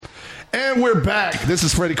And we're back. This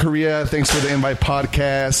is Freddie Correa. Thanks for the invite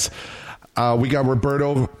podcast. We got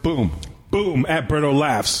Roberto. Boom. At Berto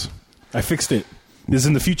Laughs. I fixed it. This is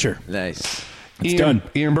in the future. Nice. It's done.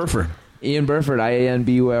 Ian Burford. Ian Burford,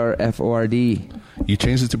 IANBURFORD. You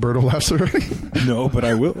changed it to Berto Laughs already? No, but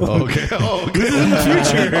I will. Okay. Oh, okay. This is in the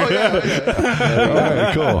future.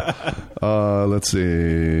 All right, cool. Let's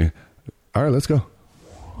see. All right, let's go.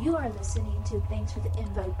 You are listening to Thanks for the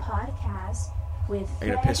Invite podcast with I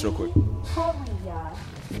gotta piss real quick. Correa.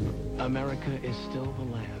 America is still the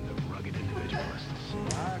land of rugged individualists.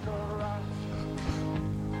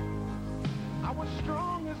 I was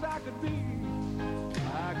strong as I could be.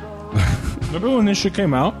 Remember when this shit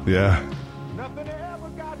came out? Yeah. Nothing ever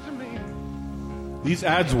got to me. These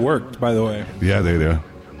ads worked, by the way. Yeah, they do.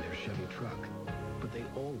 From their Chevy truck, but they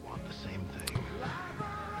all want the same thing.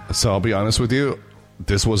 So I'll be honest with you.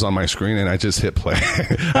 This was on my screen, and I just hit play.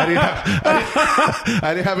 I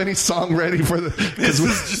didn't have any song ready for the. This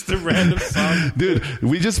is just a random song. Dude,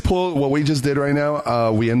 we just pulled what we just did right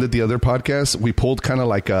now. We ended the other podcast. We pulled kind of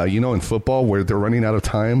like, in football where they're running out of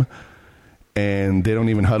time and they don't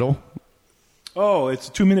even huddle. Oh, it's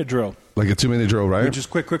a 2-minute drill. Like a 2-minute drill, right? We just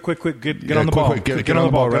quick. Get on the ball. Get on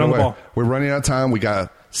the ball right away. We're running out of time. We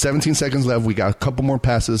got 17 seconds left. We got a couple more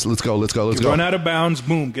passes. Let's go. Run out of bounds.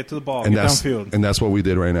 Boom. Get to the ball. And get downfield. And that's what we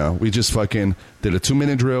did right now. We just fucking did a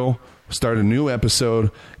 2-minute drill, started a new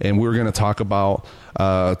episode, and we're going to talk about,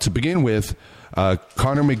 to begin with,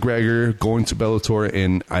 Conor McGregor going to Bellator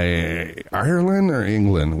in Ireland or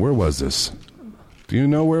England. Where was this? Do you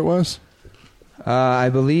know where it was? I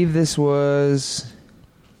believe this was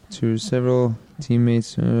to several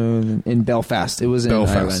teammates in Belfast. It was in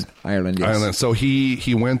Belfast. Ireland, yes. Ireland. So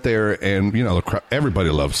he went there, and everybody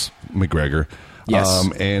loves McGregor. Yes.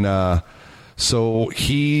 So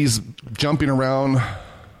he's jumping around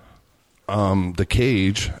the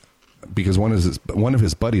cage because one of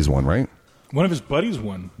his buddies won, right? One of his buddies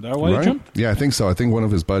won. Is that why he jumped? Yeah, I think so. I think one of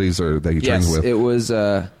his buddies that he trains with. It was.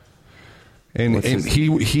 And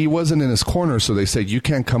he wasn't in his corner, so they said, you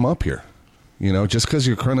can't come up here. Just because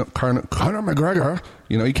you're Conor McGregor,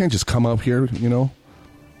 you can't just come up here, And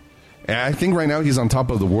I think right now he's on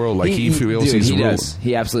top of the world. Like he feels he's he does.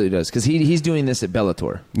 He absolutely does. Because he's doing this at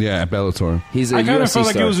Bellator. Yeah, at Bellator. He's a I kind of UFC felt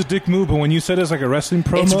like star. it was a dick move, but when you said it's like a wrestling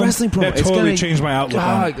promo, It's wrestling promo. that It's totally gonna- changed my outlook.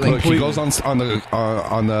 God, on it. Look, he goes on the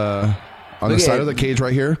side of the cage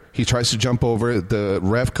right here. He tries to jump over it. The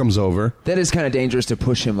ref comes over. That is kind of dangerous to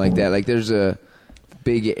push him like that. Like there's a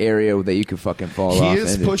big area that you could fucking fall off. He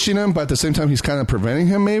is pushing him, but at the same time, he's kind of preventing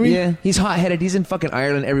him, maybe? Yeah, he's hot-headed. He's in fucking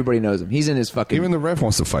Ireland. Everybody knows him. He's in his fucking... Even the ref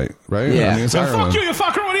wants to fight, right? Yeah. I mean, it's Then Ireland. fuck you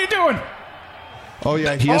fucker! What are you doing? Oh,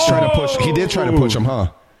 yeah, he is trying to push. He did try to push him, huh?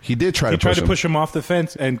 He did try He to tried push to him. push him off the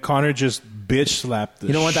fence, and Conor just bitch slapped the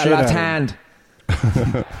You don't want that shit left out of him.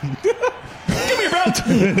 hand. Give me your belt!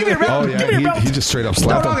 Give me your belt! Oh, Give me yeah, your belt! he just straight up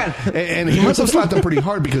slapped him. And he must have slapped him pretty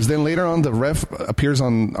hard because then later on the ref appears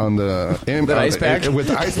on the ice pack? With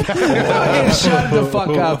the ice pack. Shut the fuck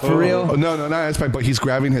up, for real. Oh, no, not ice pack, but he's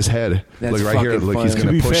grabbing his head. That's Like right here, fucking like he's funny.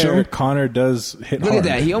 going To to be push fair, him. Conor does hit Look hard.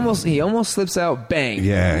 at that. He almost slips out. Bang.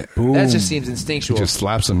 Yeah. That just seems instinctual. He just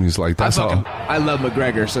slaps him. He's like, that's all. I love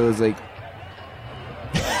McGregor, so it's like...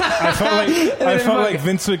 I felt like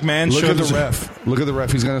Vince McMahon Look showed at the his ref. Look at the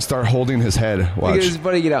ref. He's going to start holding his head. Look at Watch. his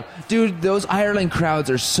buddy get out. Dude, those Ireland crowds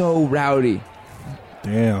are so rowdy.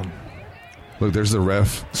 Damn. Look, there's the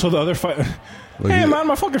ref. So the other fight. Look, Hey, he- man,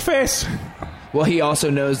 my fucking face. Well, he also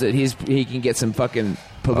knows that he can get some fucking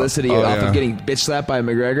publicity Oh, off yeah. of getting bitch slapped by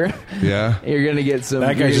McGregor. Yeah. You're gonna get some.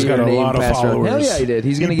 That guy you're just gonna got a get your lot of name passed around. followers. Hell yeah, he did.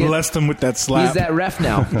 He's gonna He get. blessed him with that slap. He's that ref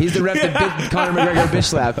now. He's the ref that bit Conor McGregor bitch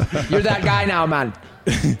slap. You're that guy now, man.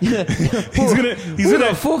 He's Who gonna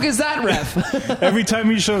the fuck is that ref? every time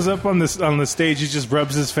he shows up on the stage, he just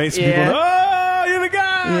rubs his face. And Yeah. people, oh, you're the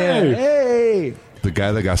guy. Yeah. Hey. The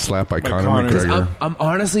guy that got slapped by Conor Conor. McGregor. I'm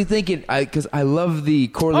honestly thinking because I love the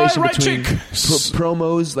correlation right between cheek.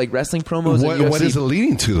 promos, like wrestling promos. and UFC. What is it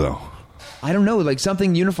leading to, though? I don't know, like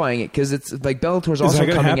something unifying it because it's like Bellator's also that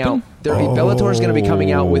gonna coming happen? out. Bellator's going to be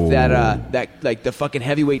coming out with that like the fucking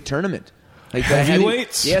heavyweight tournament, like the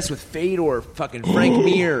Heavyweights? yes, with Fedor, fucking Frank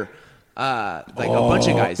Mir, like a bunch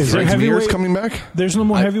of guys. Is there Frank Mir's heavyweight? coming back? There's no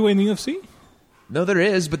more heavyweight in the UFC? No, there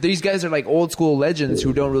is, but these guys are like old school legends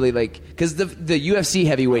who don't really like because the UFC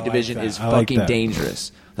heavyweight division that. is I like fucking that.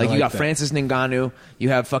 dangerous. Like I you like got that. Francis Ngannou, you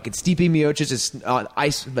have fucking Stipe Miocic is on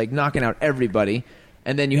ice, like knocking out everybody.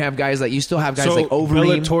 And then you have guys like, you still have guys So like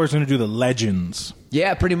Overeem. Bellator's going to do the legends.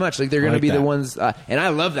 Yeah, pretty much. Like they're going to like be the that. ones, and I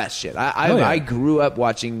love that shit. yeah. I grew up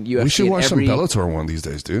watching UFC. We should watch every, some Bellator one these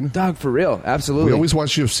days, dude. Dog, for real, absolutely. We always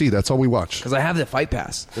watch UFC. That's all we watch. Because I have the Fight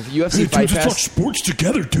Pass, the UFC Fight Pass. sports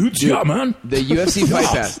together, dudes. Dude, Yeah, man. The UFC Fight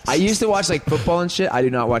Pass. I used to watch like football and shit. I do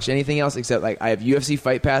not watch anything else except like I have UFC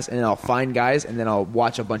Fight Pass, and then I'll find guys, and then I'll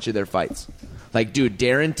watch a bunch of their fights. Like, dude,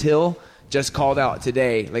 Darren Till just called out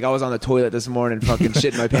today. Like, I was on the toilet this morning, fucking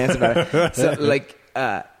shitting my pants about it. So, like,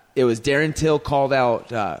 it was Darren Till called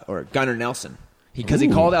out, or Gunnar Nelson. Because he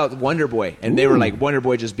called out Wonder Boy, and they were like, Wonder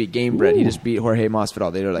Boy just beat Game Bread. He just beat Jorge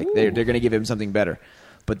Masvidal. They were like, they're going to give him something better.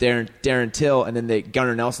 But Darren Till, and then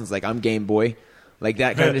Gunnar Nelson's like, I'm Game Boy. Like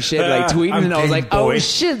that kind of shit, like tweeting. I'm And I was Game like, oh Boy.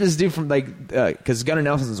 shit, this dude from like, because Gunnar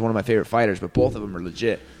Nelson is one of my favorite fighters, but both of them are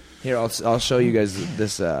legit. Here, I'll show you guys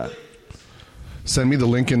this. Send me the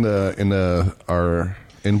link in our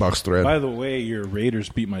inbox thread. By the way, your Raiders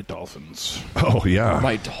beat my Dolphins. Oh yeah.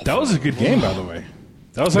 My Dolphins. That was a good game, by the way.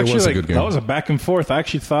 That was It actually was a like good game. that was a back and forth. I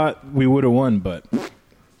actually thought we would have won, but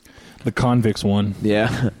the convicts won.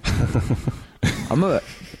 Yeah. I'm a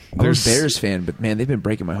There's- Bears fan, but man, they've been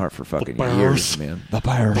breaking my heart for fucking years, man. The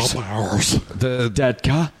Bears. The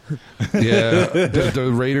Deadka. yeah,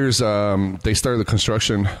 the Raiders. They started the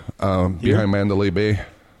construction behind Mandalay Bay.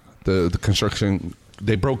 The construction.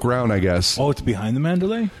 They broke ground, I guess. Oh, it's behind the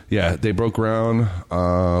Mandalay. Yeah, they broke ground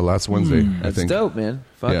last Wednesday. I That's think. dope, man.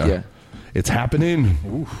 Fuck yeah. It's happening.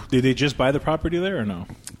 Oof. Did they just buy the property there or no?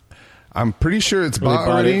 I'm pretty sure it's Or they bought bought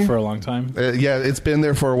already. it for a long time. Yeah, it's been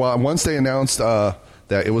there for a while. Once they announced that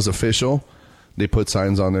it was official, they put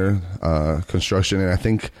signs on their construction,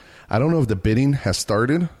 and I don't know if the bidding has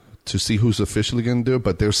started to see who's officially going to do it,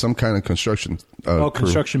 but there's some kind of construction. Crew.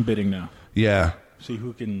 Construction bidding now. Yeah, See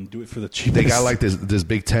who can do it for the cheapest. they got like this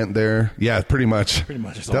big tent there. Yeah, pretty much. Pretty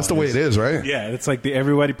much. That's the way it is, right? Yeah, it's like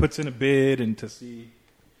everybody puts in a bid and to see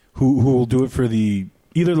who will do it for the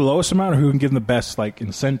either the lowest amount or who can give them the best like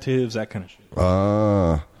incentives, that kind of shit.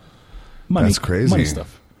 Money, That's crazy. Money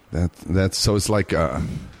stuff. That's so. It's like. Here's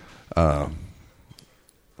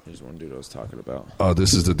one dude I was talking about. Oh,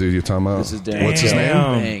 this is the dude you're talking about. This is Darren. What's his name?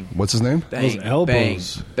 Bang. What's his name? Bang. Those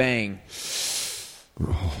elbows. Bang.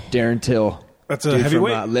 Darren Till. That's a Dude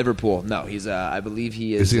heavyweight? from Liverpool. No, he's I believe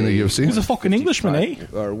he is. Is he in the a UFC? He's a fucking Englishman, eh?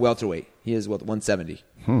 Or welterweight. He is 170.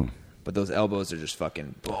 But those elbows are just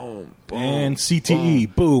fucking boom, boom. And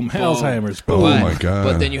CTE, boom, Alzheimer's, boom. Oh, my God.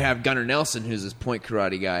 But then you have Gunnar Nelson, who's this point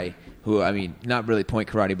karate guy. Who I mean, not really point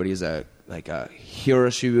karate, but he's a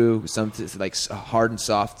Hiroshibu, something like hard and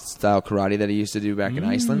soft style karate that he used to do back in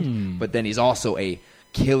Iceland. But then he's also a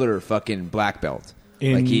killer fucking black belt.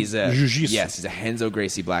 In Like he's a jiu-jitsu. yes, he's a Henzo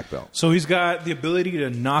Gracie black belt. So he's got the ability to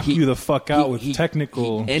knock you the fuck out with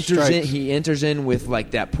technical he enters strikes. in. He enters in with like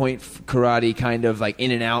that point karate kind of like in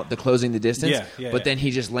and out, the closing the distance. But then he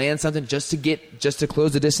just lands something just to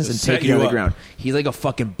close the distance and set take it you on the up. ground. He's like a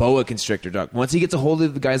fucking boa constrictor, dog. Once he gets a hold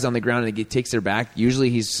of the guys on the ground and he takes their back, usually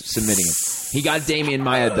he's submitting him. He got Damian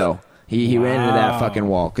Maia though. He ran into that fucking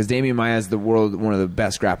wall because Damian Maia is one of the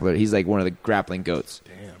best grapplers. He's like one of the grappling goats.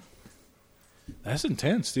 That's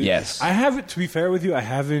intense, dude. Yes. I haven't, to be fair with you, I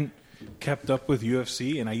haven't kept up with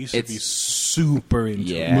UFC, and I used to be super into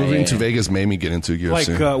Yeah. it. Moving to Vegas made me get into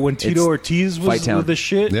UFC. Like when Tito It's Ortiz Fight was Town. with the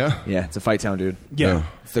shit. yeah. Yeah, it's a fight town, dude. Yeah.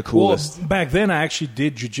 It's the coolest. Well, back then, I actually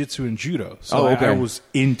did jiu-jitsu and judo. So Oh, okay. I was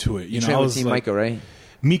into it. You know, trained I with was Team like, Micah, right?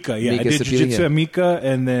 Mika, yeah. Mika I did Sapili, jiu-jitsu yeah. at Mika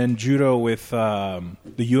and then judo with the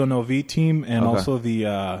UNLV team and Okay. also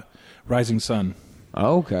the Rising Sun.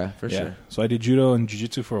 Oh, okay, for Yeah. sure. So I did judo and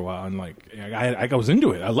jiu-jitsu for a while, and like I was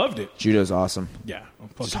into it. I loved it. Judo's awesome. Yeah.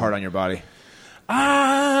 It's hard on your body.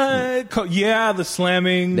 Yeah, the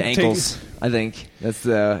slamming. The ankles, I think. That's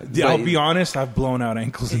the. I'll be honest, I've blown out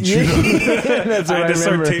ankles in judo. That's what I had to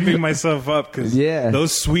start remember. taping myself up because Yeah.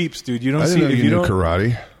 those sweeps, dude. You don't I see didn't know if you you knew don't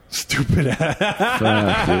karate. stupid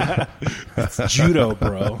ass judo,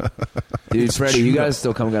 bro. Dude, Freddie, you guys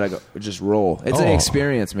still gotta go, just roll. It's an Oh.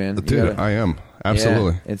 experience, man. You Dude, gotta- I am.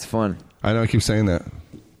 Absolutely. Yeah, it's fun. I know I keep saying that,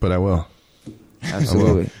 but I will. I will.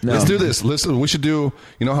 Absolutely. No. Let's do this. Listen, we should do,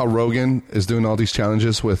 you know how Rogan is doing all these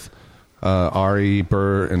challenges with Ari,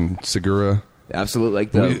 Burr, and Segura? Absolutely.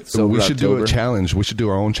 Like the Sober we should do October. a challenge. We should do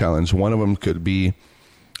our own challenge. One of them could be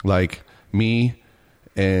like me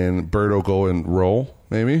and Berto go and roll,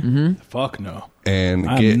 maybe. Mm-hmm. Fuck no. And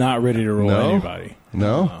I'm get, not ready to roll No? anybody.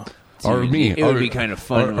 No? Or Dude, me. It would Or- be kind of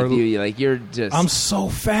fun or- with you. Like, you're just. I'm so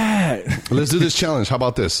fat. Let's do this challenge. How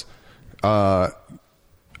about this? I'll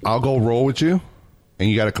go roll with you, and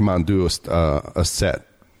you got to come out and do a set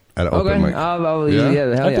at an open okay. mic. Yeah,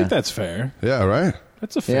 Yeah? hell I yeah. think that's fair. Yeah, right?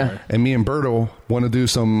 That's a fair. Yeah. And me and Berto want to do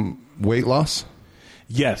some weight loss.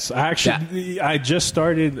 Yes, I just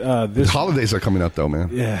started this. Holidays are coming up, though, man.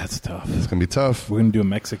 Yeah, it's tough. It's going to be tough. We're going to do a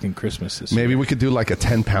Mexican Christmas this year. Maybe we could do like a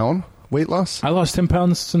 10-pound weight loss. I lost 10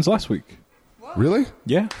 pounds since last week. Really?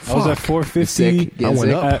 Yeah. I was at 450. Sick. I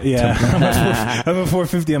went up. Yeah. I'm at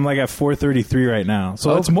 450. I'm like at 433 right now.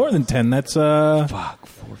 So it's more than 10. That's Fuck,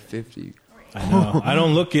 450. I know. I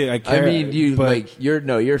don't look it. I care. I mean, but,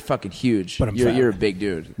 you're fucking huge. But I'm fat. You're a big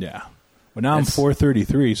dude. Yeah. But now I'm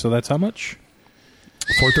 433. So that's how much?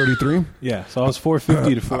 433? Yeah. So I was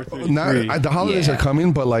 450 to 433. The holidays are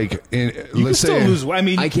coming, but like, You let's can still say lose. I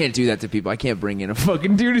mean, I can't do that to people. I can't bring in a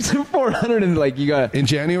fucking dude who's 400 and like you got. in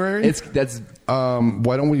January, That's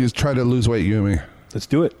why don't we just try to lose weight, you and me? let's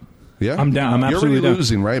do it. Yeah, I'm down. I'm You're absolutely already down.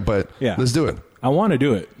 losing, right? But Yeah. let's do it. I want to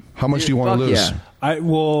do it. How much do you want to fuck lose? yeah.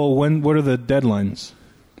 What are the deadlines?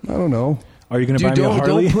 I don't know. Are you going to buy Dude, me a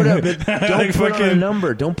Harley? don't put on a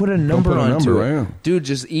number. Don't put a number put a onto number, it. right? Dude,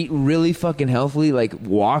 just eat really fucking healthily. Like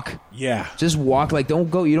walk. Yeah. Just walk. Like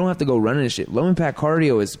don't go. You don't have to go running and shit. Low impact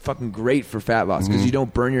cardio is fucking great for fat loss because you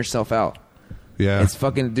don't burn yourself out. Yeah, It's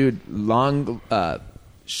fucking dude.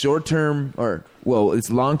 Short term it's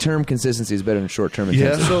long term consistency is better than short term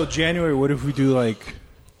intensity. So January, what if we do like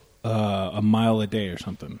a mile a day or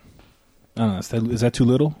something? I don't know. Is that too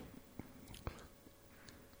little?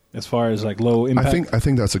 As far as like low impact? I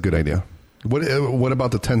think that's a good idea. What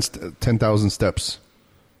about the 10,000 steps?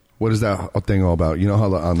 What is that thing all about? You know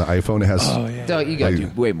how on the iPhone it has. Oh yeah. Dog, you gotta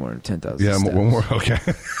Like- do way more than 10,000 Yeah, steps. one more. Okay,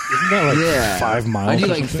 Isn't that like 5 miles? I do or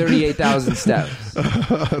like something? 38,000 steps.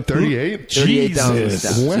 38. 38,000 Jesus.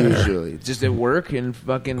 steps Where? usually. Just at work and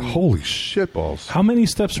fucking Holy shit balls! How many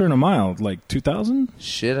steps are in a mile? Like 2,000?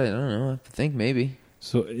 shit. I don't know. I think maybe.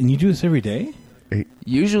 So, and you do this every day?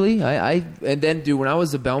 Usually, I and then dude, when I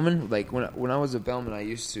was a bellman, like when I was a bellman, I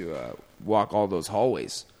used to walk all those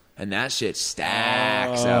hallways, and that shit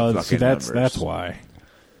stacks up fucking see, that's numbers. why.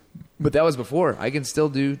 But that was before. I can still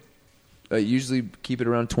do. Usually keep it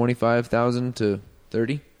around 25,000 to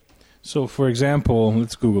 30. So, for example,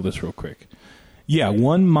 let's Google this real quick. Yeah,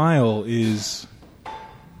 1 mile is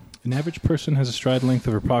an average person has a stride length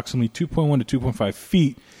of approximately 2.1 to 2.5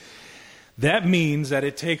 feet. That means that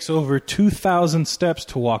it takes over 2,000 steps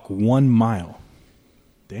to walk 1 mile.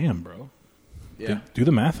 Damn, bro. Yeah. Do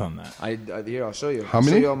the math on that. Here, I'll show you. How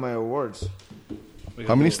many? I'll show you all my awards.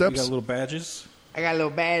 How many You steps? got little badges? I got little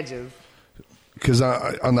badges. Because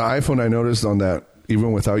on the iPhone, I noticed on that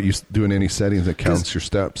even without you doing any settings, it counts your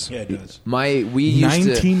steps. Yeah, it does. We used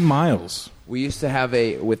 19 miles. We used to have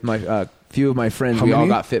with my few of my friends. How we all many?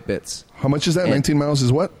 got Fitbits. How much is that? And- 19 miles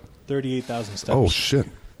is what? 38,000 steps. Oh shit!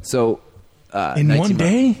 So In 19 one mi-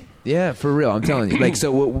 day? Yeah, for real. I'm telling you. Like,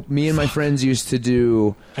 so what me and my friends used to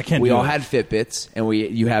do. I can't We do all it. had Fitbits, and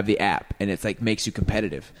you have the app, and it's like makes you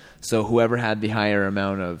competitive. So whoever had the higher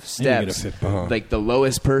amount of need to get a steps, Fitbit. like the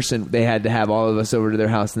lowest person, they had to have all of us over to their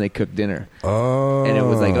house and they cooked dinner. Oh, And it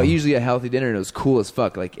was like, usually a healthy dinner, and it was cool as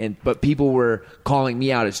fuck. Like, but people were calling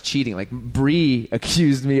me out as cheating. Like, Bree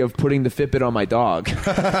accused me of putting the Fitbit on my dog.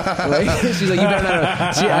 Like, she's like, you better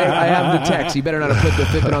not. I have the text. You better not have put the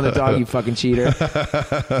Fitbit on the dog, you fucking cheater.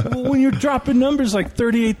 Well, when you're dropping numbers like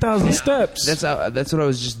 38,000 steps. That's what I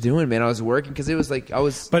was just doing, man. I was working because it was like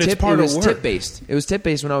But it's part it of was work. tip based. It was tip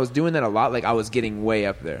based when I was doing that a lot. Like I was getting way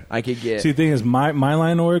up there. I could get. See, the thing is, my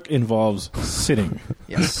line of work involves sitting.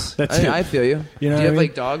 Yes, That's it. I feel you. You know Do what you have I mean?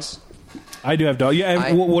 like dogs? I do have dog.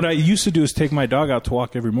 Yeah, what I used to do is take my dog out to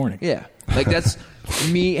walk every morning. Yeah, like that's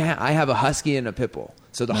me. I have a husky and a pit bull.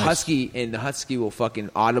 So the husky will fucking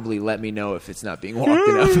audibly let me know if it's not being walked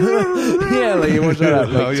enough. Yeah, like you want to shut up.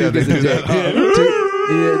 Like, Oh, yeah, Tuke they is a do dick.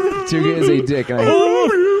 that. Tuke is a dick. And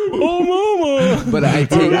Oh, mama! but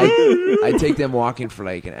I take them walking for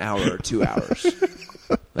like an hour or 2 hours.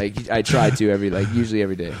 Like I try to usually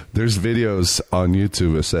every day. There's videos on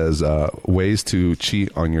YouTube that says ways to cheat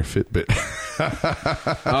on your Fitbit.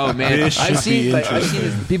 Oh man, This should be I've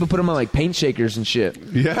seen people put them on like paint shakers and shit.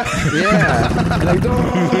 Yeah.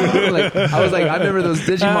 Yeah, like, I was like, I remember those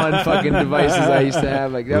Digimon fucking devices I used to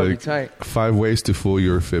have. Like that would be tight. 5 ways to fool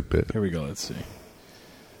your Fitbit. Here we go. Let's see.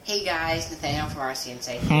 Hey guys, Nathaniel from RC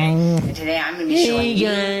Insight here. And today I'm going to be showing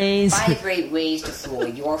you 5 great ways to fool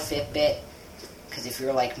your Fitbit. Because if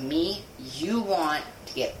you're like me, you want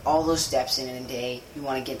to get all those steps in a day. You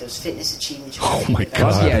want to get those fitness achievements. Oh my Fuck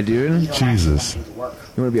God. yeah, dude. You don't Jesus. actually want to do the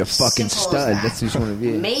work. You want to be a fucking Simple as stud. that. That's what you want to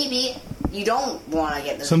be. Maybe you don't want to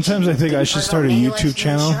get those. Sometimes I think I achievements, should but start a Manulife YouTube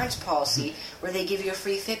channel. Insurance policy where they give you a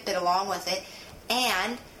free Fitbit along with it,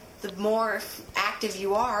 and the more active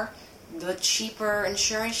you are, the cheaper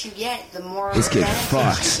insurance you get, the more This kid benefits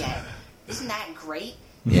fucks. you get. Isn't that great?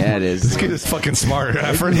 Yeah, it is. This kid is fucking smart.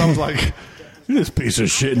 At first I was like, This piece of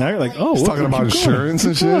shit. Now you're like, oh, He's talking about insurance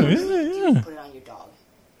and shit. Yeah. Put it on your dog.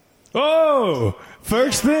 Oh,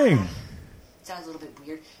 first thing. Sounds a little bit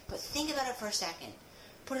weird, but think about it for a second.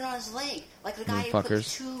 Put it on his leg, like the guy who put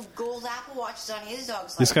Fuckers. 2 gold Apple Watches on his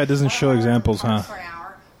dog's leg. This guy doesn't show examples, huh? For an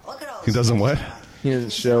hour. Look at all He this doesn't what? He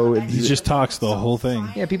doesn't show. He just talks the whole thing.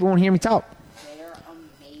 Yeah, people won't hear me talk. They're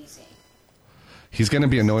amazing. He's gonna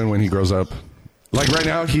be annoying when he grows up. Like right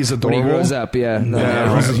now, he's adorable. When he grows up, yeah. No, Yeah,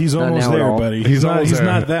 no, right. He's not almost now at there, all. buddy. He's almost He's there.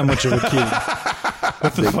 not that much of a kid.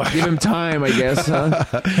 What the fuck? Give him time, I guess, huh?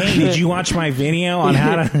 Hey, did you watch my video on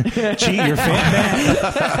how to cheat your Fitbit?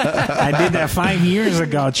 I did that 5 years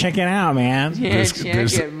ago. Check it out, man.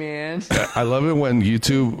 There's- man. I love it when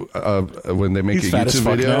YouTube, when they make He's a fat as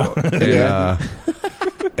YouTube fuck video, now.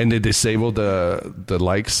 and they disable the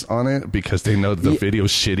likes on it because they know the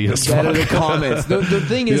video's shitty as Better fuck. the comments. The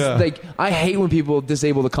thing is, Yeah. like, I hate when people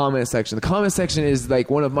disable the comment section. The comment section is like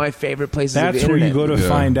one of my favorite places. of That's the where you internet. go to Yeah.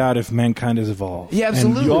 find out if mankind has evolved. Yeah,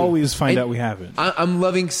 absolutely. And you always find And out we haven't. I'm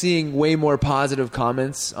loving seeing way more positive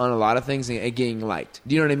comments on a lot of things and getting liked.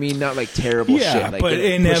 Do you know what I mean? Not like terrible Yeah, shit. Like but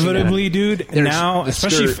pushing inevitably, that. dude, There's now, the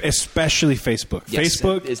especially skirt. Facebook. Yes,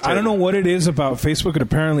 Facebook, it's I don't know terrible. what it is about Facebook, and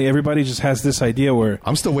apparently everybody just has this idea where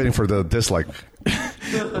I'm still waiting for the dislike.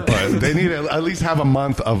 But they need to at least have a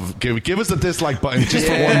month of give us a dislike button just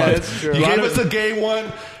for Yeah, 1 month. that's true. You A lot gave of- us a gay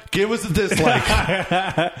one, give us a dislike.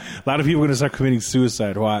 a lot of people are going to start committing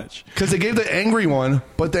suicide. Watch. Because they gave the angry one,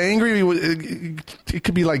 but the angry it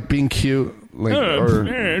could be like being cute, like or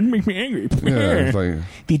it makes me angry. yeah, it's like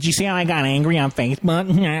Did you see how I got angry on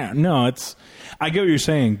Facebook? No, it's. I get what you're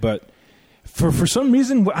saying, but for some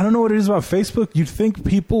reason, I don't know what it is about Facebook. You'd think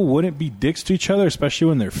people wouldn't be dicks to each other, especially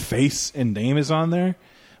when their face and name is on there.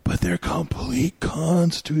 But they're complete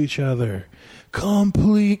cunts to each other.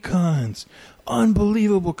 Complete cunts.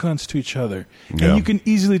 Unbelievable cunts to each other. Yeah. And you can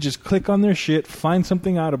easily just click on their shit, find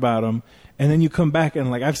something out about them, and then you come back and,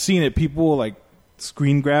 like, I've seen it. People will, like,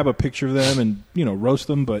 screen grab a picture of them and, you know, roast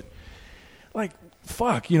them, but, like,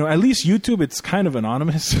 fuck, you know, at least YouTube, it's kind of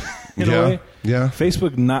anonymous in a way. Yeah.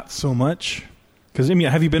 Facebook, not so much. Because, I mean,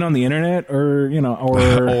 have you been on the internet or, you know, or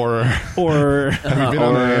or have you been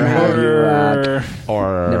on the internet?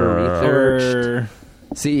 Or Never researched. or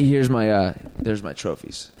See, here's my there's my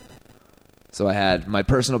trophies. So I had my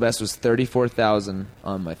personal best was 34,000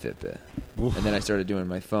 on my Fitbit, and then I started doing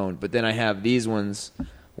my phone. But then I have these ones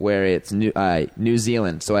where it's New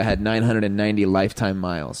Zealand. So I had 990 lifetime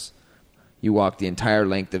miles. You walk the entire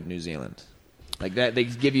length of New Zealand, like that. They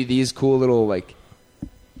give you these cool little like.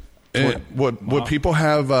 And what people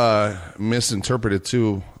have misinterpreted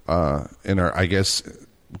too in our, I guess,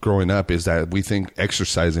 growing up is that we think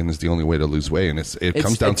exercising is the only way to lose weight, and it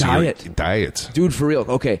comes down a to diet. your diet. Dude, for real.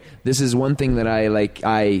 Okay, this is one thing that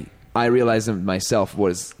I realized of myself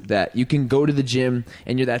was that you can go to the gym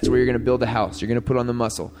and that's where you're going to build a house. You're going to put on the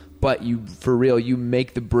muscle, but you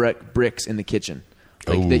make the bricks in the kitchen.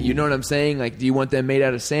 Like that, you know what I'm saying? Like, do you want them made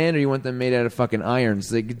out of sand or you want them made out of fucking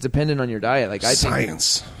irons? Like, it's dependent on your diet. Like, I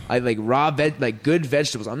Science. think I like raw good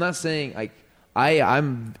vegetables. I'm not saying like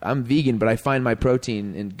I'm vegan, but I find my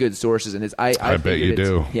protein in good sources, and I bet figured you it's-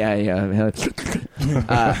 do. Yeah.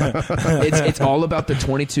 It's all about the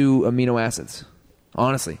 22 amino acids.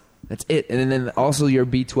 Honestly, that's it. And then also your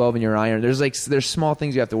B12 and your iron. There's small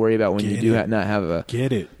things you have to worry about when you do not have a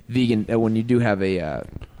get it. vegan. When you do have a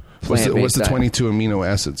What's plant-based the diet. 22 amino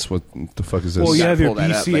acids? What the fuck is this? Well, you gotta have your pull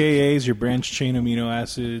that up, like- BCAAs, your branched chain amino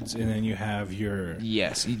acids, and then you have your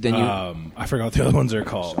Yes. Then you. I forgot what the other ones are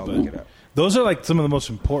called, but those are like some of the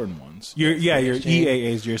most important ones. Your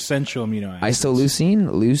EAAs, your essential amino acids. Isoleucine,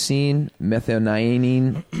 leucine,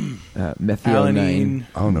 methionine, methionine.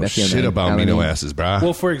 I don't know methionine, shit about alanine. amino acids, bruh.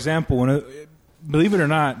 Well, for example, believe it or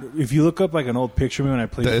not, if you look up like an old picture of me when I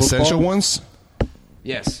played the football, essential ones.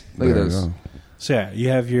 Yes. Look at There you those. go. So yeah, you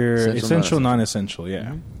have your essential, non-essential.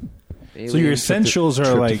 Yeah. So your essentials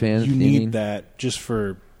are like tryptophan, you theanine. need that just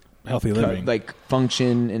for healthy living. like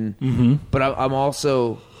function and but I'm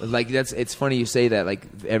also like it's funny you say that, like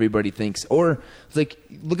everybody thinks, or it's like,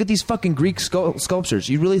 look at these fucking Greek sculptures.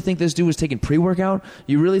 You really think this dude was taking pre-workout?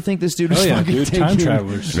 You really think this dude was Oh, yeah, fucking dude, taking time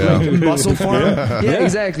travelers. Yeah. muscle farm? Yeah,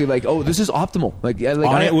 exactly. Like, oh, this is optimal. Like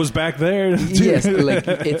it was back there. yes, like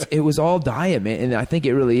it was all diet, man, and I think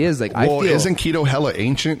it really is. Like, Well, I feel isn't keto hella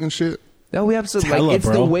ancient and shit? no, we absolutely Hella, like it's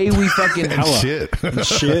bro. the way we fucking And shit.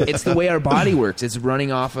 Shit. it's the way our body works. It's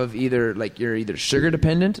running off of either like you're either sugar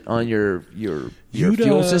dependent on your You'd,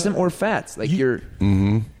 fuel system or fats. Like you're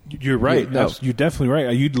You're right. No. You're definitely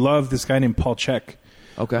right. You'd love this guy named Paul Chek.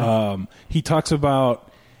 okay. He talks about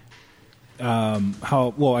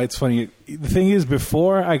It's funny. The thing is,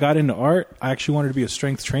 before I got into art, I actually wanted to be a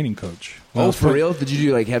strength training coach. For real? Did you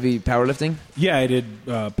do like heavy powerlifting? Yeah, I did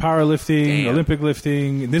powerlifting, Olympic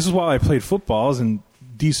lifting. And this is while I played football. I was in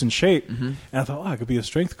decent shape. And I thought, I could be a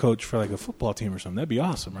strength coach for like a football team or something. That'd be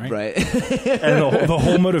awesome, right? Right. And the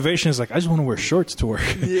whole motivation is like, I just want to wear shorts to work.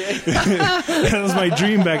 Yeah. That was my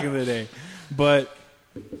dream back in the day. But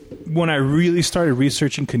when I really started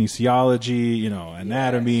researching kinesiology,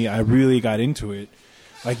 anatomy, I really got into it.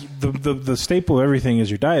 Like the staple of everything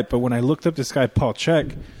is your diet. But when I looked up this guy, Paul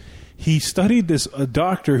Chek, he studied a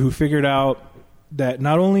doctor who figured out that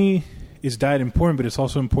not only is diet important, but it's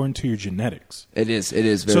also important to your genetics. It is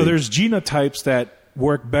very. So there's genotypes that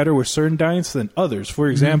work better with certain diets than others. For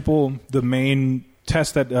example, the main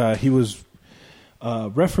test that he was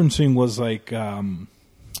referencing was like,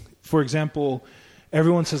 for example,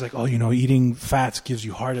 everyone says like, eating fats gives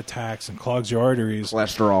you heart attacks and clogs your arteries.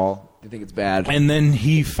 Cholesterol. I think it's bad. And then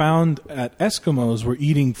he found that Eskimos were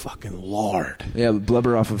eating fucking lard. Yeah,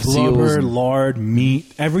 blubber off of seals. Blubber, lard,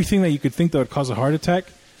 meat, everything that you could think that would cause a heart attack.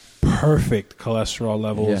 Perfect cholesterol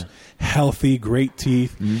levels, healthy, great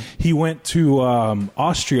teeth. He went to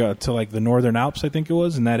Austria, to like the Northern Alps, I think it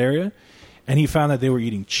was, in that area. And he found that they were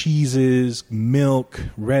eating cheeses, milk,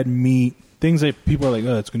 red meat, things that people are like,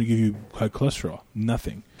 it's going to give you high cholesterol.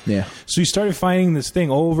 Nothing. Yeah. So he started finding this thing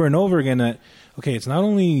over and over again that, okay, it's not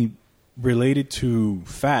only related to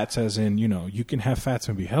fats, as in, you can have fats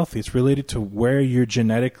and be healthy. It's related to where you're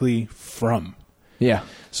genetically from. Yeah.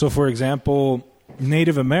 So, for example,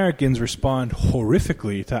 Native Americans respond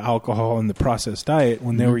horrifically to alcohol and the processed diet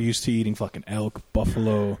when they were used to eating fucking elk,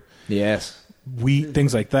 buffalo, wheat,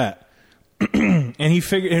 things like that. And he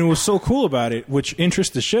figured, and it was so cool about it, which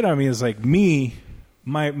interests the shit out of me, is like my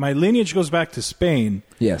lineage goes back to Spain.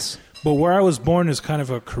 Yes. But where I was born is kind of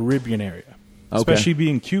a Caribbean area. Especially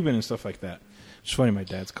being Cuban and stuff like that. It's funny, my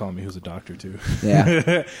dad's calling me. He was a doctor, too.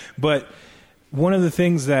 Yeah. But one of the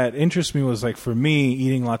things that interests me was, like, for me,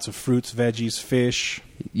 eating lots of fruits, veggies, fish,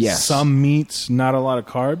 some meats, not a lot of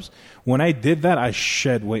carbs. When I did that, I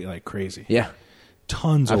shed weight like crazy. Yeah.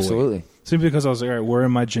 Tons of weight. Absolutely. Simply because I was like, all right, where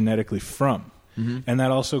am I genetically from? And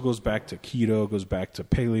that also goes back to keto, goes back to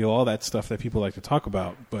paleo, all that stuff that people like to talk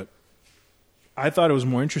about. But I thought it was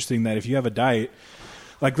more interesting that if you have a diet,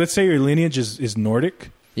 like, let's say your lineage is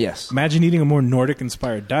Nordic. Yes. Imagine eating a more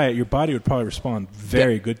Nordic-inspired diet. Your body would probably respond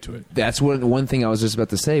very good to it. That's one thing I was just about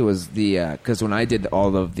to say was because when I did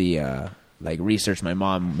all of the research, my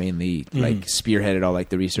mom mainly like spearheaded all like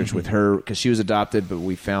the research with her because she was adopted, but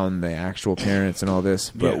we found the actual parents and all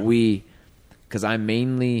this. But because I'm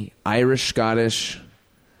mainly Irish, Scottish,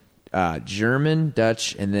 German,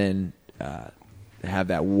 Dutch, and then have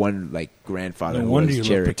that one like grandfather no who wonder was you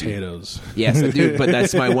Cherokee. love potatoes. Yes, I do. But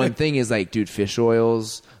that's my one thing is like, dude, fish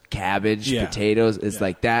oils, cabbage, potatoes. It's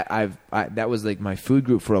like that. That was like my food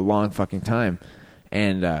group for a long fucking time.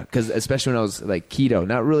 And because especially when I was like keto,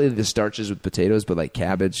 not really the starches with potatoes, but like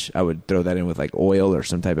cabbage, I would throw that in with like oil or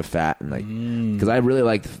some type of fat, and like because I really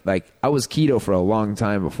liked I was keto for a long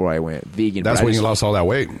time before I went vegan. That's when you lost all that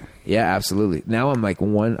weight. Yeah, absolutely. Now I'm like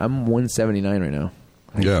I'm 179 right now.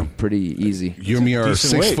 Like, pretty easy. You and me are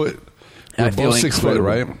 6 foot. We're both 6 foot,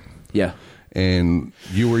 right? Yeah. And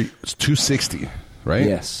you were 260, right?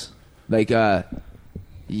 Yes.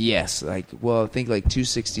 Yes, I think like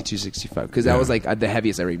 260, 265, because that was like the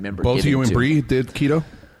heaviest I remember. Both you and Bree did keto?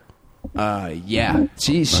 Yeah.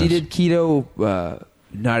 She did keto,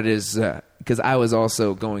 not as, because I was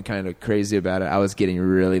also going kind of crazy about it. I was getting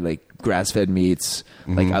really like grass-fed meats.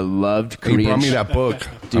 Like I loved Korean. You brought me that book.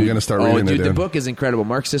 Dude, I'm going to start reading it. Dude, the book is incredible.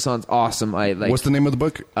 Mark Sisson's awesome. What's the name of the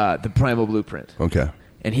book? The Primal Blueprint. Okay.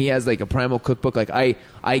 And he has like a primal cookbook. Like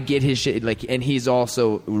I get his shit. Like, and he's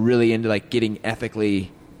also really into like getting ethically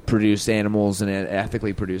produced animals and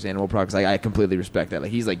ethically produced animal products. I completely respect that.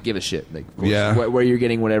 Like he's like, give a shit. Like where you're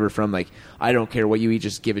getting whatever from. Like I don't care what you eat.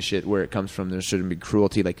 Just give a shit where it comes from. There shouldn't be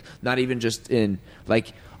cruelty. Like not even just in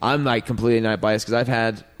like I'm like completely not biased because I've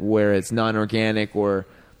had where it's non-organic or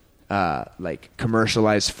like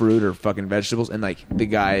commercialized fruit or fucking vegetables, and like the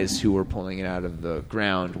guys who were pulling it out of the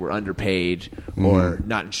ground were underpaid or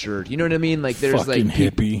not insured. You know what I mean? Like there's fucking like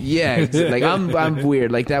hippie. Yeah, like I'm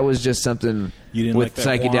weird. Like that was just something you didn't with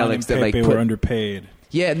like that psychedelics that like were underpaid.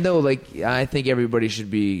 Yeah, no, like I think everybody should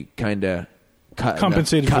be kind of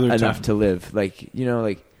compensated for their enough time. to live. Like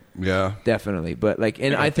like definitely. But like,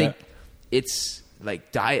 and I think it's.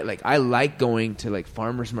 Like diet, like I like going to like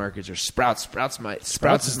farmers markets or Sprouts. Sprouts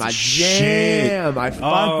is my jam. I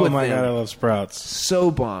fuck with them. Oh my god, I love Sprouts.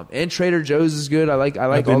 So bomb. And Trader Joe's is good. I like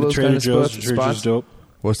all those Trader kind of Joe's. spots. Trader Joe's dope.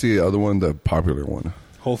 What's the other one? The popular one?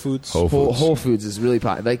 Whole Foods. Whole Foods is really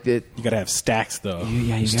popular. Like the You gotta have Stacks though.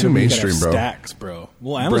 It's too mainstream, bro. Stacks, bro.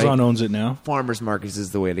 Well, Amazon owns it now. farmers markets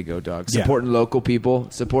is the way to go, dog. Yeah. Supporting local people,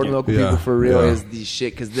 Yeah. for real Yeah. is the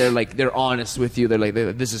shit because they're honest with you. They're like,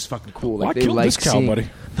 this is fucking cool. Like Well, I they killed like this cow, seeing- buddy.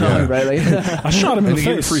 Yeah. right? Like, I shot him in And the they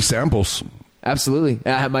give you face. free samples. absolutely.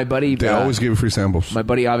 I have my buddy. They always give you free samples. My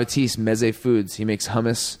buddy Avatis, Meze Foods. He makes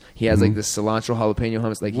hummus. He has like this cilantro jalapeno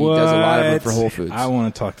hummus. Like he does a lot of it for Whole Foods. I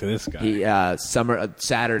want to talk to this guy. He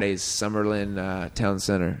Saturdays, Summerlin Town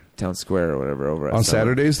Center, Town Square, or whatever. Over at On Summer.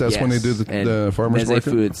 Saturdays? That's when they Yes. do And the farmers Meze market?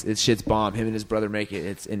 Foods. It's shit's bomb. Him and his brother make it.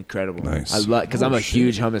 It's incredible. Nice. I love because I'm a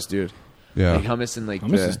huge hummus dude. Yeah. Like hummus and like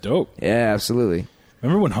Hummus is dope. Yeah, absolutely.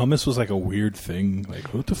 Remember when hummus was like a weird thing?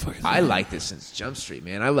 Like, what the fuck is that? I liked it since Jump Street,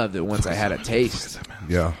 man. I loved it once I had a taste.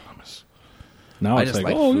 Yeah. Hummus. Now I it's just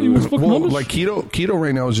like, like oh, food. you was fucking Well, hummus? like keto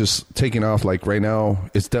right now is just taking off. Like right now,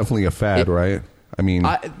 it's definitely a fad, right? I mean,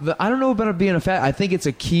 I don't know about it being a fat. I think it's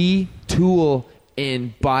a key tool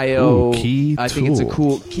in bio. Ooh, key I think it's a tool.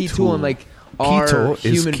 cool key tool in like our Keto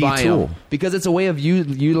is human key biome tool. because it's a way of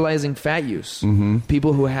utilizing fat use. Mm-hmm.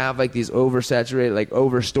 People who have like these oversaturated, like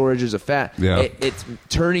over storages of fat, Yeah. it's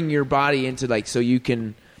turning your body into like so you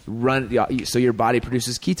can run. So your body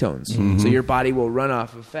produces ketones. Mm-hmm. So your body will run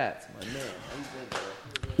off of fats.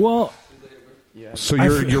 well, so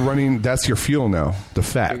you're running. That's your fuel now. The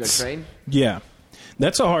You gonna fats. train? yeah,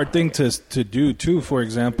 that's a hard thing to do too. For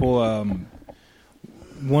example,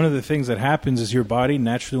 one of the things that happens is your body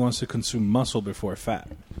naturally wants to consume muscle before fat.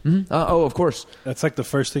 Oh, of course. That's like the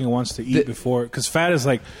first thing it wants to eat before, because fat is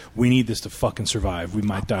like, we need this to fucking survive. We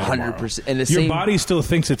might die tomorrow. 100%. And the your same- body still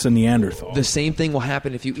thinks it's a Neanderthal. The same thing will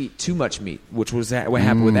happen if you eat too much meat, which was what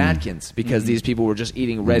happened with Atkins, because these people were just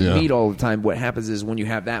eating red Yeah. meat all the time. What happens is when you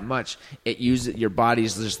have that much, it uses your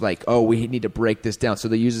body's just like, oh, we need to break this down. So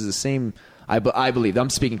they use the same. I believe I'm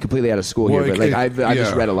speaking completely out of school Well, here, but like I yeah.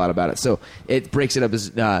 just read a lot about it. So it breaks it up as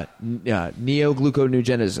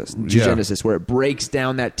neogluconeogenesis, where it breaks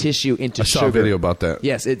down that tissue into I saw sugar. a video about that.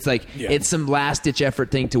 Yes, it's like Yeah. it's some last ditch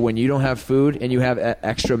effort thing to when you don't have food and you have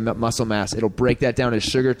extra muscle mass, it'll break that down as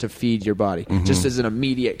sugar to feed your body, just as an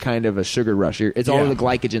immediate kind of a sugar rush. It's all Yeah. the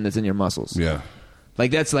glycogen that's in your muscles. Yeah.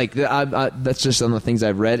 Like that's like that's just some of the things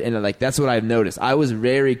I've read, and like that's what I've noticed. I was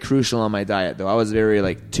very crucial on my diet, though. I was very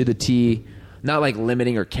like to the T, not like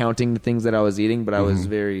limiting or counting the things that I was eating, but I was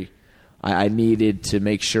very. I needed to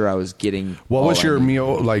make sure I was getting. What all was I your needed.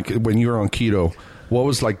 meal like when you were on keto? What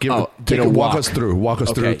was like? Walk walk. us through. Walk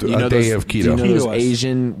us Okay, through you know a day those- of Do you keto. know those Keto-ice.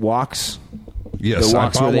 Asian walks? Yes, the I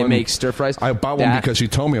walks bought where they one. make stir fries. I bought one That- because you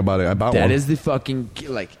told me about it. I bought one. That is the fucking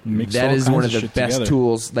like Mix that all is one kinds of of the shit best together.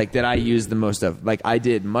 tools like that I use the most of. Like I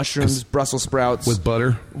did mushrooms, Brussels sprouts with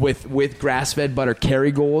butter. with grass fed butter,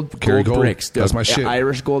 Kerrygold, Kerrygold. gold bricks. Dude. That's my shit.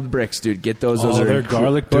 Irish gold bricks, dude. Get those. Those Oh, are their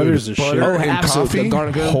garlic butters are shit. butter Oh, and absolutely. coffee. The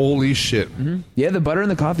garlic butter. Holy shit! Yeah, the butter in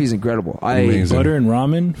the coffee is incredible. Amazing. Butter and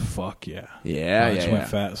ramen? Fuck yeah. Yeah, I just yeah, went yeah.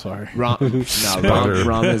 fat, sorry. Butter.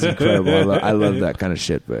 Ramen is incredible. I love that kind of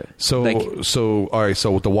shit. But So like all right.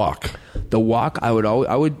 So with the walk, the walk, I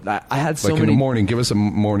had so like in many the morning, give us a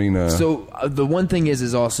morning. So the one thing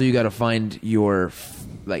is also you got to find your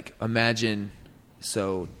like imagine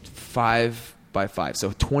 5 by 5,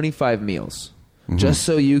 so 25 meals, just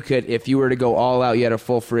so you could, if you were to go all out, you had a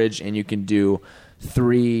full fridge and you can do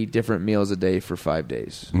 3 different meals a day for 5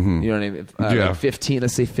 days. You know what I mean? Yeah. Like 15,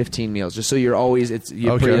 let's say 15 meals, just so you're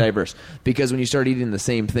Okay. pretty diverse. Because when you start eating the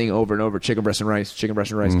same thing over and over, chicken breast and rice,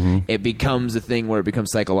 it becomes a thing where it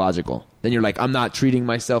becomes psychological. Then you're like, I'm not treating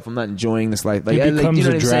myself. I'm not enjoying this life. Like, It becomes you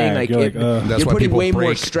know a what I'm saying? drag. Like, You're like, That's you're why putting people way more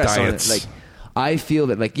break stress diets. on it. Like, I feel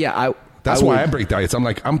that, like, yeah, that's I why would- I break diets. I'm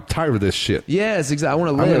like, I'm tired of this shit. Yes, exactly. I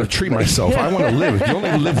want to I'm live. gonna treat myself. I want to live. You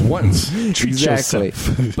only live once. Exactly.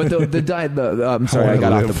 But the diet. I'm sorry, I wanna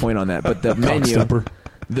got off live. the point on that. But the menu. Cockstopper.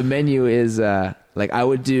 The menu is like I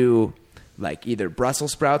would do like either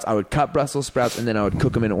Brussels sprouts. I would cut Brussels sprouts and then I would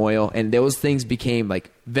cook them in oil. And those things became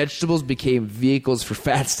like vegetables became vehicles for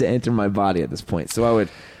fats to enter my body at this point. So I would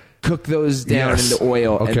cook those down Yes. into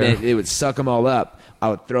oil and Okay. then it would suck them all up. I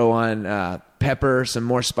would throw on pepper, some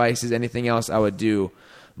more spices, anything else. I would do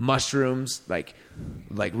mushrooms, like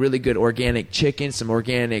really good organic chicken, some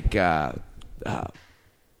organic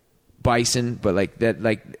bison, but like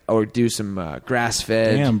that, or do some grass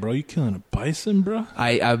fed. Damn, bro, you killing a bison, bro?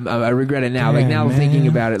 I regret it now. Like Damn, now, man. thinking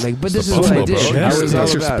about it, like, but this the is what I buffalo, did. bro. I was That's all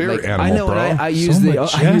your about, spirit like, animal, I know, bro. and I use So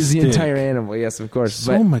I use the majestic. entire animal. Yes, of course.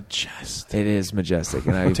 So But majestic. it is majestic,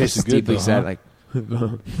 and I It tasted was good, deeply though, sad. huh? Like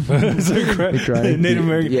Is that correct? crying. Native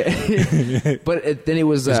American. Yeah. But then it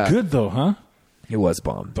was It's good though, huh? It was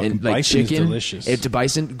bomb. Fucking And like bison is chicken, delicious. It's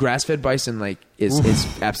bison, grass-fed bison, like is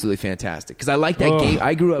absolutely fantastic. Because I like that game.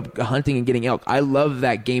 I grew up hunting and getting elk. I love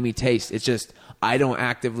that gamey taste. It's just I don't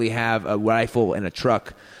actively have a rifle and a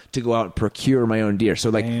truck to go out and procure my own deer.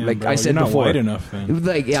 So Damn, like bro, I said you're not before, white enough, man.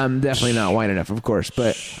 like yeah, I'm definitely not white enough, of course.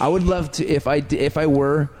 But I would love to if I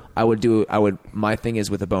were, I would. My thing is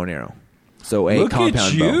with a bow and arrow. So a Look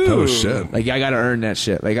compound at bow. you. Oh shit! Like I gotta earn that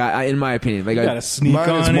shit. Like I in my opinion, like You gotta sneak Mine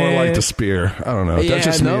on is more it. like the spear. I don't know. yeah, That's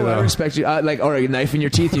just no, me I though. respect you. Like, or a knife in your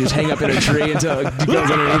teeth, you just hang up in a tree until it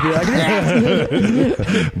goes underneath you.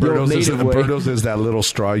 Like, Birdos is that little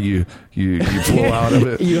straw you blow out of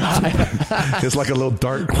it. It's like a little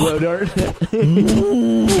dart. blow dart.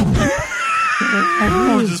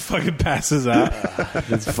 Just fucking passes out.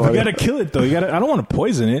 That's You funny. gotta kill it though. You gotta. I don't want to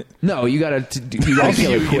poison it. No, you gotta kill You it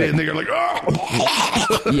get quick. in there, you're like,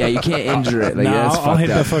 oh! Yeah, you can't injure it. Like Nah, that's I'll hit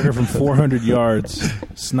fucked that up. fucker from 400 yards.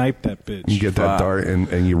 Snipe that bitch. You get that dart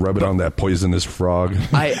and you rub it on that poisonous frog.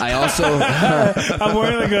 I also I'm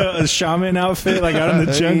wearing like a shaman outfit, like out in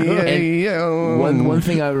the jungle. one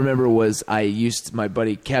thing I remember was my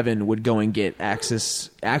buddy Kevin would go and get axis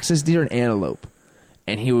deer and antelope,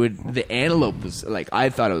 and the antelope was like I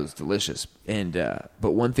thought it was delicious, and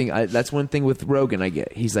but that's one thing with Rogan I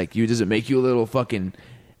get. He's like, does it make you a little fucking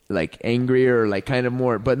like angrier or like kind of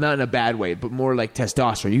more, but not in a bad way, but more like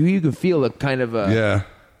testosterone. You can feel a kind of a Yeah.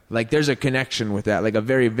 Like there's a connection with that, like a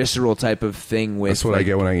very visceral type of thing with. That's what I like,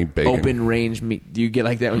 get when I eat bacon. Open range meat. Do you get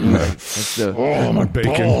like that when you? That's the, Oh, my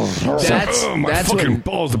bacon. That's- oh, my that's fucking what-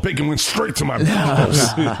 balls. The bacon went straight to my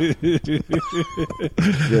balls.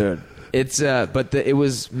 Dude. It's it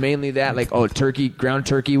was mainly that like ground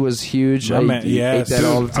turkey was huge. My man, ate yes. that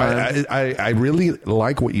all the time. I really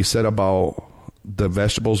like what you said about the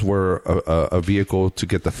vegetables were a vehicle to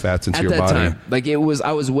get the fats into At your that body. time, like I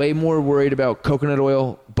was way more worried about coconut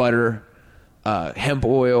oil, butter, hemp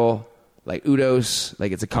oil, like Udos,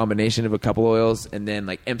 like it's a combination of a couple oils, and then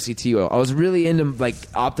like MCT oil. I was really into like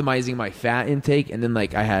optimizing my fat intake, and then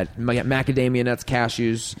like I had macadamia nuts,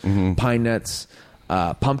 cashews, pine nuts.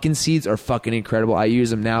 Pumpkin seeds are fucking incredible. I use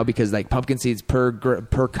them now because like pumpkin seeds per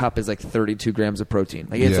cup is like 32 grams of protein.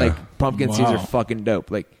 Like it's Yeah. like pumpkin seeds Wow. are fucking dope.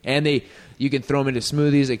 Like and you can throw them into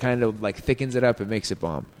smoothies. It kind of like thickens it up. It makes it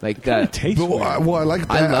bomb. Like that. Tastes But, weird. I like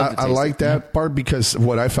that. I love the I taste like of that part because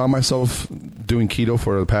what I found myself doing keto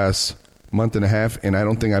for the past month and a half, and I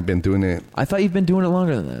don't think I've been doing it. I thought you've been doing it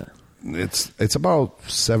longer than that. It's about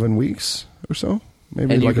 7 weeks or so.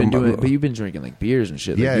 Maybe And like you've been a month. doing, but you've been drinking like beers and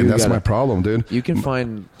shit. Like, Yeah, you and that's gotta- my problem, dude. You can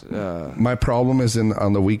find. My problem is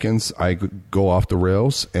on the weekends I go off the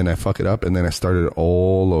rails and I fuck it up, and then I start it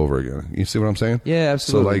all over again. You see what I'm saying? Yeah,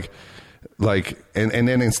 absolutely. So and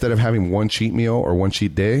then instead of having one cheat meal or one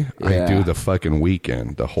cheat day, Yeah. I do the fucking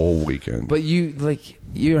weekend, the whole weekend. But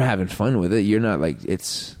you're having fun with it. You're not like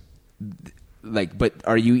it's like. But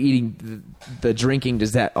are you eating the drinking?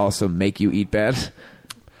 Does that also make you eat bad?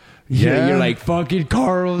 Yeah. You're like fucking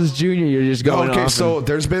Carl's Jr. You're just going okay, off. so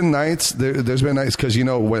there's been nights because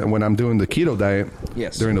when I'm doing the keto diet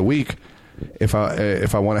Yes. during the week, if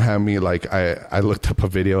I want to have me like I looked up a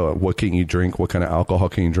video of what can you drink, what kind of alcohol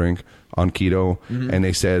can you drink on keto, and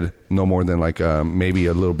they said no more than like maybe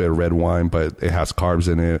a little bit of red wine, but it has carbs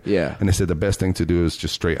in it. Yeah. And they said the best thing to do is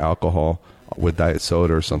just straight alcohol with diet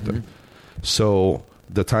soda or something. So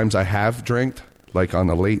the times I have drank, like on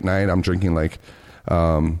a late night, I'm drinking like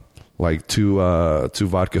two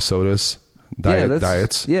vodka sodas,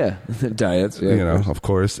 diets. Yeah, diets. Yeah, You know, of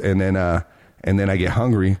course, and then I get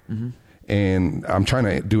hungry, and I'm trying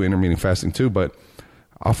to do intermittent fasting too, but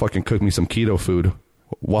I'll fucking cook me some keto food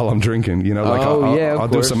while I'm drinking. You know, like I'll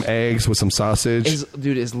do course. some eggs with some sausage.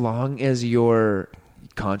 Dude, as long as you're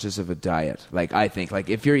conscious of a diet, like I think, like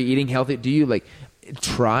if you're eating healthy, do you like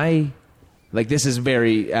try? Like this is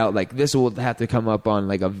very out. Like this will have to come up on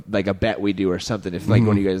like a bet we do or something. If like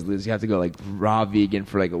one of you guys lose, you have to go like raw vegan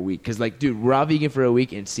for like a week. Because like, dude, raw vegan for a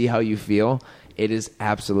week and see how you feel. It is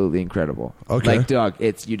absolutely incredible. Okay. Like, dog,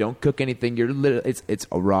 you don't cook anything. You're literally it's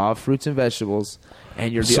a raw fruits and vegetables,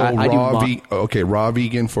 and you're So I do raw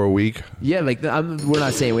vegan for a week. yeah, like we're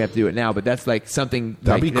not saying we have to do it now, but that's like something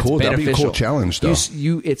That'd like, be cool. That's That'd be a cool beneficial. challenge, though.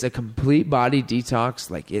 It's a complete body detox.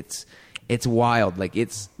 Like it's wild. Like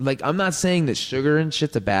it's like I'm not saying that sugar and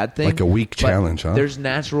shit's a bad thing. Like a week but challenge, huh? There's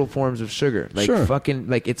natural forms of sugar. Like Sure. fucking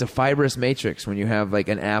like it's a fibrous matrix when you have like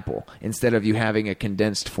an apple instead of you having a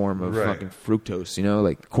condensed form of Right. fucking fructose. You know,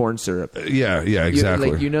 like corn syrup. Yeah,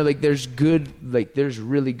 exactly. Like there's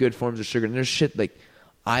really good forms of sugar, and there's shit like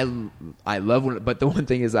I love when, but the one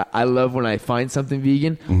thing is I love when I find something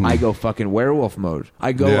vegan, I go fucking werewolf mode.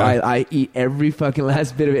 I go, I eat every fucking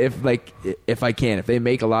last bit of it if I can. If they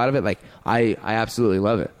make a lot of it, like I absolutely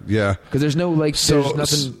love it. Yeah. Because there's no there's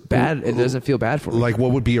nothing bad. It doesn't feel bad for me. Like,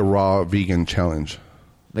 what would be a raw vegan challenge?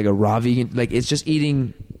 Like a raw vegan, like it's just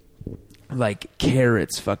eating like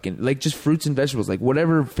carrots, fucking like just fruits and vegetables, like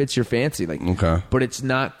whatever fits your fancy. Like, okay, but it's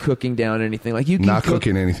not cooking down anything. Like you can not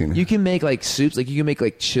cooking anything. You can make like soups. Like you can make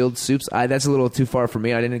like chilled soups. That's a little too far for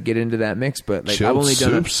me. I didn't get into that mix, but like chilled I've only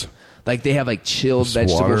done soups. Like they have like chilled Just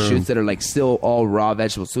vegetable water. shoots that are like still all raw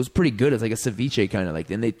vegetables. So it's pretty good. It's like a ceviche kind of like,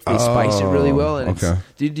 and they spice it really well. And okay.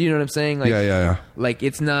 do you know what I'm saying? Like, yeah. Like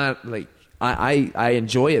it's not like I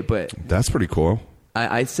enjoy it, but that's pretty cool.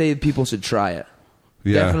 I'd say people should try it.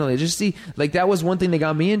 Yeah. Definitely. Just see, like that was one thing that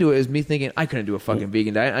got me into it, is me thinking I couldn't do a fucking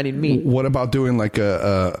vegan diet. I need meat. What about doing like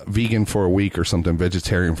a vegan for a week or something,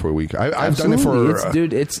 vegetarian for a week? I've done it for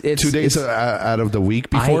it's 2 days out of the week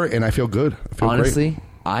before, and I feel good. I feel honestly, great.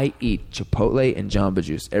 I eat Chipotle and Jamba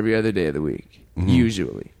Juice every other day of the week,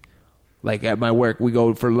 usually. Like at my work, we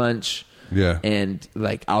go for lunch, and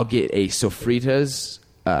like I'll get a sofritas,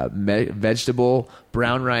 vegetable,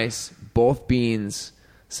 brown rice, both beans,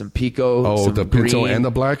 some pico, some the pinto green, and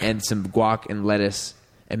the black, and some guac and lettuce,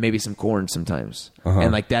 and maybe some corn sometimes.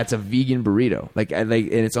 And like that's a vegan burrito. Like and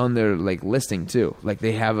it's on their like listing too. Like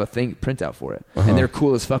they have a thing printout for it, and they're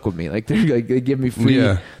cool as fuck with me. Like they're like they give me free.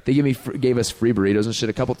 Yeah. They gave us free burritos and shit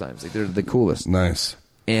a couple times. Like they're the coolest. Nice.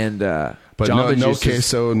 And but Jamba no Juice is-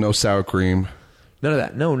 queso, no sour cream. none of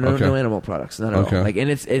that. No animal products. None at all. Like and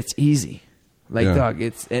it's easy. Like dog,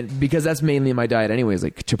 and because that's mainly my diet anyways.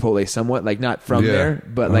 Like Chipotle, somewhat like not from there,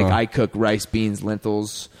 but like I cook rice, beans,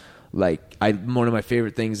 lentils. Like one of my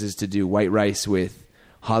favorite things is to do white rice with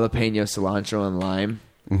jalapeno, cilantro, and lime.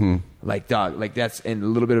 Like dog, like that's and a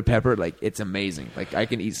little bit of pepper. Like it's amazing. Like I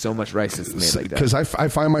can eat so much rice that's made like that. Because I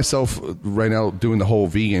find myself right now doing the whole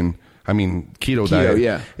vegan. I mean keto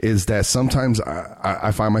diet. Is that sometimes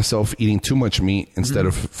I find myself eating too much meat instead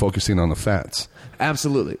of focusing on the fats.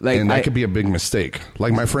 Absolutely, like and that could be a big mistake.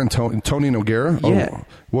 Like my friend Tony Noguera. Yeah.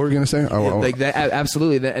 What were you gonna say? Like that,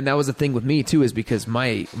 absolutely. And that was the thing with me too, is because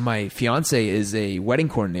my fiance is a wedding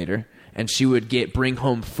coordinator, and she would bring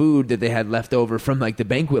home food that they had left over from like the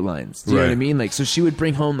banquet lines. Do you know what I mean? Like so, she would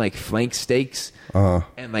bring home like flank steaks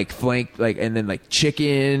and like and then like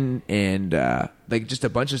chicken and like just a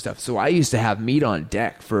bunch of stuff. So I used to have meat on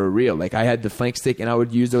deck for real. Like I had the flank steak, and I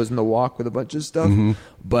would use those in the walk with a bunch of stuff,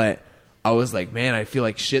 but. I was like, man, I feel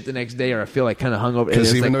like shit the next day, or I feel like kind of hungover. And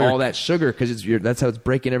it's like all that sugar because that's how it's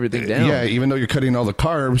breaking everything down. Yeah, even though you're cutting all the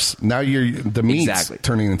carbs, now the meat's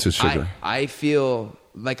turning into sugar. I feel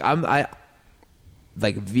like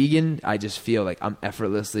like vegan. I just feel like I'm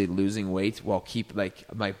effortlessly losing weight while keep like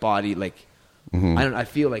my body like. I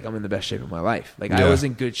feel like I'm in the best shape of my life. Like I was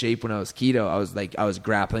in good shape when I was keto. I was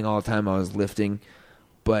grappling all the time. I was lifting,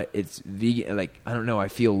 but it's vegan. Like I don't know. I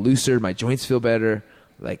feel looser. My joints feel better.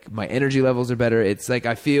 Like my energy levels are better. It's like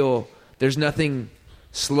I feel there's nothing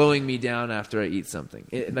slowing me down after I eat something.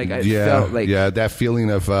 I felt like that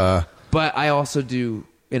feeling of. But I also do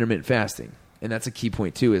intermittent fasting, and that's a key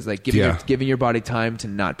point too. Is like giving your body time to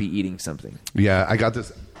not be eating something. Yeah, I got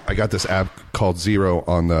this app called Zero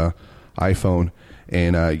on the iPhone,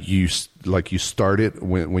 and you start it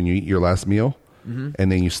when you eat your last meal, and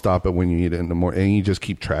then you stop it when you eat it in the morning, and you just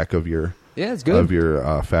keep track of your. Yeah, it's good. Of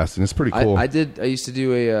your fasting. It's pretty cool. I used to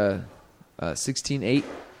do a 16-8,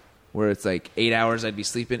 where it's like 8 hours I'd be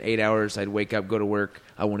sleeping, 8 hours I'd wake up, go to work,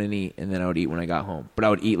 I wouldn't eat, and then I would eat when I got home. But I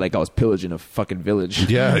would eat like I was pillaging a fucking village.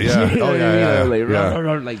 Yeah. You know Oh, yeah.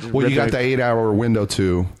 Like, well, you got the 8 hour window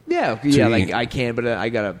too. Yeah. Like I can, but I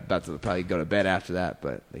got about to probably go to bed after that.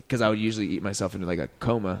 But because I would usually eat myself into like a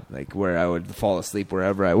coma, like where I would fall asleep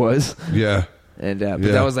wherever I was. Yeah. And but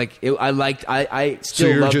that was like I still. So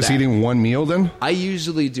you're love just that. eating one meal then? I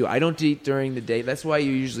usually do. I don't eat during the day. That's why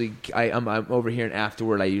I'm over here, and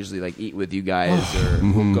afterward I usually like eat with you guys or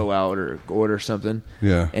we'll go out or order something.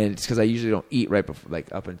 Yeah. And it's because I usually don't eat right before,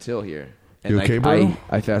 like up until here. And you okay, bro?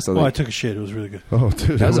 I fast. I took a shit. It was really good. Oh,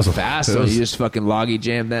 dude, that was a fast one. You just fucking loggy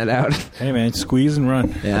jammed that out. Hey man, squeeze and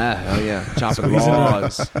run. Yeah. Oh yeah. Chopping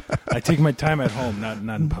logs. I take my time at home, not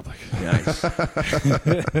in public. Nice.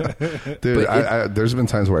 Dude, there's been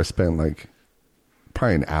times where I spent like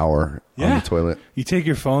probably an hour on the toilet. You take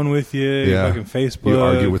your phone with you. You fucking Facebook. You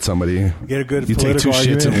argue with somebody. Get a good. You take 2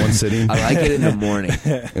 argument. shits in one sitting. I like it in the morning.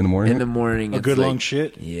 In the morning. In the morning. A good long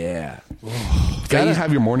shit. Yeah. Gotta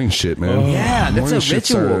have your morning shit, man. Yeah, that's morning a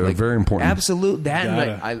ritual. Like, very important. Absolute. That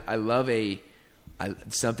and like, I love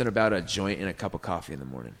something about a joint and a cup of coffee in the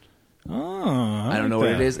morning. Oh, I don't know what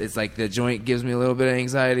it is. It's like the joint gives me a little bit of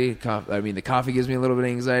anxiety. The coffee gives me a little bit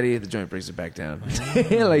of anxiety. The joint brings it back down.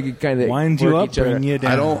 Like it kind of winds you up, bring you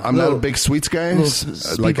down. I'm not a big sweets guy.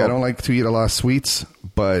 Like I don't like to eat a lot of sweets,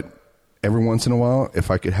 but every once in a while, if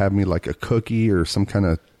I could have me like a cookie or some kind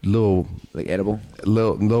of little like edible,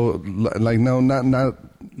 like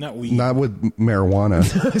not weed, not with marijuana.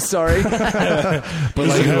 Sorry, but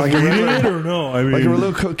like a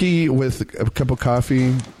little cookie with a cup of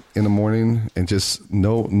coffee in the morning, and just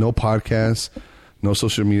no podcasts, no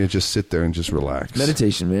social media. Just sit there and just relax.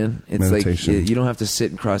 Meditation, man. It's Meditation. like you don't have to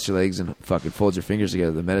sit and cross your legs and fucking fold your fingers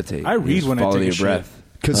together to meditate. I read when I take a shit.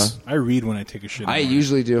 Because I read when I take a shit. I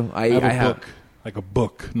usually do. I have a book, like a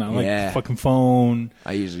book, not like a fucking phone.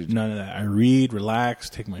 I usually do. None of that. I read, relax,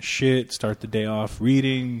 take my shit, start the day off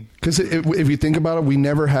reading. Because if you think about it, we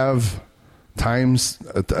never have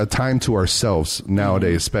a time to ourselves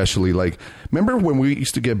nowadays, especially. Like, remember when we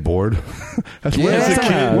used to get bored? As a kid.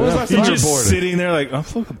 When was the last time you were just bored? sitting there like, I'm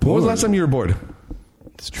fucking bored. When was the last time you were bored?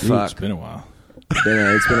 It's true. Fuck. It's been a while.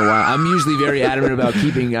 It's been a while. I'm usually very adamant about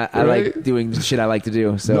keeping. I Right? like doing shit I like to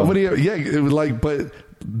do. So Nobody, it was like, but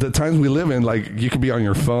the times we live in, like, you could be on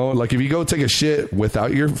your phone. Like, if you go take a shit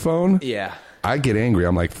without your phone, yeah. I get angry.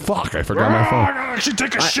 I'm like, fuck, I forgot my phone. I should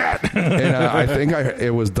take a shit. And I think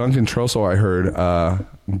it was Duncan Trussell. I heard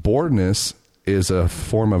boredness is a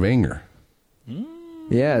form of anger.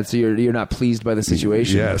 Yeah, so you're not pleased by the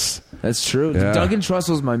situation. Yes. That's true. Yeah. Duncan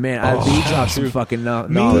Trussell's my man. He dropped some fucking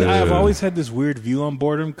knowledge. Me, I've always had this weird view on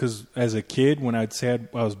boredom because as a kid, when I'd say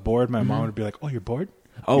I was bored, my mom would be like, "Oh, you're bored?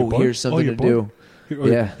 Oh, You're bored? here's something you're to do." bored? Or,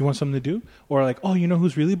 Yeah. You want something to do? Or like, oh, you know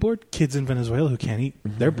who's really bored? Kids in Venezuela who can't eat.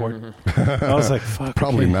 They're bored. I was like, fuck.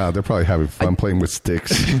 Probably okay. not. They're probably having fun playing with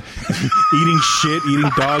sticks. Eating shit, eating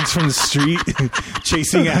dogs from the street,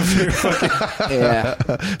 chasing after fucking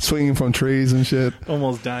Yeah. Swinging from trees and shit.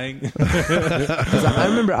 almost dying. 'Cause I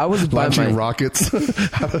remember I was by Launching my... rockets.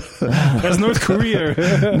 That's North Korea.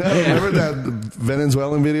 No, remember that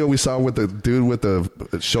Venezuelan video we saw with the dude with the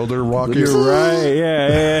shoulder rocket? You're right.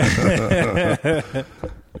 Yeah.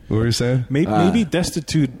 What were you saying? Maybe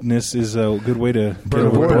destituteness is a good way to get But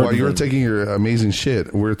over while boredom. you were taking your amazing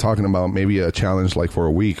shit, we were talking about maybe a challenge like for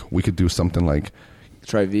a week. We could do something like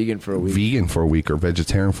Try vegan for a week. vegan for a week or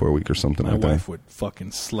vegetarian for a week or something My like wife that. would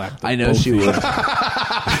fucking slap the I know both she of you. would.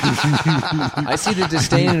 I see the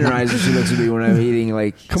disdain in her eyes when she looks at me when I'm eating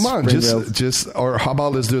like Come on, Springfield. just or how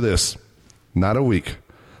about let's do this? Not a week.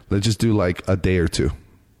 Let's just do like a day or two.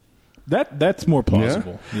 That's more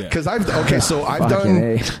plausible. Yeah. Because I've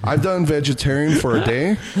Fucking done vegetarian for a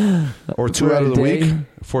day or two For out a of the day? week,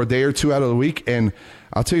 for a day or two out of the week, and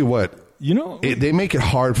I'll tell you what, You know, they make it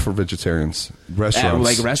hard for vegetarians. Restaurants,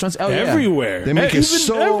 Like restaurants? Oh, yeah. everywhere. They make it Even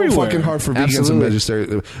so everywhere. fucking hard for vegans Absolutely. and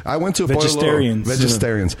vegetarians. I went to Vegetarians.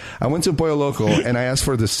 Vegetarians. I went to Pollo Loco and I asked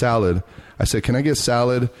for the salad. I said, "Can I get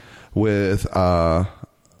salad with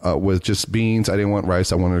just beans? I didn't want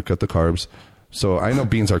rice. I wanted to cut the carbs." So I know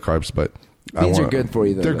beans are carbs, but Beans are good for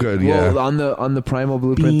you, though. They're good, well, yeah. on the Primal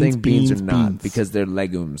Blueprint Beans, thing, beans are not beans. because they're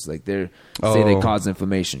legumes. Like say they Oh. cause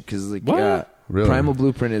inflammation. Because like What? Really? Primal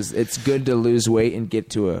Blueprint it's good to lose weight and get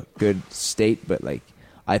to a good state, but like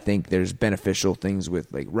I think there's beneficial things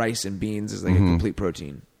with like rice and beans is like a complete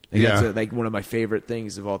protein. Like, Yeah. that's like one of my favorite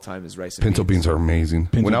things of all time is rice and Pinto beans are amazing.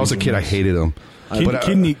 Pinto When I was a beans kid, are I nice. hated them. But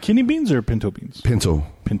kidney beans or pinto beans? Pinto.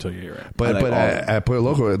 Pinto, yeah, you're right. But like all of at Pollo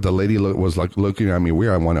Loco, the lady was like looking at me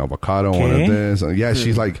weird. I want avocado, I wanted this. And yeah,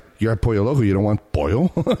 she's like, "You're at Pollo Loco, you don't want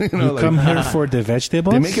pollo?" you know, You like, come here for the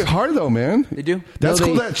vegetables? they make it hard though, man. They do. That's No,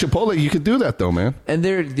 cool. they- That Chipotle, you could do that though, man. And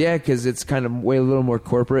they're because it's kind of way a little more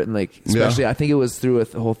corporate and like especially I think it was through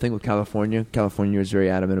the whole thing with California. California was very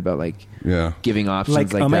adamant about like Yeah. giving options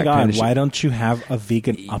Like, like oh my that God, kind of shit. why don't you have a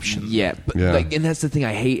vegan option? Yeah, but Yeah. like, and that's the thing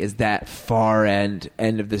I hate is that far end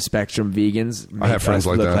of the spectrum. Vegans make I have friends us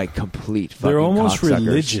like look that. like complete. Fucking They're almost cocksuckers.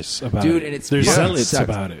 religious about dude, it. and it's They're fucking zealots sucks.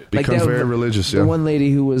 about it. Becomes very religious, The yeah. one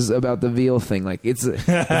lady who was about the veal thing, like it's like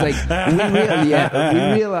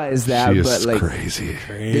we realize that, She is but like crazy.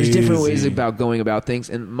 there's different ways Crazy. about going about things.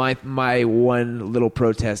 And my one little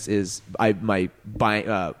protest is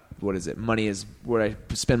what is it? Money is where I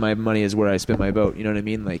spend my money is where I spend my vote. You know what I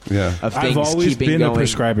mean? Like Yeah. of I've things always keeping been going. a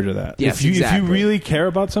prescriber to that. Yes, if you exactly. really care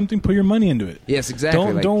about something, put your money into it. Yes, exactly.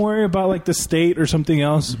 Don't Like- don't worry about like the state or something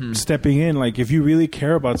else stepping in. Like if you really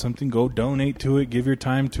care about something, go donate to it. Give your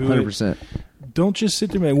time to 100%. it. Don't just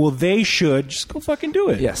sit there and well, they should just go fucking do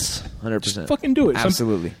it. Yes, 100%. Just fucking do it.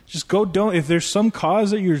 Absolutely. Just go. Don't. If there's some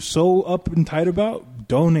cause that you're so up and tight about,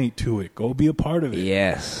 donate to it. Go be a part of it.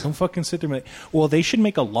 Yes. Don't fucking sit there and be like, well, they should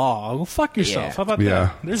make a law. Go fuck yourself. Yeah. How about Yeah.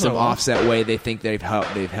 that? There's Some a law. offset way they think they've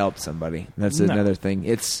helped somebody. That's No. another thing.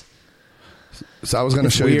 It's So I was going to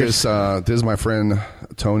It's show you weird. this. This is my friend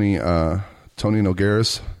Tony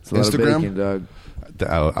Noguera's It's a lot of Instagram. bacon, dog.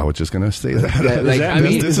 I was just going to say that. Yeah, like, that- I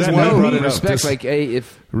mean, this is no, why I brought it up. respect. This- Like, hey,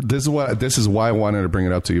 if This is why I wanted to bring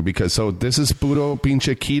it up to you, because so this is Puro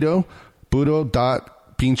Pinche Keto,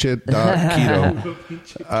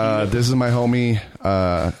 Puro.pinche.keto. This is my homie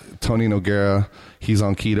Tony Noguera. He's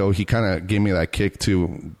on keto. He kind of gave me that kick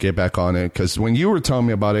to get back on it, because when you were telling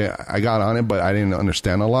me about it, I got on it, but I didn't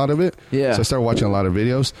understand a lot of it. Yeah. So I started watching a lot of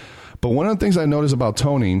videos. But one of the things I noticed about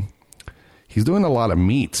Tony, he's doing a lot of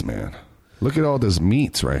meats, man. Look at all this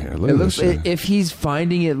meats right here. Look it at looks, this shit. if he's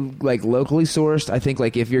finding it like locally sourced, I think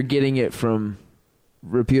like if you're getting it from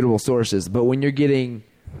reputable sources, but when you're getting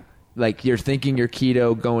like you're thinking you're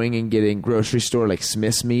keto, going and getting grocery store like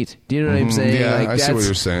Smith's meat, do you know what I'm saying? Yeah, like, I see what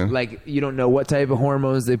you're saying. Like you don't know what type of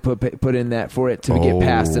hormones they put in that for it to get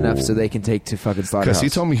passed enough so they can take to fucking slaughterhouse. Because he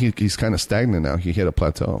told me he's kind of stagnant now. He hit a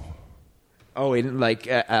plateau. Oh, he didn't like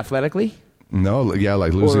athletically. No, yeah,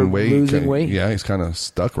 like losing Or weight. losing weight? Yeah, he's kind of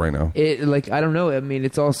stuck right now. It like I don't know. I mean,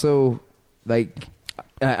 it's also like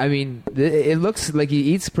I mean, it looks like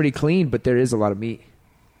he eats pretty clean, but there is a lot of meat.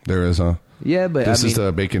 There is, huh? Yeah, but This I mean, is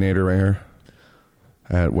the Baconator right here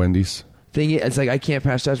at Wendy's. thing is, it's like I can't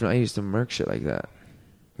pass judgment. I used to murk shit like that.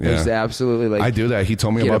 I Yeah. used to absolutely like. I do that. He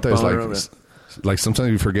told me get about a that. It's boner like sometimes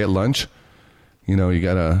you forget lunch. You know, you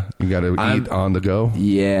gotta eat on the go.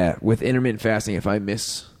 Yeah, with intermittent fasting, if I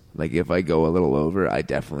miss, like if I go a little over, I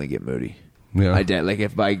definitely get moody. Yeah. Like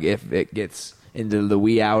if it gets into the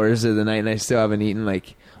wee hours of the night and I still haven't eaten,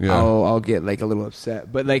 like Yeah. I'll get like a little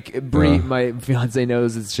upset. But like Bree, my fiance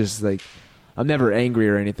knows it's just like I'm never angry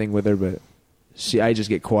or anything with her, but I just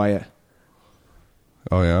get quiet.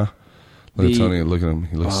 Oh yeah. Look at The- Tony. Look at him.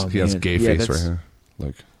 He has man. gay Yeah, face right that's- here.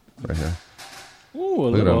 Look right here. Ooh, a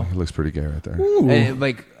Look at little. him. He looks pretty gay right there. And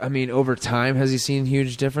like I mean, over time, has he seen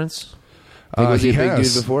huge difference? Like, was he a big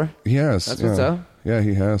dude before? He has. That's yeah. what's up. Yeah,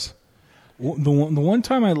 he has. The one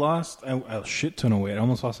time I lost a shit ton of weight, I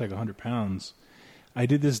almost lost like 100 pounds. I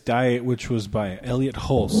did this diet, which was by Elliot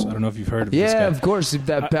Hulse. I don't know if you've heard of this guy. Yeah, of course,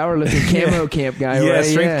 that powerlifting camo camp guy. Yeah, right?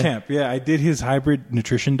 strength camp. Yeah, I did his hybrid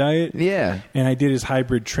nutrition diet. Yeah. And I did his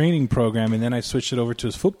hybrid training program, and then I switched it over to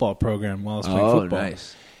his football program while I was playing Oh, football.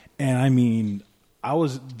 nice. And I mean,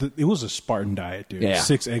 it was a Spartan diet, dude. Yeah.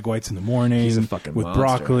 6 egg whites in the morning. He's a fucking with monster.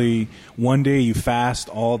 broccoli. One day you fast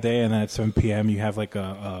all day, and then at 7 p.m. you have like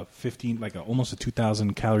a 15, like almost a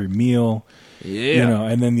 2,000 calorie meal. Yeah. You know,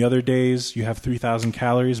 and then the other days you have 3,000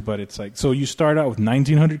 calories, but it's like, so you start out with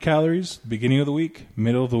 1,900 calories beginning of the week,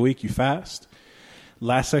 middle of the week you fast.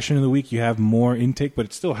 Last section of the week you have more intake, but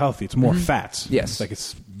it's still healthy. It's more fats. Yes. It's like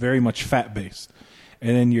it's very much fat based.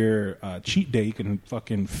 And then your cheat day, you can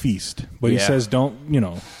fucking feast. But he Yeah. says don't,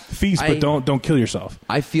 feast, but don't kill yourself.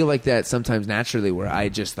 I feel like that sometimes naturally where I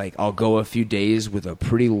just like I'll go a few days with a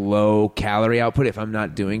pretty low calorie output if I'm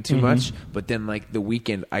not doing too much, but then like the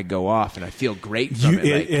weekend I go off and I feel great from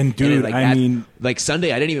it. Like, and dude, like, I mean, like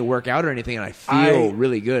Sunday I didn't even work out or anything and I feel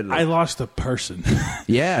really good. Like, I lost a person.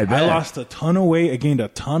 yeah, I bet. I lost a ton of weight. I gained a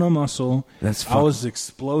ton of muscle. That's I was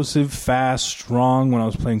explosive, fast, strong when I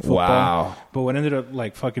was playing football. Wow. But what ended up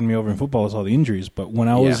like fucking me over in football was all the injuries. But when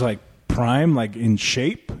I was Yeah. like prime, like in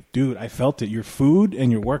shape, dude, I felt it. Your food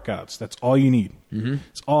and your workouts. That's all you need. Mm-hmm.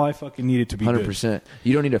 It's all I fucking needed to be 100%.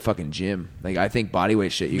 You don't need a fucking gym. Like I think body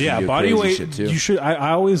weight shit. You good. Yeah, can do body crazy weight. shit too. You should.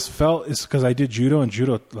 I always felt it's because I did judo, and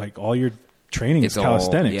judo, like all your training It's is all-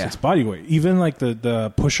 calisthenics. yeah. It's body weight. Even like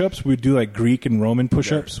the push-ups, we do like Greek and Roman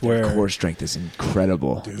push-ups where core strength is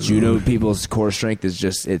incredible. Judo people's core strength is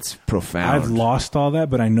just it's profound. I've lost all that,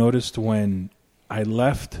 but I noticed when I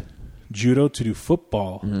left judo to do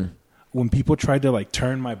football, when people tried to like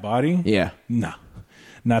turn my body, Yeah. nah,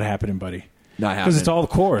 not happening, buddy. Not Because it's happening. all the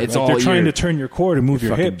core. It's Like, all they're trying your- to turn your core to move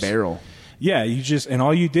your fucking hips. barrel. Yeah, you just and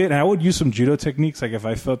all you did, and I would use some judo techniques. Like if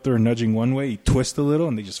I felt they were nudging one way, you twist a little,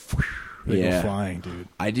 and they just they Yeah. go flying, dude.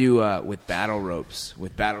 I do with battle ropes.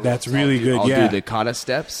 With battle That's ropes, really good, I'll yeah. do the kata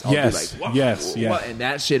steps. I'll Yes, do like, yes, yeah. And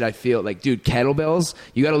that shit, I feel like, dude, kettlebells.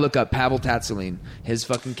 You got to look up Pavel Tatsulin, his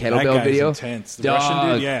fucking kettlebell guy's video. intense. The Russian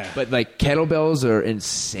dude, yeah. But like kettlebells are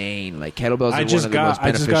insane. Like kettlebells are I just one of the most got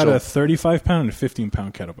beneficial. a 35-pound and a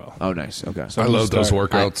 15-pound kettlebell. Oh, nice. Okay. So I I'm gonna love those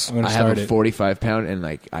start- workouts. I'm gonna I have start a it. 45-pound and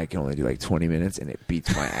like I can only do like 20 minutes and it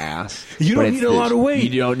beats my ass. You But don't it's need a lot of weight.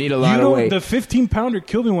 You don't need a lot of weight. The 15-pounder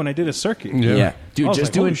killed me when I did a circuit. Yeah. Yeah, dude, I was just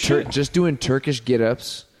like, doing holy shit. just doing Turkish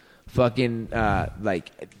get-ups, fucking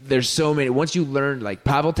like there's so many. Once you learn, like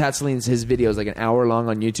Pavel Tatsulin's his video is like an hour long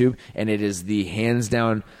on YouTube, and it is the hands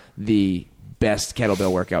down the best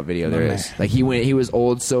kettlebell workout video there is. Like he was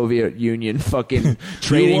old Soviet Union fucking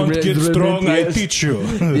training. You want to get strong, I teach you.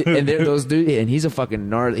 And those dude, and he's a fucking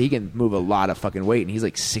gnarly. He can move a lot of fucking weight, and he's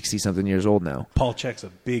like 60-something years old now. Paul Chek's a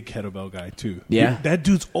big kettlebell guy too. Yeah. That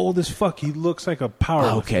dude's old as fuck. He looks like a power.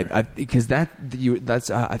 Okay, because I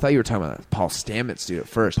thought you were talking about Paul Stamets, dude. At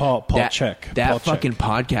first, Paul Chek. That Paul fucking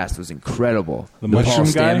podcast was incredible. The Paul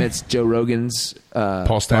mushroom guy? Stamets, Joe Rogan's Paul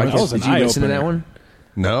Stamets? podcast. That was an Did you listen to that eye-opener. one?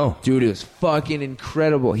 No. Dude, it was fucking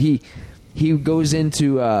incredible. He goes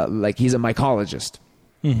into like he's a mycologist,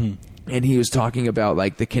 and he was talking about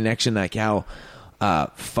like the connection, like how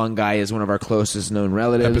fungi is one of our closest known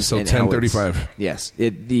relatives. Episode and how 1035. Yes,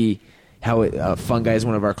 fungi is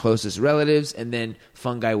one of our closest relatives, and then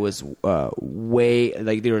fungi was way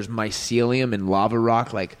like there was mycelium and lava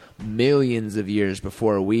rock like millions of years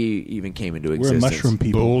before we even came into We're existence. mushroom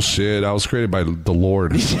people. Bullshit. I was created by the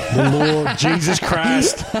Lord. The Lord Jesus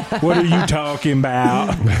Christ. What are you talking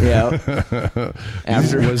about? Yeah.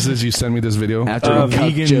 After Was this? You send me this video? after we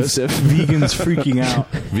cucked Joseph. Vegans freaking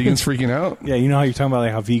out. Vegans freaking out? Yeah, you know how you're talking about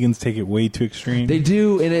like how vegans take it way too extreme. They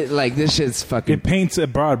do, and it like this shit's fucking. It paints a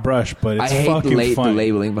broad brush, but it's I hate fucking the funny.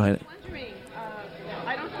 labeling behind it. Wondering,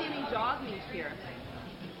 I don't see any dog meat here.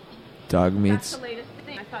 Dog That's meats. the latest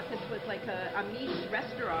thing. I thought this was like a meat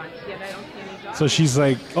restaurant, yet I don't see any dog. So she's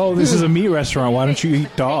like, "Oh, this is a meat restaurant. Why don't you eat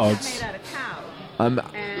It's dogs?" made out of cow, I'm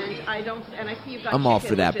and I see you've got. I'm all chicken,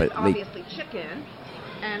 for that, which is but, like- obviously chicken.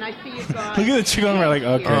 And I see you've got. Look at the chicken, we're like,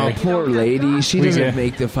 okay. here. oh, You poor don't have lady. dogs. She We doesn't get-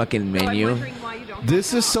 make the fucking So I'm menu. wondering why you don't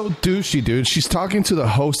This have is so douchey, dude. She's talking to the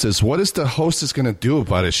hostess. What is the hostess going to do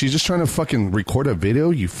about it? She's just trying to fucking record a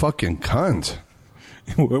video? You fucking cunt.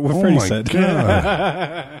 what Oh Freddie my said.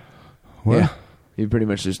 God. What? Yeah, you pretty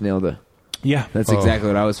much just nailed it. Yeah, That's Oh. exactly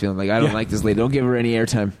what I was feeling. Like I don't Yeah. like this lady. Don't give her any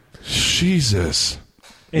airtime. Jesus.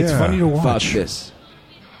 it's Yeah. funny to Fuck watch. this.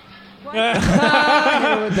 What?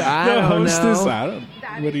 I The don't hostess. know. I don't.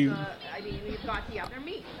 That What do is, you? I mean, you've got the other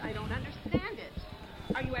meat. I don't understand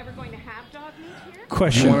it. Are you ever going to have dog meat here?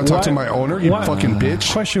 Question. You want to talk to why- my owner, you why- fucking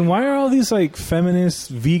bitch? Question: why are all these like feminist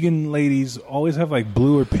vegan ladies always have like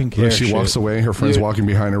blue or pink hair? When she shit? walks away, her friend's Dude. walking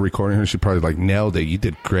behind her, recording her. She probably like nailed it. You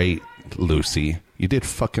did great, Lucy. You did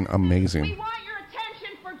fucking We amazing. want your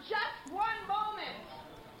attention for just one moment.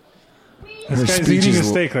 Please. Her This guy's speech eating is a l-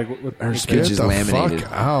 steak. Like, what, Her Get speech is the laminated.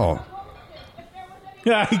 fuck out.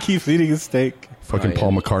 yeah, he keeps eating a steak. Fucking Oh, yeah.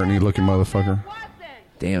 Paul McCartney looking motherfucker. Wasn't.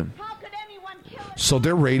 Damn. How could anyone kill So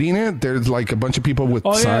they're rating it. There's like a bunch of people with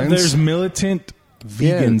Oh yeah, signs. there's militant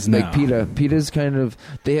vegans yeah, now. like PETA. PETA's kind of.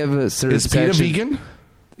 They have a certain. Is PETA section- vegan?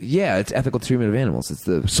 Yeah, it's ethical treatment of animals. It's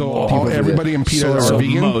the So people all, for the- everybody in PETA so are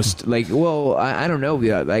vegan? Most like, well, I don't know.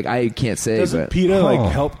 Yeah, like I can't say, Doesn't but PETA Huh.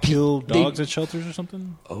 like help kill dogs at shelters or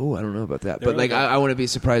something? oh, I don't know about that. They're But like, okay. I wouldn't be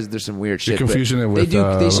surprised if there's some weird You're shit. but confusing it with they do.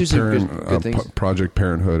 They do some Parent- good things. Project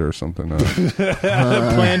Parenthood or something.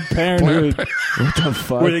 Planned Parenthood, What the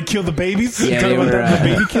fuck? where they kill the babies. Yeah, You talking they about were, that, the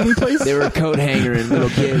baby killing place. They were a coat hanger and little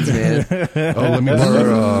kids, man. Oh,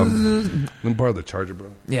 let me borrow the charger, bro.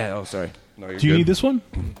 Yeah. Oh, sorry. No, you're Do you good. need this one?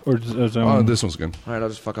 Or Oh, this one's good. All right, I'll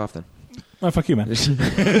just fuck off then. oh, fuck you, man. Fuck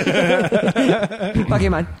you,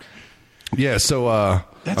 man. Yeah, so I'm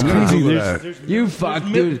That's gonna crazy. Google There's- that. You fuck,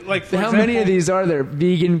 dude. like, for How many of example- these are there?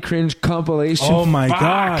 Vegan cringe compilation. Oh my Fuck.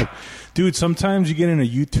 god, dude! Sometimes you get in a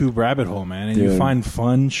YouTube rabbit hole, man, and you Dude. find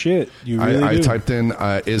fun shit. You really I do. typed in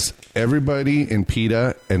is everybody in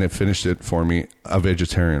PETA, and it finished it for me, a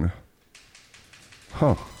vegetarian.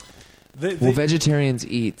 Huh. Well, vegetarians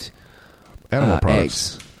eat Animal eggs.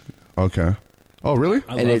 products. Okay. Oh, really?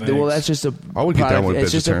 I And love well, eggs. that's just a. I would get that one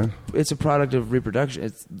It's just a. vegetarian. It's a product of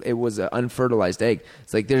reproduction. It was an unfertilized egg.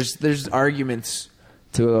 It's like there's arguments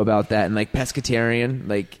to about that, and like pescatarian,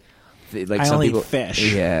 like I some only eat people,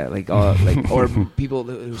 fish. yeah, like or people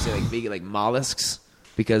who say like vegan, like mollusks.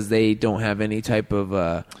 Because they don't have any type of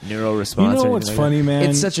neural response. You know or what's anything like funny, that. man?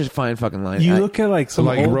 It's such a fine fucking line. You look at like some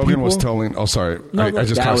Like old Rogan people. was telling. Oh, sorry. No, I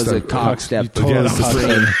just that was a cockstepped. cock step. You totally Yeah, that's the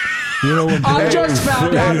cockstepped. thing. You know when I just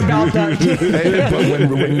found out about that. Hey, but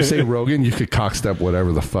when you say Rogan, you could cockstep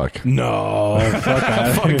whatever the fuck. No, fuck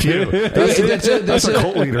that. Fuck you. That's a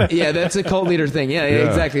cult leader. Yeah, that's a cult leader thing. Yeah, Yeah.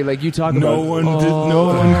 exactly. Like you talk No about. one did. No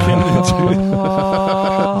one can.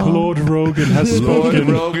 Lord Rogan has Lord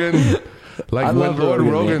spoken. Rogan. Like I when love Lord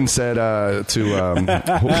Rogan, Rogan man. said to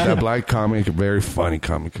that black comic, very funny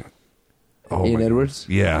comic. Oh, Ian my- Edwards?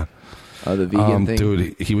 Yeah. Oh, the vegan thing.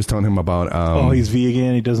 Dude, he was telling him about Oh, he's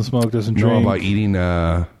vegan. He doesn't smoke. Doesn't drink. about eating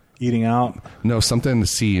Eating out. no something to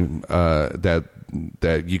see that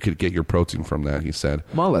that you could get your protein from that. He said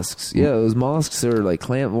Mollusks. Yeah, those mollusks are like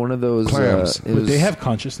clam. One of those Clams. But they have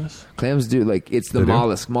consciousness. clams do like it's the They do?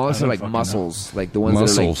 mollusk. Mollusks I are don't like fucking mussels, like the ones that are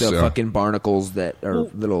like Mussels, the yeah. fucking barnacles that are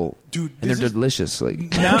little. dude, and this they're is- delicious.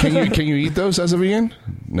 Like, can you eat those as a vegan?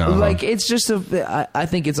 No. like it's just I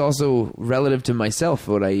think it's also relative to myself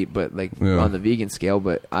what I eat, but like Yeah. on the vegan scale.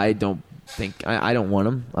 But I don't think I don't want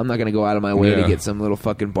them. I'm not gonna go out of my way Yeah. to get some little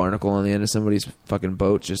fucking barnacle on the end of somebody's fucking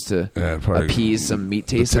boat just to Yeah, probably- appease some meat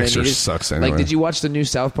taste. the that I texture needed. sucks anyway. Like, did you watch the new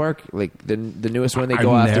South Park? Like the newest one they I've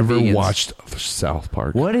go after never vegans. watched South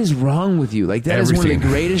Park. What is wrong with you? Like that is one of Everything. the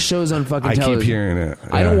greatest shows on fucking I keep television. hearing it.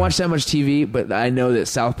 I don't Yeah. watch that much TV, but I know that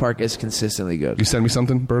South Park is consistently good. You send me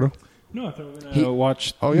something, Berto? No, I thought we were He- gonna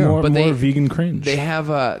watch Oh, yeah. more, But more they- vegan cringe. They have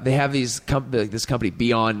this company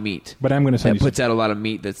Beyond Meat but I'm gonna that send you. puts out a lot of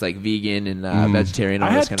meat that's like vegan and vegetarian. All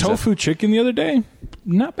I this had kind of tofu stuff. chicken the other day.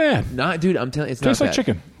 Not bad. Not, dude. I'm telling you, it's Tastes not like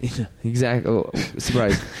bad. chicken. Exactly. Oh,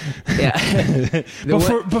 surprise. Yeah.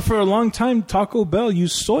 But for a long time, Taco Bell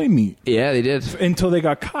used soy meat Yeah, they did. until they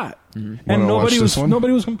got caught, Wanna and watch nobody this one?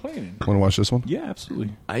 was complaining. Want to watch this one? Yeah,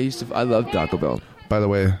 absolutely. I love Taco Bell. By the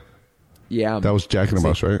way, Yeah. that was Jack in the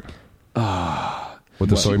Box, right? With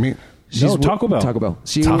the soy meat? No, Taco Bell. Taco Bell.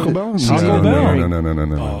 Taco Bell? Taco no, Bell.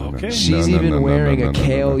 No. okay. She's even wearing a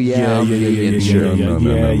kale vegan shirt.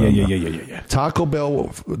 Yeah. Taco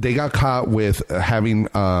Bell, they got caught with having,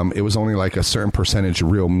 it was only like a certain percentage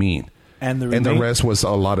real meat. And the the rest was a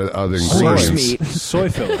lot of other Horse ingredients. meat. soy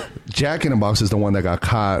filler. Jack in the Box is the one that got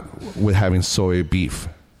caught with having soy beef.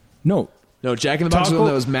 No, No, Jack in the Box was the Taco- one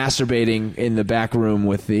that was masturbating in the back room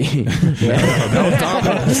with the.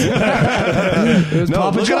 It was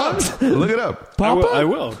Papa look John's. it up. Look it up. Papa? I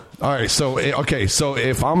will. All right, so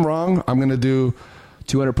if I'm wrong, I'm gonna do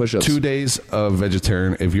 200 push-ups. 2 days of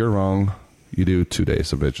vegetarian. If you're wrong, you do 2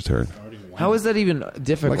 days of vegetarian. How is that even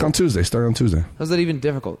difficult? Like on Tuesday, start on Tuesday. How's that even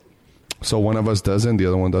difficult? So one of us doesn't, the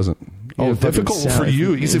other one doesn't. Oh, fucking difficult sound- for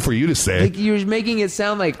you. Easy for you to say. Like you're making it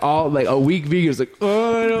sound like all like a weak vegan is like,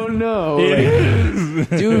 oh, I don't know. It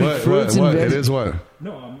Like, is. dude, What? fruits What? and It veg. is what?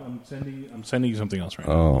 No, I'm sending you something else right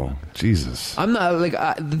now. Oh, Jesus. I'm not like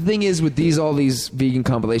the thing is with all these vegan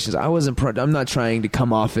compilations. I'm not trying to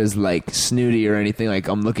come off as like snooty or anything. Like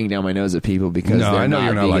I'm looking down my nose at people because No, they're I know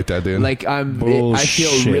you're not vegan. like that, dude. Like I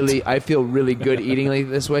Bullshit. feel really good eating like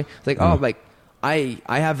this way. It's like like I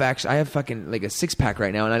have fucking like a 6-pack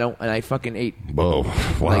right now, and I fucking ate. Whoa.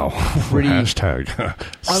 Wow. pretty- Hashtag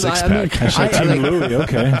six I mean, pack. I- like, Louis,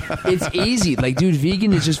 okay. it's easy. Like, dude,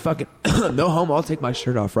 vegan is just fucking no homo. I'll take my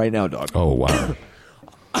shirt off right now, dog. Oh, wow.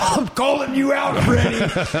 I'm calling you out, Freddie.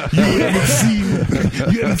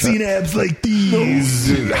 You haven't seen abs like these.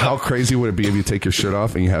 Dude, how crazy would it be if you take your shirt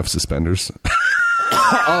off and you have suspenders?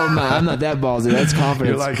 Oh man, I'm not that ballsy. That's confidence.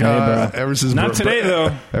 You're like, bro. ever since Not today,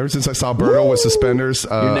 though. Ever since I saw Berto with suspenders,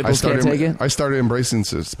 Your nipples can't take it? I started embracing I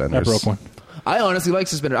suspenders. broke one. I honestly like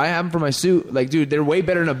suspenders. I have them for my suit. Like, dude, they're way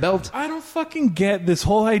better than a belt. I don't fucking get this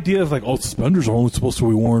whole idea of like, oh, suspenders are only supposed to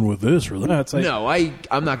be worn with this or that. It's like, No,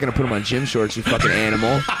 I'm not gonna put them on gym shorts. You fucking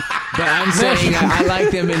animal. But I'm saying I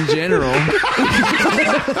like them in general.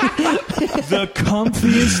 the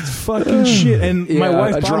comfiest fucking shit. And my Yeah,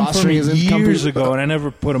 wife a bought them for drawstring me isn't comfy. years ago, and I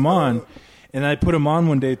never put them on. And I put them on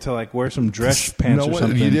one day to like wear some dress pants or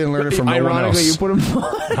something. You didn't learn it from no one Ironically, else. you put them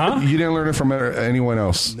on. Huh? You didn't learn it from anyone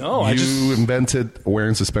else. No, I you just- invented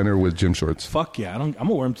wearing suspender with gym shorts. Fuck yeah! I'm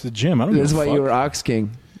gonna wear them to the gym. I don't. That's give a why fuck. you were Ox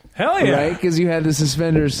King, Hell yeah! right? Because you had the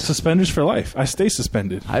suspenders. Suspenders for life. I stay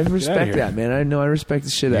suspended. I Get outta respect here. that, man. I know I respect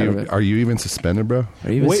the shit out of it. Are you even suspended, bro?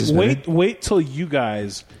 Are you even suspended? Wait till you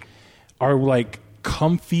guys are like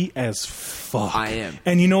comfy as fuck. I am.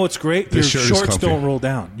 And you know what's great? Your shirt is shorts comfy. don't roll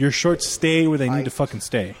down. Your shorts stay where they need to fucking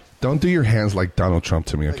stay. Don't do your hands like Donald Trump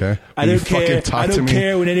to me, okay? I You don't care. fucking talk I to don't me.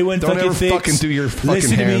 care when anyone Don't fucking ever thinks. fucking do your fucking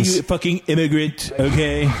Listen to me, hands. you fucking immigrant.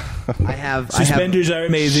 Okay. I have Suspenders are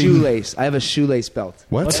amazing. Shoelace. I have a shoelace belt.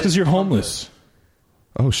 What? That's because you're homeless.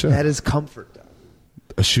 Oh shit! That is comfort. Dog.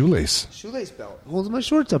 A shoelace. Shoelace belt holds my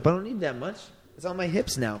shorts up. I don't need that much. It's on my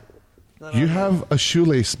hips now. Not You on- have a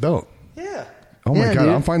shoelace belt. Yeah. Oh my Yeah, god! dude.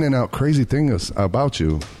 I'm finding out crazy things about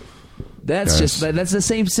you. That's Guys. that's the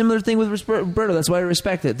same similar thing with Roberto. That's why I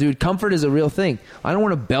respect it, dude. Comfort is a real thing. I don't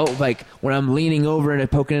want a belt like when I'm leaning over and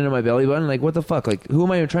poking into my belly button. Like, what the fuck? Like, who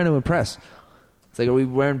am I trying to impress? It's like, are we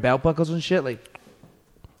wearing belt buckles and shit? Like,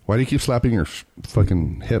 Why do you keep slapping your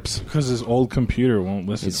fucking hips? Because his old computer won't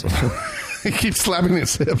listen. He keeps slapping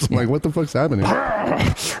his hips. I'm like, what the fuck's happening?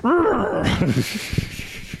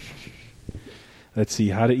 Let's see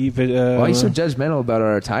how to eat. why are you so judgmental about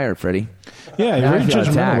our attire, Freddie? Yeah, you're Now very I feel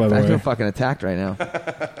judgmental. attacked. By the I feel way, fucking attacked right now.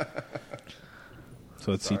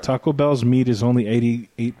 So let's see. Taco Bell's meat is only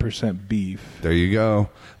 88% beef. There you go.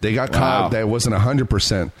 They got caught. That wasn't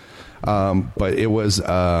 100%. But it was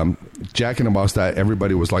Jack in the Box that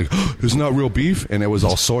everybody was like, it's not real beef. And it was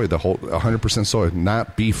all soy, the whole 100% soy,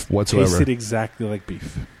 not beef whatsoever. Tasted exactly like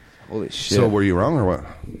beef. Holy shit. So were you wrong or what?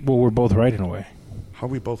 Well, we're both right in a way. How are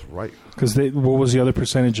we both right? Because what was the other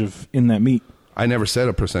percentage of in that meat? I never said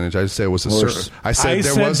a percentage. I said it was a certain. I said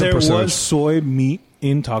there was a percentage. There was soy meat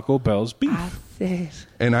in Taco Bell's beef.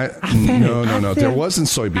 And no. There wasn't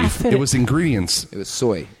soy beef. It was ingredients. It was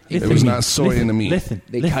soy. It was not soy in the meat.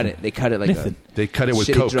 They cut it. They cut it like a They cut it with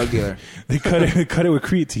shitty Coke. drug dealer. They cut it with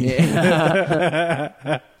creatine.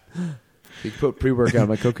 Yeah. You put pre-workout on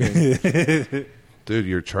my cocaine. Dude,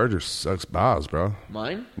 your charger sucks balls, bro.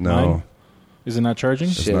 Mine? No. Mine? Is it not charging?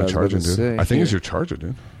 It's Shit, I not was charging, about to dude. say. I think it's your charger,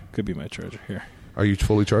 dude. Could be my charger. Here. Are you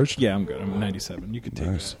fully charged? Yeah, I'm good. I'm at 97. You can take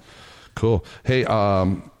Nice. it. Cool. Hey,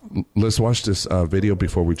 let's watch this video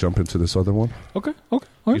before we jump into this other one. Okay. All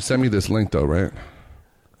You right. sent me this link, though, right?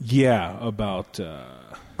 Yeah, about...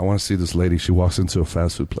 I want to see this lady. She walks into a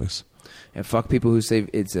fast food place. And fuck people who say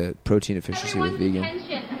it's a protein deficiency with Everyone's vegan.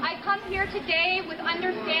 attention. I come here today with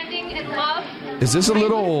understanding and love. Is this a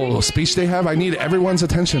little speech they have? I need everyone's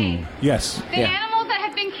attention. Yes. The animals that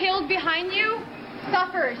have been killed behind you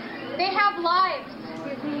suffered. They have lives.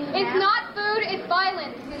 It's not food, it's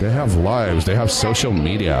violence. They have lives. They have social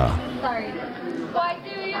media. Sorry. Why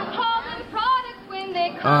do you call them products when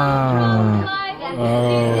they come from life?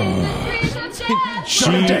 Industries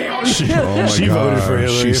of death. She voted for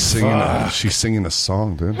Hillary. She's singing a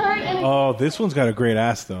song, dude. Oh, this one's got a great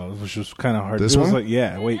ass, though, which was kind of hard. This It was one? like,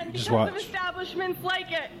 yeah, wait, just Because of watch. establishments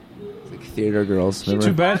like it. Like theater girls. Too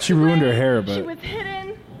Remember? bad she ruined her hair, She but... was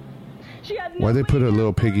hidden. She had no Why they put a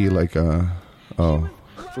little piggy like oh.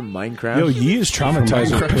 From Minecraft. Yo, Yi is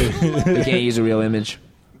traumatized with pig. They can't use a real image.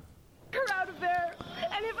 her out of there.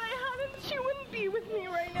 And if I hadn't, she wouldn't be with me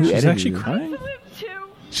right now. Who She's edited actually it? crying? To live too.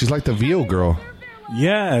 She's like the VO girl.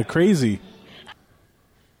 Yeah, crazy.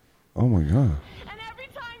 Oh my god. And every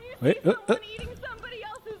time you see Wait, someone eating somebody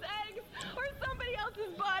else's eggs or somebody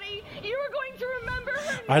else's body, you are going to remember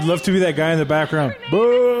her name. I'd love to be that guy in the background. Her name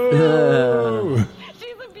Boo!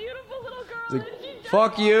 She's a beautiful little girl. and she does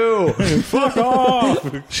Fuck you. Fuck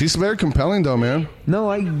off! She's very compelling though, man. No,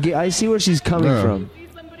 I see where she's coming Yeah. from. see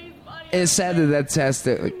somebody's body. And it's sad that that's has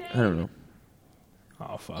to. Like, I don't know.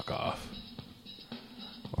 Oh, fuck off.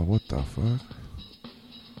 Oh, what the fuck?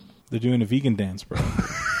 They're doing a vegan dance, bro.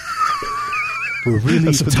 We're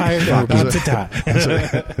really tired and we're about to die.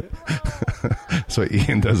 That's what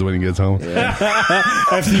Ian does when he gets home.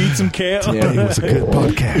 After you eat some kale. Yeah. It was a good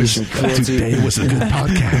podcast. cruelty. Today was a good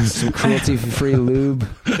podcast. Some cruelty-free lube.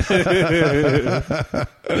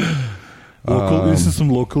 This is some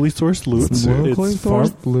locally sourced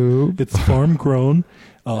lube. It's farm grown,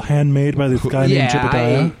 handmade by this guy named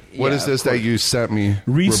Jebediah. What is this that you sent me?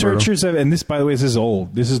 Researchers have, and this, by the way, this is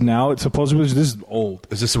old. This is now, it's supposedly, this is old.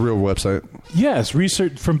 Roberto? Is this a real website? Yes,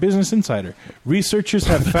 research from Business Insider. Researchers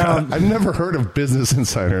have found. I've never heard of Business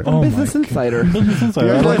Insider. Oh Business Insider. Business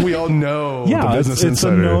Insider. I feel I like we all know the yeah, Business it's a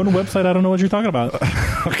Insider. known website. I don't know what you're talking about.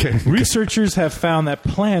 Okay. Researchers have found that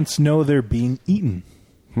plants know they're being eaten.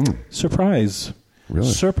 Surprise.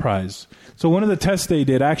 Really? Surprise. So one of the tests they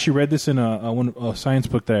did, I actually read this in a science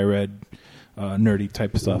book that I read, nerdy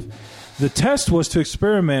type of stuff. The test was to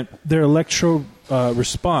experiment their electro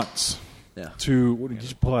response to, what, did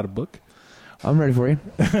you pull out a book? I'm ready for you.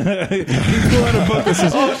 You pull out a book that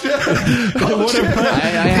says, I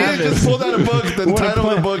have He just this. pulled out a book. The title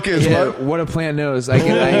of the book is Yeah, what? what a plant knows.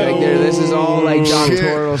 This is all like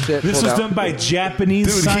doctoral shit. this pulled was out. done by Japanese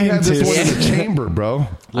Dude, he had scientists. this one in the chamber, bro.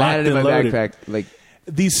 I had it in my Locked and loaded. backpack. Like,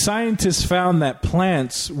 These scientists found that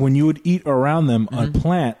plants, when you would eat around them, a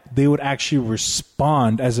plant, they would actually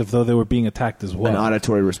respond as if though they were being attacked as well. an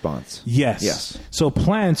auditory response. Yes. Yes. So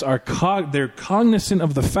plants are they're cognizant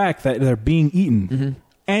of the fact that they're being eaten,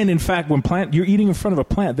 and in fact, when you're eating in front of a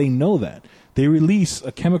plant, they know that they release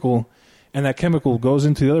a chemical, and that chemical goes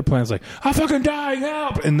into the other plants like, "I'm fucking dying,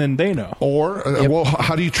 help!" And then they know. Or well,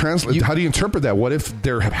 how do you translate? How do you interpret that? What if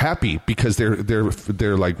they're happy because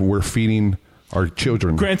they're like, we're feeding our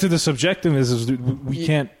children? Granted, the subjective is we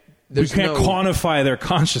can't there's no- quantify their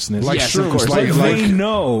consciousness. Like Yes, of shrooms, course. like, But like they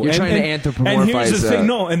know. You're trying to And anthropomorphize, here's the thing.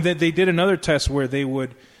 No, and they did another test where they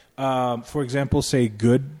would, for example, say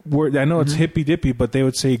good word. I know it's hippy dippy, but they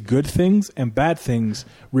would say good things and bad things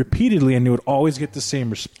repeatedly, and you would always get the same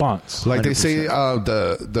response. Like they say,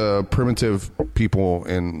 the primitive people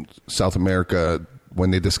in South America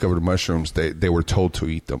when they discovered mushrooms, they were told to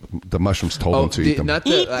eat them. The mushrooms told them to eat them. I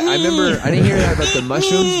remember. I didn't hear that about the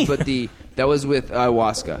mushrooms, but that was with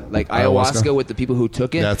ayahuasca. Like ayahuasca with the people who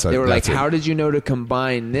took it, they were like, "How did you know to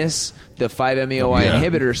combine this, the 5-MeO-I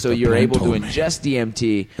inhibitor, so you're able to ingest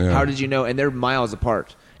DMT? Yeah. How did you know?" And they're miles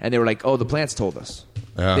apart, and they were like, "Oh, the plants told us."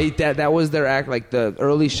 Yeah. That was their act. Like the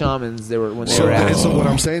early shamans, they were So what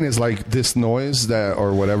I'm saying is like this noise that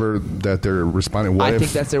or whatever that they're responding. I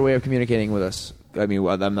think that's their way of communicating with us. I mean,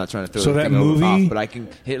 I'm not trying to throw that movie off, but I can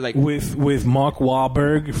hit like with Mark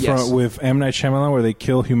Wahlberg with M. Night Shyamalan where they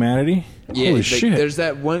kill humanity. Yeah, Holy shit! There's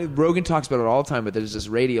that one. Rogan talks about it all the time, but there's this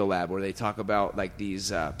Radio Lab where they talk about like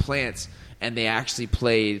these plants, and they actually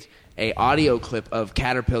played a audio clip of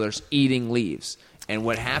caterpillars eating leaves. And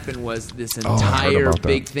what happened was this entire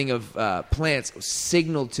big thing of plants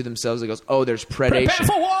signaled to themselves. It goes, "Oh, there's predation." Prepare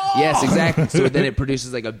for war! Yes, exactly. So then it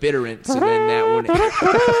produces like a bitterant. So then that one,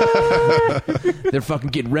 they're fucking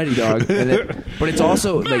getting ready, dog. But it's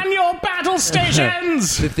also Man like your battle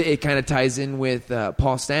stations. it kind of ties in with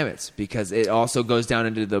Paul Stamets because it also goes down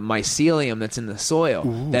into the mycelium that's in the soil.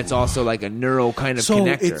 Ooh. That's also like a neural kind of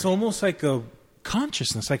connector. So it's almost like a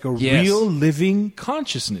consciousness, like a real living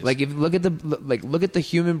consciousness. Like if you look at the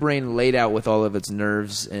human brain laid out with all of its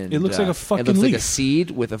nerves, and it looks like a fucking it looks leaf. like a seed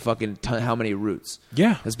with a fucking how many roots.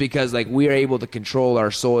 Yeah, it's because like we are able to control our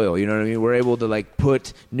soil. You know what I mean? We're able to like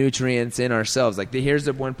put nutrients in ourselves. Like here's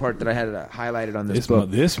the one part that I had highlighted on this book.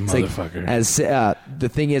 This motherfucker. Like, as the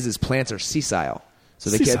thing is plants are sessile. So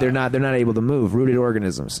they're not able to move. Rooted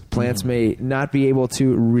organisms. Plants may not be able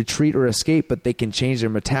to retreat or escape, but they can change their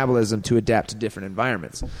metabolism to adapt to different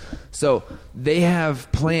environments. So they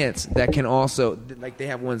have plants that can also, like they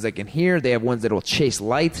have ones that can hear. They have ones that will chase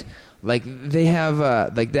light. Like they have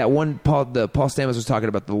like that one. Paul Stamets was talking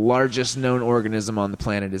about the largest known organism on the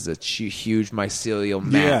planet is a huge mycelial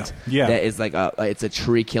mat. Yeah. That is like it's a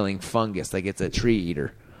tree killing fungus. Like it's a tree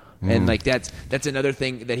eater. And like that's another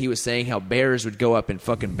thing that he was saying, how bears would go up and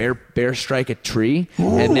fucking bear strike a tree.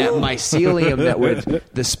 Ooh. And that mycelium that would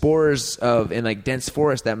the spores of in like dense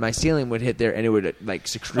forest, that mycelium would hit there and it would like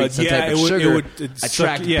secrete some type of sugar,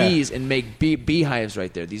 attract bees and make beehives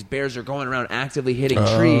right there. These bears are going around actively hitting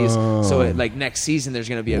trees, so like next season there's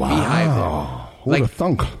going to be a beehive there. Who'd have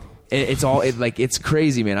thunk? It's all it's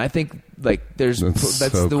crazy, man. I think like that's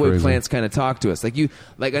so the way crazy. plants kind of talk to us.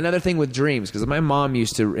 Like another thing with dreams, because my mom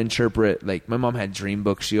used to interpret, like my mom had dream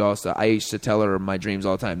books. I used to tell her my dreams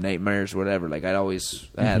all the time, nightmares, whatever. Like I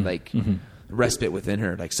had like respite within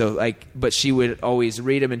her. Like so like, but she would always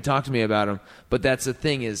read them and talk to me about them. But that's the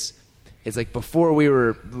thing is like before we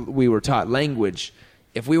were taught language.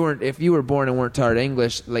 If you were born and weren't taught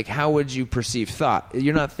English, like how would you perceive thought?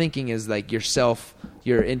 You're not thinking as like yourself,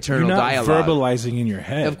 your internal dialogue. You're not verbalizing in your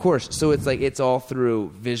head. Of course. So it's like it's all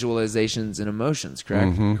through visualizations and emotions,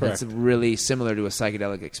 correct? Mm-hmm. That's really similar to a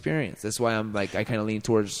psychedelic experience. That's why I'm like I kind of lean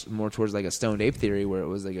more towards like a stoned ape theory, where it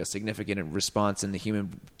was like a significant response in the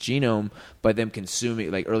human genome by them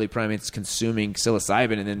consuming, like early primates consuming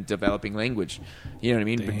psilocybin and then developing language. You know what I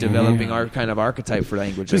mean? Damn. Developing our kind of archetype for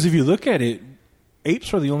language. Because if you look at it,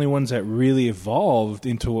 apes are the only ones that really evolved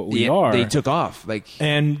into what we are. They took off.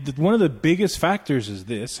 And one of the biggest factors is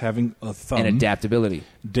this, having a thumb. And adaptability.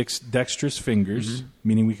 Dexterous fingers,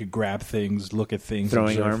 meaning we could grab things, look at things.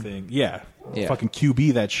 Throwing arm. Things. Yeah. Fucking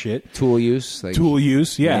QB that shit. Tool use. Tool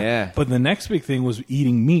use, yeah. But the next big thing was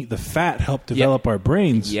eating meat. The fat helped develop our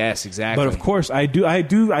brains. Yes, exactly. But of course, I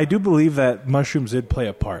do believe that mushrooms did play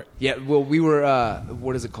a part. Yeah, well, we were,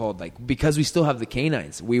 what is it called? Like, because we still have the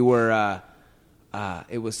canines, we were...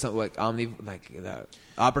 it was something like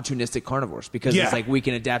opportunistic carnivores, because it's like we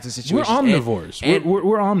can adapt to situations. We're omnivores.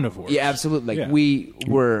 We're omnivores. Yeah, absolutely. Like we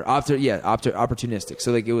were opportunistic.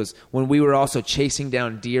 So like it was when we were also chasing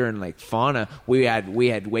down deer and like fauna. We had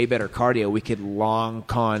way better cardio. We could long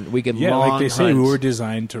like they say, we were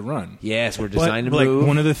designed to run. Yes, we're designed to like move.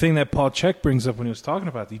 One of the thing that Paul Chek brings up when he was talking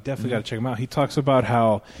about it, you definitely got to check him out. He talks about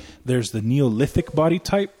how there's the Neolithic body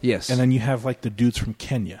type. Yes, and then you have like the dudes from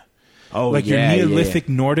Kenya. Oh, like your Neolithic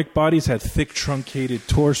Nordic bodies had thick, truncated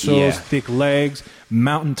torsos, thick legs,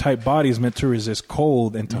 mountain-type bodies meant to resist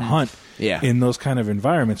cold and to hunt in those kind of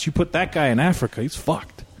environments. You put that guy in Africa, he's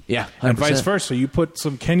fucked. Yeah, 100%. And vice versa. You put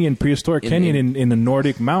some prehistoric Kenyan in a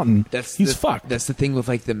Nordic mountain, he's fucked. That's the thing with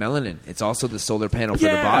like the melanin. It's also the solar panel for the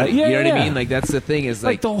body. You know what I mean? Like that's the thing is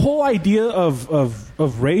like the whole idea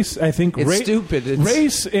of race. I think it's stupid.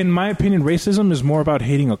 Race, in my opinion, racism is more about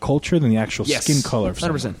hating a culture than the actual skin color.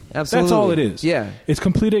 100%. Absolutely, that's all it is. Yeah, it's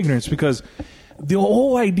complete ignorance because the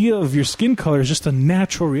whole idea of your skin color is just a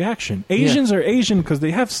natural reaction. Asians are Asian because they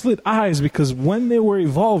have slit eyes because when they were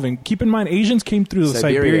evolving, keep in mind, Asians came through the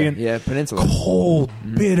Siberian peninsula. Cold,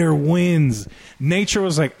 bitter winds. Nature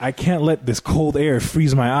was like, I can't let this cold air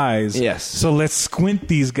freeze my eyes. Yes. So let's squint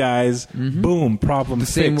these guys. Boom, problem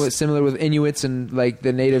fixed. Similar with Inuits and like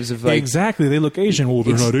the natives of like Exactly. They look Asian. Well,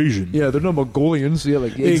 they're not Asian. Yeah, they're not Mongolians. Yeah,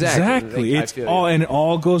 like Exactly. Like, It's all, and it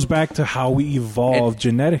all goes back to how we evolved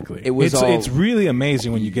genetically. It's really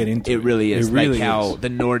amazing when you get into it. It really is. It really like how is. the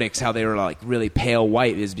Nordics, how they were like really pale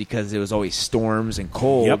white, is because it was always storms and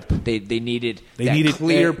cold. Yep. They needed needed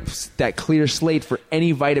that clear slate for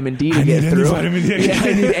any vitamin D to I get need any through. vitamin D. Yeah,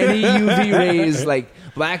 I need any UV rays. Like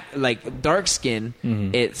black, like dark skin.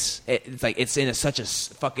 Mm-hmm. It's like it's in such a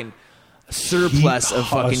fucking surplus of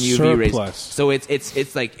fucking UV surplus. rays. So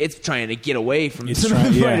it's like it's trying to get away from It's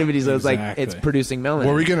trying- yeah, vitamin D. So it's like exactly. it's producing melanin.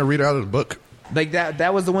 What are we going to read out of the book? Like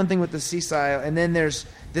that was the one thing with the Sisal. And then there's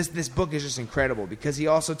this book is just incredible because he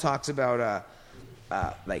also talks about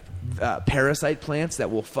parasite plants that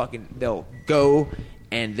they'll go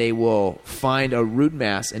and they will find a root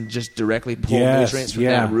mass and just directly pull nutrients from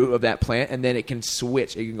that root of that plant, and then it can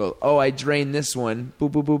switch. It can go, oh, I drain this one,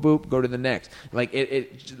 boop boop boop boop, go to the next. Like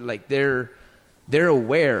it like they're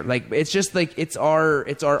aware. Like it's just like it's our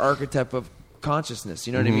archetype of consciousness.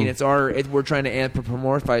 You know what I mean? We're trying to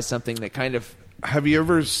anthropomorphize something that kind of. Have you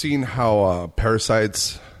ever seen how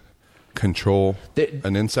parasites control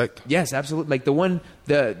an insect? Yes, absolutely. Like the one,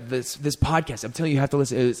 this podcast. I'm telling you, you have to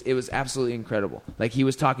listen. It was absolutely incredible. Like he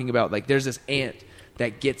was talking about, like there's this ant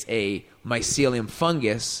that gets a mycelium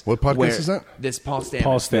fungus. What podcast is that? This Paul Stamets,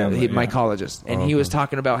 Paul Stamets, mycologist, and he was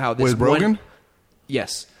talking about how this With Rogan?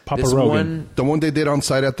 Yes, Papa this Rogan. The one they did on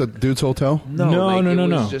site at the dude's hotel? No. It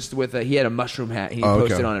was just with he had a mushroom hat. He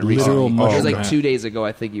posted on it Literal recently. It was mushroom like hat. 2 days ago.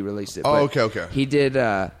 I think he released it. Oh, But okay. He did.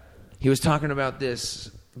 He was talking about this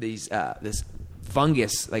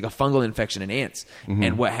fungus, like a fungal infection in ants,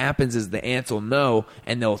 and what happens is the ants will know,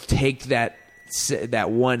 and they'll take that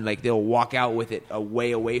one, like they'll walk out with it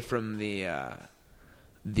away from the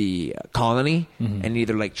colony, and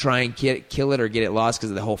either like try and kill it or get it lost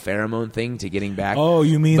because of the whole pheromone thing to getting back. Oh,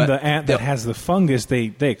 you mean But the ant that has the fungus?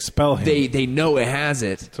 They expel him. They know it has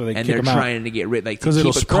it, So they and kick they're him out. trying to get rid, like 'Cause to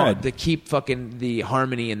it'll keep spread. to keep fucking the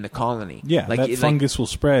harmony in the colony. Yeah, like that fungus will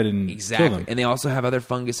spread and exactly. kill them. And they also have other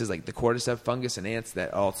funguses like the cordyceps fungus and ants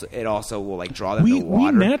that also will like draw them We to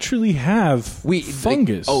water. naturally have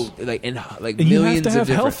fungus. Like and millions you have to have of different,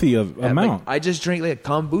 healthy amount. Like, I just drink like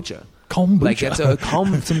kombucha. Kombucha. Like that's some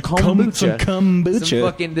kombucha. Some kombucha. Some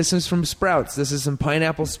fucking. This is from Sprouts. This is some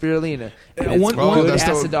pineapple spirulina. And it's One- good that's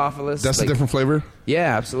acidophilus. That's like, a different flavor?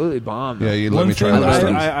 Yeah, absolutely bomb. Yeah, you let One me try thing those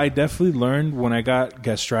things. I definitely learned when I got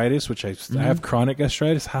gastritis, which I have chronic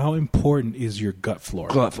gastritis, how important is your gut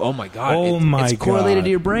flora. Oh my god! Oh my It's correlated God. to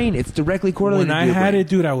your brain. It's directly correlated. When to I your had brain. it,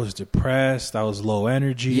 dude, I was depressed. I was low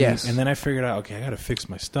energy. Yes. And then I figured out, okay, I got to fix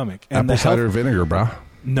my stomach. And Apple cider vinegar, bro.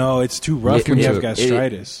 No, it's too rough when you have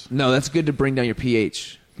gastritis. No, that's good to bring down your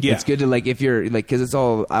pH. Yeah. It's good to like if you're like because it's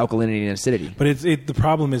all alkalinity and acidity. But the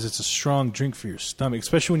problem is it's a strong drink for your stomach,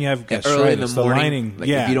 especially when you have gastritis. Early in the morning, lining, like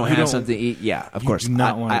if you don't have something to eat, of you course. do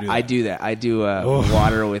not want to do I that. do that. I do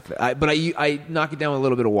water with, but I knock it down with a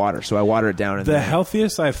little bit of water, so I water it down. The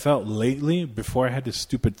healthiest I felt lately, before I had this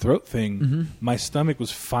stupid throat thing, my stomach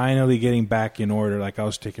was finally getting back in order. Like I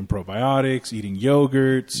was taking probiotics, eating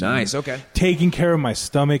yogurts. Nice, okay. Taking care of my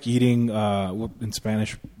stomach, eating, in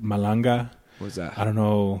Spanish, malanga. What's that? I don't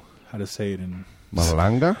know how to say it in...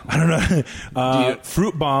 Malanga? I don't know.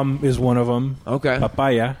 Fruit bomb is one of them. Okay.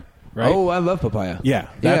 Papaya. Right? Oh, I love papaya. Yeah,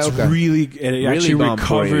 that's okay. really it. Actually bomb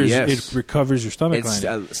for you, recovers. yes. It recovers your stomach It's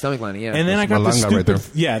lining. stomach lining, yeah. And then I got the malanga right stupid. there.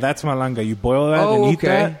 Yeah, that's malanga. You boil that and eat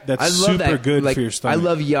that. That's I love super that. good Like, for your stomach. I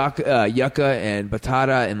love yucca and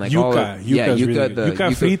batata and like Yucca. all of, Yucca's really good. Yucca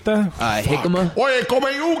frita? Jicama. Oye, come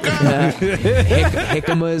yuca!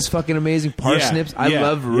 Jicama is fucking amazing. Parsnips. I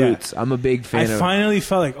love roots. I'm a big fan I of. finally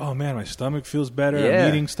felt like, oh man, my stomach feels better. Yeah.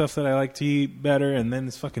 I'm eating stuff that I like to eat better, and then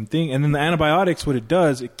this fucking thing, and then the antibiotics. What it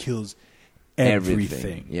does, it kills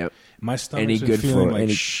everything. Yep. My stomach's Any been good feeling for like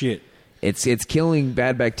any- shit. It's killing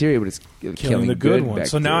bad bacteria, but it's Killing the good ones. bacteria.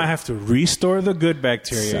 So now I have to restore the good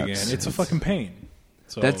bacteria Sucks. again. It's a fucking pain.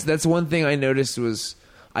 So That's one thing I noticed was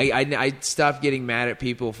I stopped getting mad at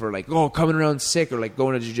people for like coming around sick or like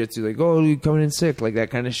going to jiu-jitsu like you coming in sick like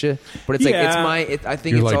that kind of shit. But it's Yeah. I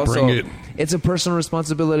think You're it's like, also bring it. it's a personal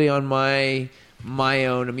responsibility on my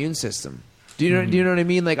own immune system. Do you know what I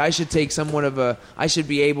mean? Like I should take I should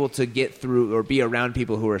be able to get through or be around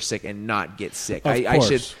people who are sick and not get sick. Of I should.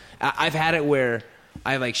 course. I've had it where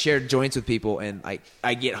I like shared joints with people, and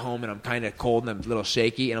I get home and I'm kind of cold and I'm a little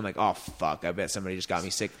shaky, and I'm like, oh fuck, I bet somebody just got me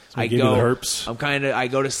sick. I give you the herpes. I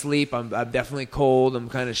go to sleep. I'm definitely cold. I'm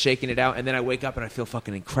kind of shaking it out, and then I wake up and I feel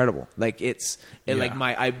fucking incredible. Like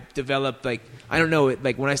I developed like I don't know.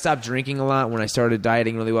 Like when I stopped drinking a lot, when I started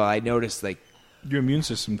dieting really well, I noticed like Your immune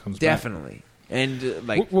system comes definitely. back. And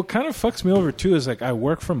like what kind of fucks me over too is like I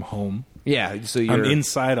work from home. Yeah, so I'm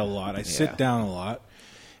inside a lot. I sit down a lot.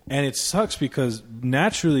 And it sucks because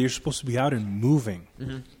naturally you're supposed to be out and moving.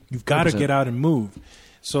 Mm-hmm. You've got to get out and move.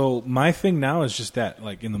 So my thing now is just that.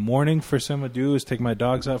 Like in the morning, first thing I'm going to do is take my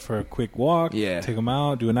dogs out for a quick walk. Yeah. Take them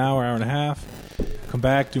out, do an hour and a half. Come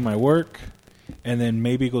back, do my work. And then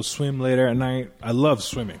maybe go swim later at night. I love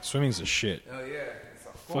swimming. Swimming's the shit. Oh, yeah. It's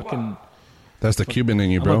a fucking... That's the Cuban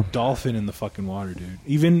in you, bro. I'm a dolphin in the fucking water, dude.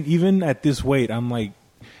 Even at this weight, I'm like...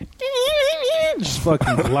 just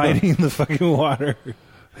fucking gliding in the fucking water.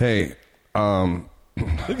 Hey,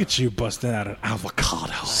 look at you busting out an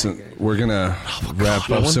avocado. So we're gonna wrap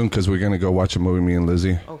up soon because we're gonna go watch a movie. Me and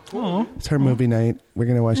Lizzie. Oh, cool! It's our movie night. We're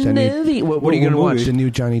gonna watch that movie. What are you gonna watch? The new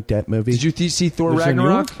Johnny Depp movie. Did you see Thor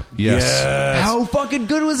Ragnarok? Yes. How fucking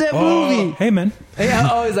good was that movie? Hey man. He's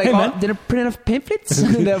like, man. Did I print enough pamphlets?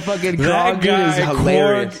 That fucking that guy is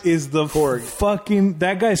hilarious. Korg is the fucking.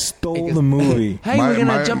 That guy stole the movie. Hey, we're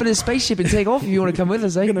gonna jump in a spaceship and take off if you want to come with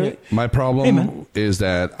us. My problem is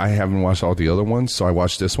that I haven't watched all the other ones, so I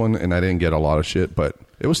watched this one and I didn't get a lot of shit, but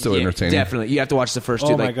it was still entertaining. Definitely, you have to watch the first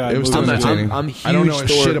two. Oh my god, it was still entertaining. I'm huge. I don't know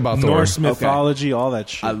shit about Thor. Norse mythology, all that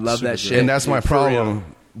shit. I love that shit, and that's my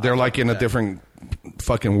problem. They're like in a different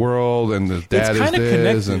fucking world, and the dad is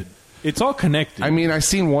this, and it's all connected. I mean, I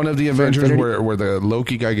seen one of the Avengers where the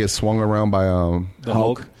Loki guy gets swung around by the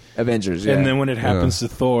Hulk. Avengers, and then when it happens to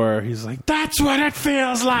Thor, he's like, "That's what it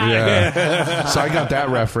feels like." Yeah. So I got that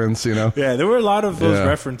reference, you know. Yeah, there were a lot of those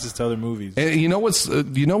references to other movies. And you know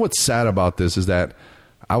what's sad about this is that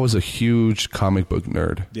I was a huge comic book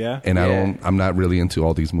nerd. Yeah, and I'm not really into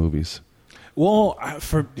all these movies. Well,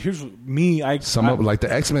 here's me. Like the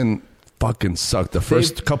X-Men fucking sucked. The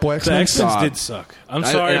first couple X-Men. The X-Men did suck. I'm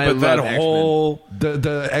sorry, but that whole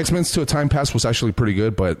the X-Men's to a Time Past was actually pretty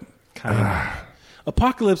good, but kind of.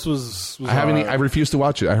 Apocalypse was I refused to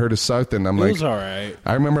watch it. I heard it sucked, and I'm it like, was all right.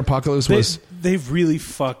 I remember Apocalypse was. They've really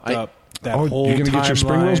fucked up that whole. You're gonna get your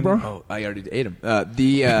spring rolls, bro? Oh, I already ate them.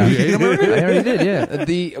 You ate them already? I already did.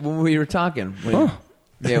 Yeah. When we were talking. What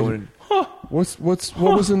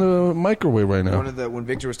was in the microwave right now? When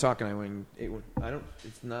Victor was talking, I went.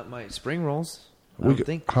 It's not my spring rolls. I don't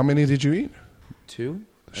think. How many did you eat? 2.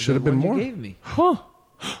 Should have been more. You gave me. Huh.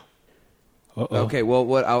 Uh-oh. Okay, well,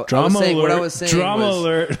 what I was saying Drama was,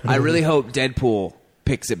 alert. I really hope Deadpool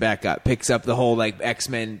picks it back up, picks up the whole like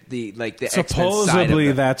X-Men, the X-Men side of supposedly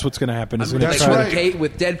it. that's what's going to happen. That's right.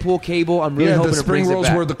 With Deadpool, Cable, I'm really hoping the spring rolls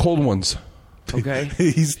back. were the cold ones. Okay,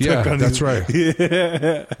 that's right.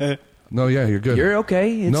 Yeah. No, yeah, you're good. You're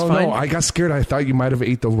okay. It's fine. No, I got scared. I thought you might have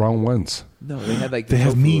ate the wrong ones. No, they had like they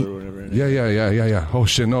have meat or whatever. Yeah. Oh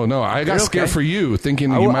shit, no. I got scared for you,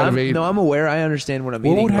 thinking you might have ate. No, I'm aware. I understand what I'm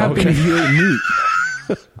eating. What would happen if you ate meat?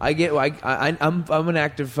 I'm an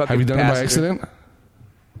active fucking. Have you done passenger. it by accident?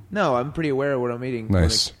 No, I'm pretty aware of what I'm eating.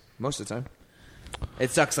 Nice. Most of the time.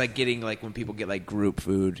 It sucks like getting like when people get like group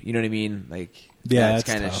food. You know what I mean? Like that's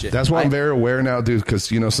kind of shit. That's why I'm very aware now, dude. Because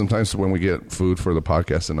sometimes when we get food for the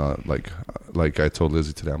podcast and like I told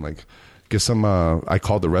Lizzie today, I'm like, get some. I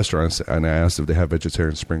called the restaurant and I asked if they have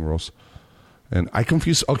vegetarian spring rolls, and I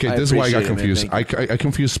confused. Okay, this is why I got confused. I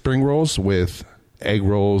confused spring rolls with egg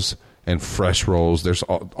rolls and fresh rolls. There's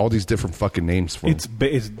all these different fucking names for them.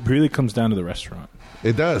 It really comes down to the restaurant.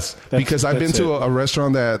 It does. Because I've been to a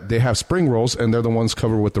restaurant that they have spring rolls and they're the ones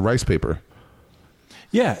covered with the rice paper.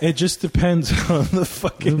 Yeah, it just depends on the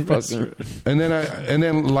fucking restaurant. And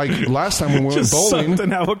then like last time when we went bowling, sucked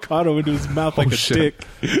an avocado into his mouth like a dick.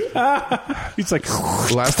 He's like,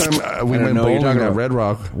 last time we went bowling at Red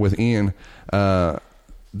Rock with Ian,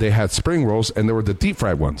 they had spring rolls and they were the deep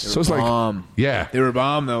fried ones. So it's bomb. Like, they were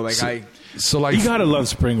bomb though. You gotta love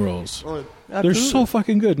spring rolls. They're so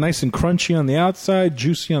fucking good, nice and crunchy on the outside,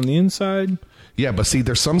 juicy on the inside. Yeah, but see,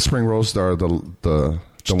 there's some spring rolls that are the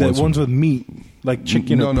ones with meat, like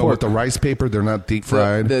chicken. No, pork. with the rice paper, they're not deep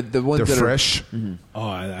fried. The ones they're that fresh. Oh,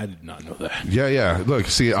 I did not know that. Yeah. Look,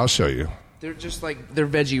 see, I'll show you. They're just like they're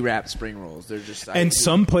veggie wrapped spring rolls. They're just and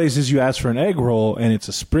some places you ask for an egg roll and it's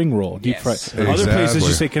a spring roll, deep fried. Exactly. Other places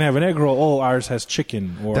you say can I have an egg roll. Oh, ours has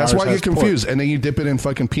chicken. Or that's why you get confused, pork. and then you dip it in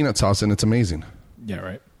fucking peanut sauce, and it's amazing. Yeah,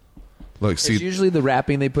 right. Look, see, it's usually the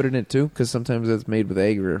wrapping they put in it too, because sometimes it's made with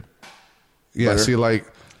egg or yeah. butter. See, like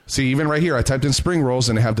See, even right here, I typed in spring rolls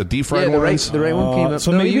and they have the deep fried the ones. right one came up.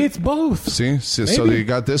 So No, maybe you- it's both. See, so Maybe. you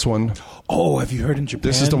got this one. Oh, have you heard in Japan?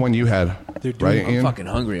 This is the one you had, They're doing- right? I'm Ian? fucking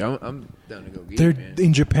hungry. I'm down to go eat, They're man.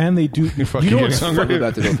 in Japan. They do. fucking You know what's getting I'm hungry.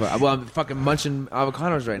 about to go. Well, I'm fucking munching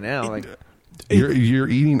avocados right now. Like, You're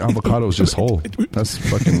eating avocados just whole. That's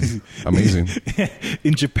fucking amazing.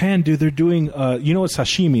 in Japan, dude? They're doing. You know what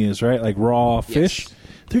sashimi is, right? Like raw fish.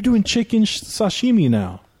 They're doing chicken sashimi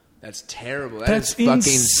now. that's terrible. That's That is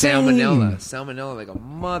fucking insane. salmonella like a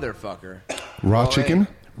motherfucker. Raw Oh, chicken?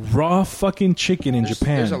 Raw fucking chicken in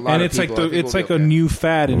Japan, there's a lot and of it's like people I think it's will like be a okay. new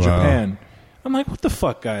fad in Wow. Japan. I'm like, what the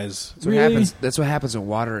fuck, guys? That's what Really? happens. That's what happens when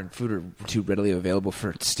water and food are too readily available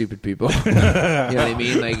for stupid people. You know what I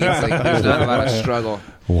mean? Like, it's like there's not a lot of struggle.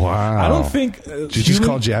 Wow. I don't think. Did you just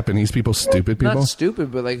call Japanese people stupid people? Not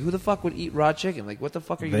stupid, but like, who the fuck would eat raw chicken? Like, what the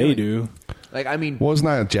fuck are you they doing? do. Like, I mean, Well, it's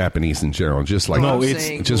not Japanese in general. Just like No, I'm it's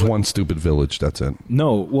saying, just what- one stupid village. That's it.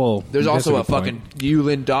 No, well, There's that's also a good point. fucking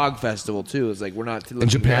Yulin Dog Festival too. It's like we're not looking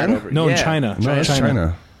Japan? that over. No, in Yeah. China. No, that's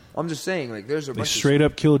China. I'm just saying, like, there's a They bunch straight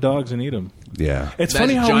up kill dogs and eat them. Yeah. It's of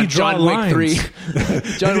funny how we draw John lines. Wick 3.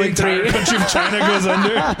 John Wick 3. country of China goes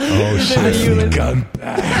under. Oh shit. Gun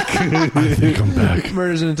back. Come back.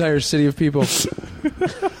 Murders an entire city of people.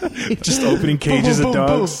 Just opening cages of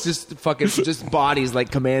dogs. Just fucking, just bodies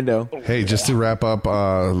like Commando. Hey, just to wrap up,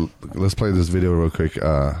 let's play this video real quick.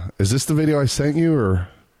 Is this the video I sent you or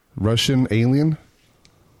Russian alien?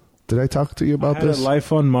 Did I talk to you about Had a this?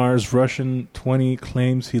 life on Mars. Russian 20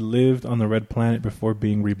 claims he lived on the red planet before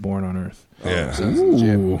being reborn on Earth. Yeah.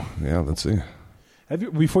 Ooh. Yeah, let's see. Have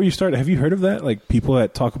you, before you start, have you heard of that? Like people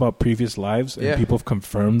that talk about previous lives and Yeah. people have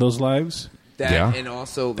confirmed those lives. That Yeah. and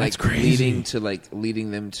also That's like crazy.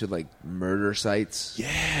 leading them to like murder sites.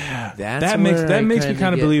 Yeah, That's that makes where that I makes me kinda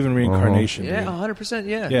kind of get- believe in reincarnation. Yeah, dude. 100%.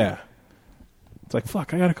 Yeah. Yeah. It's like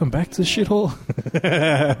fuck. I gotta come back to the shithole.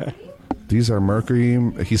 These are Mercury.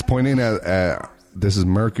 He's pointing at this is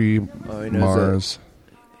Mercury, Oh, he knows Mars.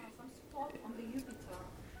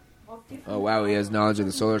 Oh wow, he has knowledge of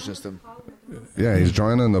the solar system. Yeah, he's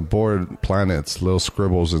drawing on the board planets, little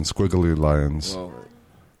scribbles and squiggly lines. Well,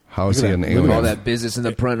 How is he an with alien? all that business in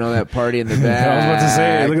the front and all that party in the back. I was about to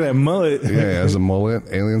say, look at that mullet. Yeah, he has a mullet.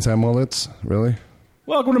 Aliens have mullets? Really?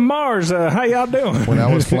 Welcome to Mars. How y'all doing? When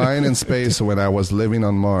I was flying in space, when I was living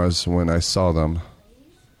on Mars, when I saw them,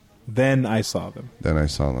 Then I saw them. then I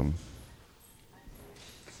saw them.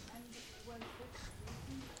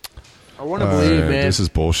 I want to believe, man. This is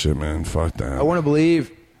bullshit, man. Fuck that. I want to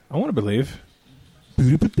believe. I want to believe.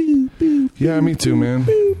 Yeah, me too, man.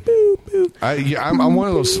 I'm one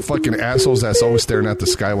of those fucking assholes that's always staring at the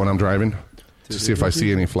sky when I'm driving to see if I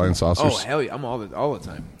see any flying saucers. Oh hell yeah, I'm all the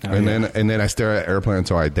time. and then I stare at airplane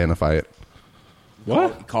until I identify it.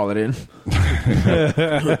 What? Call it in.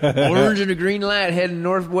 Orange and a green light heading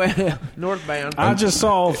northbound. I just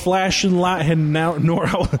saw a flashing light heading out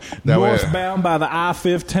That way- northbound by the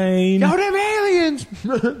I-15. Yo, them aliens!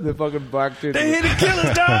 The fucking black dude. They hit a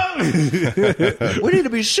killer's dog. We need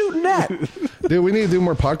to be shooting that. Dude, we need to do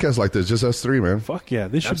more podcasts like this. Just us three, man. Fuck yeah!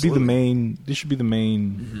 This should Absolutely. be the main. This should be the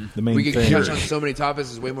main. The main We can thing. touch on so many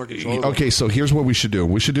topics. It's way more controllable. Okay, so here's what we should do.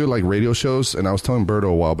 We should do like radio shows, and I was telling Berto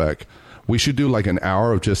a while back, we should do like an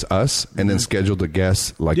hour of just us, and then schedule the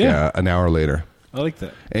guests like Yeah. an hour later, I like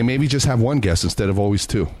that. and maybe just have one guest instead of always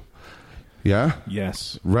two. Yeah,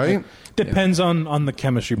 Yes. right. Depends on the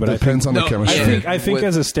chemistry, but Depends on the No, chemistry. I think With-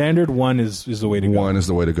 as a standard, one is the way to go. One is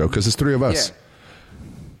the way to go because it's three of us. Yeah.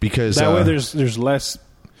 Because That way, there's less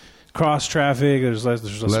cross traffic. There's less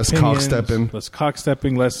Less opinions, cock-stepping. less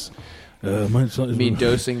cockstepping, less. Me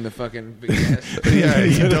dosing the fucking big ass. yeah,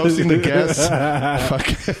 you dosing the guests, fuck,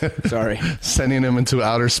 Sorry. sending them into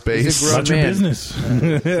outer He's space. a grown Not your man. business.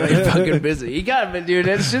 He's fucking busy. He got it, dude.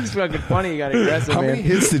 That shit's fucking funny. He got aggressive, How man. many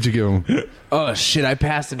hits did you give him? Oh shit! I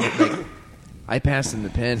passed him. I passed him the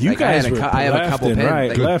pen. You Like, I guys had were I have a couple left and pens. right,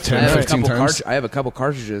 Like, left I and have right. a couple 15 times? I have a couple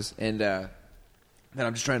cartridges, and that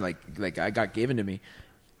I'm just trying to like I got given to me,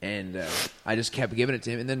 and I just kept giving it to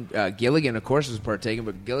him. And then Gilligan, of course, was partaking,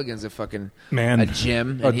 but Gilligan's a fucking Man. a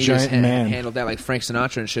gem, A and he just giant man. handled that like Frank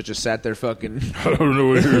Sinatra and shit. Just sat there fucking. I don't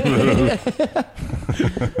know.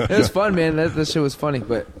 It was fun, man. That shit was funny,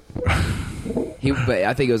 but. But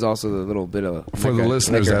I think it was also a little bit of For the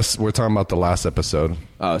listeners, we're talking about the last episode.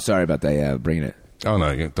 Oh, sorry about that. Yeah, bringing it, Oh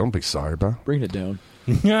no, don't be sorry, bro. bringing it down.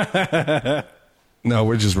 No,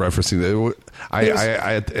 we're just referencing it.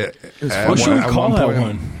 What should we call that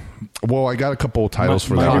one? Well, I got a couple of titles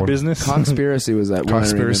for Mind that Your one. Business. Conspiracy was that one. I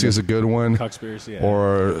Conspiracy is remember. a good one. Conspiracy, yeah.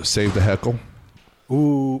 Or Save the Heckle.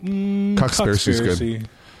 Ooh, Conspiracy is good. Conspiracy.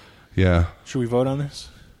 Yeah. Should we vote on this?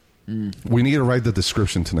 We need to write the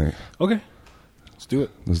description tonight. Okay. Let's do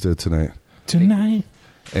it. Let's do it tonight. Tonight.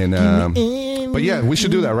 And but yeah, we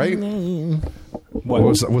should do that, right?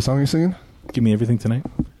 What song are you singing? Give me everything tonight.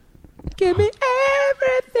 Give me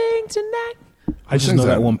everything tonight. I just sings know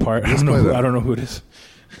that that? one part. I Let's don't play know. that. I don't know who it is.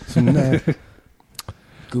 Tonight.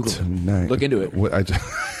 Google. Tonight. Look into it. What,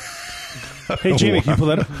 Hey, Jamie, can you pull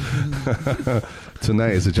that up?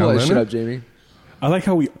 tonight is it John Pull that Lennon? shit up, Jamie. I like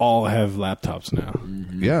how we all have laptops now.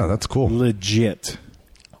 Yeah, that's cool. Legit.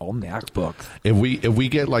 All MacBooks. If we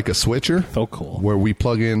get like a switcher So cool. where we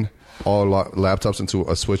plug in all laptops into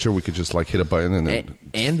a switcher, we could just like hit a button and then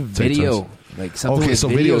And take video. turns. Like something Okay, with so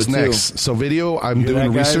video video's too. next. So video, I'm Hear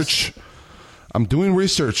doing that, guys? research. I'm doing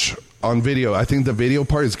research on video. I think the video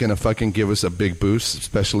part is gonna fucking give us a big boost,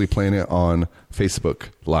 especially playing it on Facebook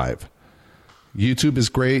Live. YouTube is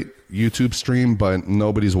great, YouTube stream, but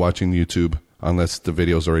nobody's watching YouTube unless the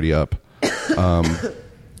video's already up.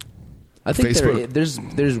 I think Facebook-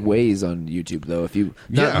 there's ways on YouTube though. If you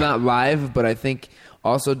not live, but I think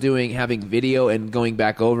also having video and going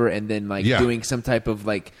back over and then like Yeah. doing some type of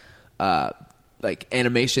like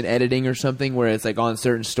animation editing or something where it's like on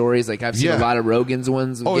certain stories. Like I've seen Yeah. a lot of Rogan's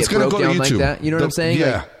ones Oh, get it's going to broke go to down YouTube. like that. You know what I'm saying?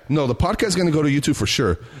 Yeah. Like, No, the podcast is going to go to YouTube for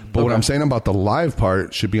sure. But what Okay. I'm saying about the live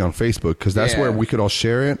part should be on Facebook because that's Yeah. where we could all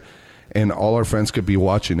share it and all our friends could be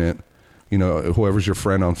watching it. You know, whoever's your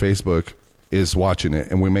friend on Facebook is watching it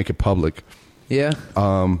and we make it public. yeah.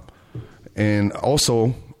 And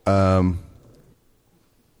also,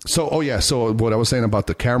 so what I was saying about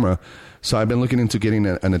the camera. So I've been looking into getting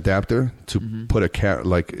an adapter to put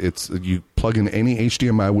you plug in any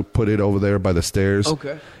HDMI, we put it over there by the stairs.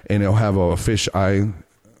 Okay. And it'll have a fish eye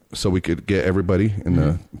so we could get everybody in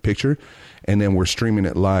the picture. And then we're streaming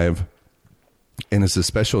it live. And it's a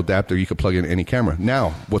special adapter you could plug in any camera. Now,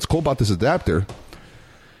 what's cool about this adapter,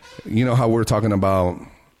 you know how we're talking about,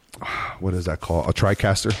 what is that called? A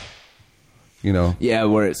TriCaster? You know? Yeah,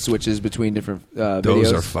 where it switches between different Those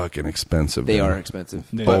videos. are fucking expensive. They dude. are expensive.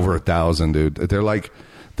 Yeah. But Over $1,000, dude. They're like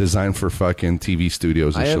designed for fucking TV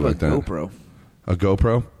studios and I shit have a like that. GoPro. A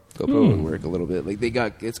GoPro? GoPro would work a little bit. Like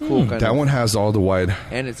it's cool kind That of. one has all the wide.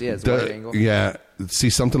 And it's wide angle. Yeah.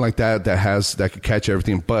 See something like that could catch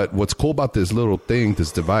everything. But what's cool about this little thing,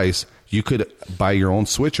 this device, you could buy your own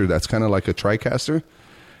switcher that's kind of like a TriCaster,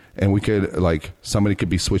 and we could somebody could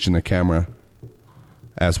be switching the camera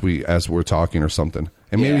as we're talking or something.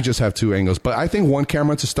 And maybe Yeah. just have two angles. But I think one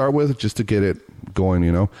camera to start with just to get it going,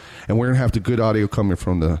 you know. And we're gonna have the good audio coming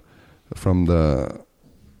from the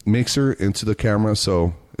mixer into the camera,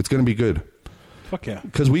 so it's gonna be good. Fuck yeah.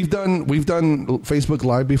 Because we've done Facebook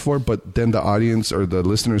Live before, but then the audience or the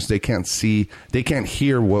listeners, they can't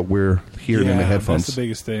hear what we're hearing in the headphones. That's the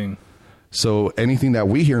biggest thing. So anything that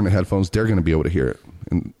we hear in the headphones, they're going to be able to hear it,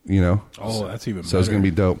 and you know. Oh, that's even So it's better. going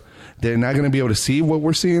to be dope. They're not going to be able to see what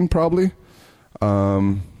we're seeing probably,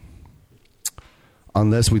 unless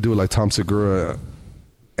we do it like Tom Segura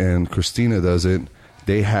and Christina does it.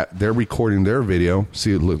 They're recording their video.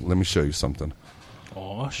 See, look, let me show you something.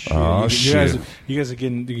 Oh shit! Oh, shit. You guys are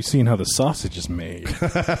getting. You seeing how the sausage is made?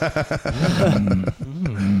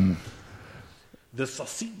 The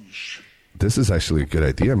sausage. This is actually a good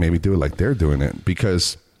idea. Maybe do it like they're doing it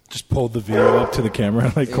because Just pull the video up to the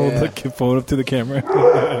camera, like hold the phone up to the camera.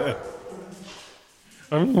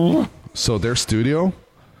 so their studio,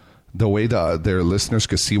 the way their listeners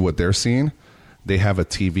could see what they're seeing, they have a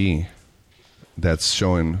TV that's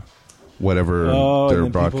showing whatever and they're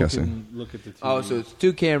then people broadcasting. can look at the TV. Oh, so it's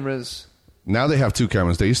two cameras. Now they have two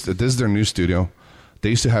cameras. This is their new studio. They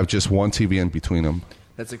used to have just one TV in between them.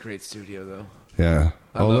 That's a great studio, though. Yeah.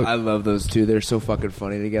 I love those two. They're so fucking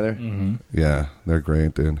funny together. Yeah, they're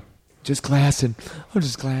great, dude. Just glassing. I'm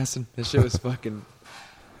just glassing. This shit was fucking.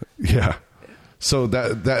 Yeah. So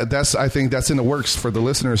that's I think that's in the works for the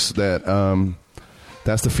listeners.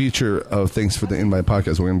 That's the future of things for the Invite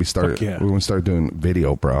Podcast. We're gonna yeah. We're gonna start doing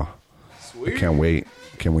video, bro. Sweet. I can't wait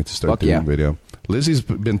to start Fuck doing yeah. video. Lizzie's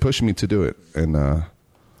been pushing me to do it, and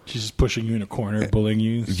She's just pushing you in a corner, bullying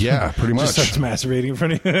you. yeah, pretty much. Just starts masturbating in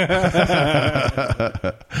front of you.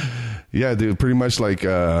 Yeah, dude, pretty much like.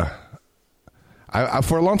 I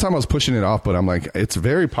for a long time I was pushing it off, but I'm like, it's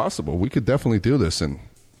very possible. We could definitely do this, and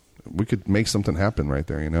we could make something happen right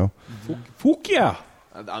there. You know? Fuck yeah!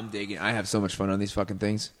 I'm digging. I have so much fun on these fucking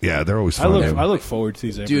things. Yeah, they're always I fun. look. I look forward to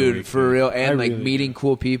these every Dude, week, for real. And I like really meeting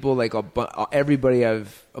cool people. Like everybody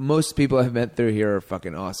most people I've met through here are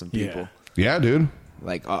fucking awesome people. Yeah. Yeah, dude.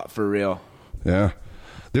 Like, for real. Yeah.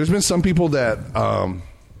 There's been some people that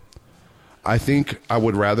I think I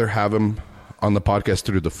would rather have them on the podcast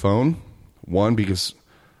through the phone. One, because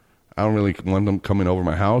I don't really want them coming over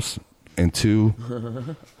my house. and 2,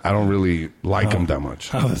 I don't really like them that much.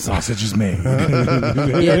 How the sausage is made.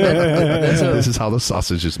 This is how the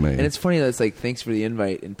sausage is made. And it's funny that it's like, thanks for the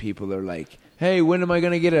invite, and people are like, hey, when am I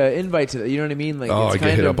going to get an invite to that? You know what I mean? Like, oh, it's I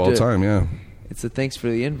get hit up all the time, yeah. It's a thanks for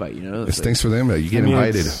the invite, you know? It's like, thanks for the invite. You get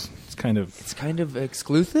invited. It's kind of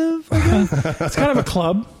exclusive. it's kind of a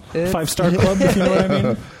club, 5-star club, if you know what I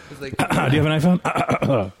mean. It's like, Do you have an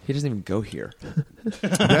iPhone? he doesn't even go here.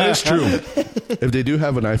 That is true. If they do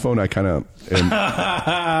have an iPhone, I kind of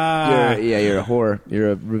You're a whore.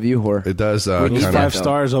 You're a review whore. it does Those Those kind 5 of.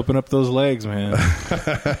 stars open up those legs, man.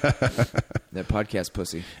 That podcast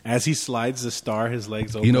pussy. As he slides the star, his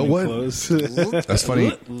legs open You know and what? close. That's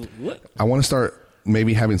funny. I want to start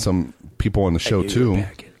maybe having some people on the show too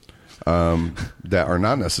that are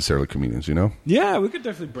not necessarily comedians. You know. Yeah, we could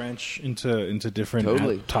definitely branch into different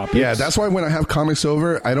Totally. topics. Yeah, that's why when I have comics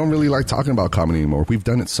over, I don't really like talking about comedy anymore. We've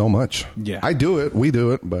done it so much. Yeah. I do it. We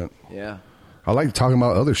do it, but Yeah. I like talking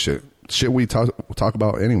about other shit we talk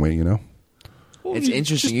about anyway. You know. It's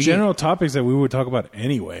interesting. Just You general topics that we would talk about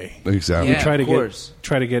anyway. Exactly. Yeah. Try to of course.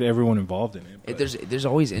 get everyone involved in it. but- There's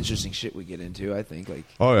always interesting shit we get into. I think like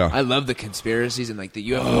Oh, yeah. I love the conspiracies and like the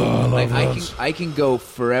UFO. Like I can go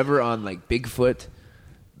forever on like Bigfoot,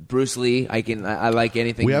 Bruce Lee. I like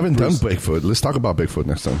anything. We haven't Bruce- done Bigfoot. Let's talk about Bigfoot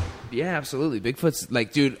next time. Yeah, absolutely. Bigfoot's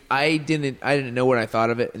like, dude. I didn't know what I thought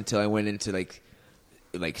of it until I went into like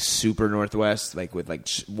super Northwest, like with like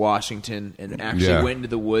Washington, and actually Yeah. went into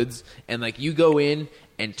the woods. And like you go in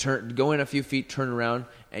and go in a few feet, turn around,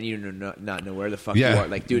 and you not know where the fuck Yeah. you are.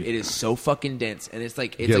 Like, dude, it is so fucking dense, and it's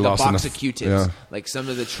like Get a lost in box the- of Q-tips. yeah. Like some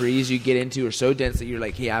of the trees you get into are so dense that you're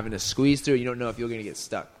like having to squeeze through. You don't know if you're gonna get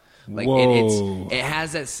stuck. Like Whoa. it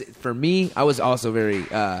has that. For me, I was also very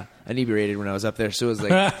inebriated when I was up there, so it was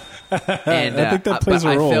like, and I think that plays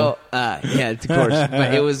but a role. I felt, yeah, of course.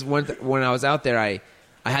 But it was when I was out there, I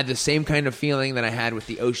had the same kind of feeling that I had with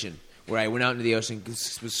the ocean, where I went out into the ocean,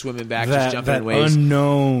 was swimming back, just jumping in waves.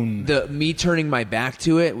 Unknown. Me turning my back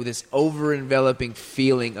to it with this over-enveloping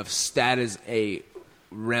feeling of that is a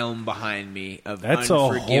realm behind me of That's a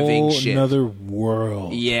unforgiving whole shit. another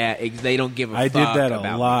world. Yeah, they don't give a I fuck did that about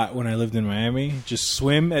a me. lot when I lived in Miami. Just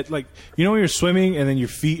swim at when you're swimming and then your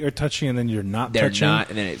feet are touching and then you're not They're touching. not,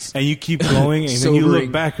 and then it's and you keep going and then you sobering.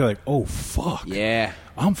 look back, you're like, oh fuck. Yeah.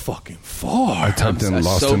 I'm fucking far. I typed in A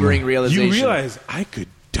Lost sobering in realization. You realize I could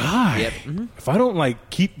die. Yep. Mhm. If I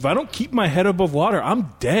don't keep my head above water, I'm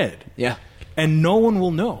dead. Yeah. And no one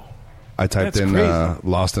will know. I typed That's in crazy.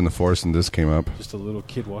 Lost in the Forest, and this came up. Just a little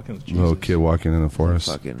kid walking with A Jesus. little kid walking in the forest.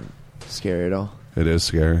 Fucking scary at all. It is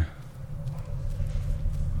scary.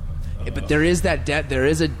 But there is there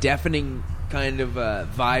is a deafening kind of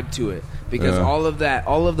vibe to it because Yeah.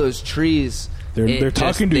 all of those trees. They're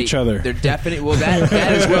talking to each other. They're definitely that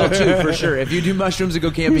as well too, for sure. If you do mushrooms and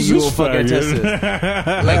go camping, you will this fucking attest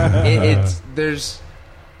faggot? to this.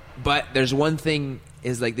 Like there's one thing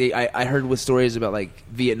is like I heard with stories about like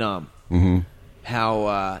Vietnam,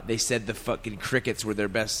 how they said the fucking crickets were their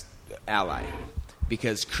best ally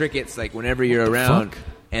because crickets like whenever you're around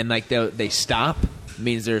and like they stop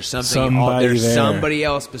means there's Somebody there's there. somebody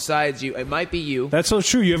else besides you. It might be you. That's so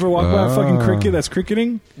true. You ever walk by a fucking cricket that's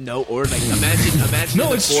cricketing? No, or like imagine No, in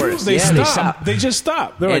the it's true. forest. They Yeah, stop. They just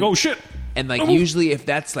stop. They're like, And- oh shit. And like usually, if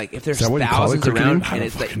there's that what you call it, thousands around,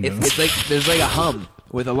 cricketing? and it's like there's like a hum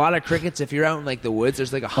with a lot of crickets. If you're out in like the woods,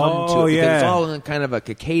 there's like a hum Oh, to it. Because it's yeah. all in kind of a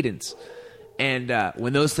cadence. And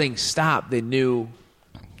when those things stop, they knew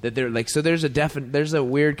that they're like. So there's a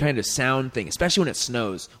weird kind of sound thing, especially when it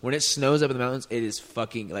snows. When it snows up in the mountains, it is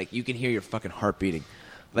fucking like you can hear your fucking heart beating,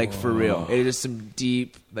 like for real. It is some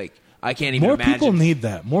deep like. I can't even More imagine. people need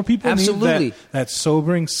that. More people Absolutely. need that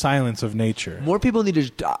sobering silence of nature. More people need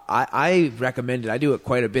to. I recommend it. I do it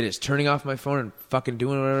quite a bit. Is turning off my phone and fucking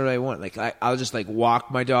doing whatever I want. Like I'll just like walk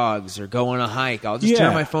my dogs or go on a hike. I'll just Yeah.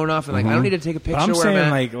 turn my phone off and like I don't need to take a picture. But I'm where saying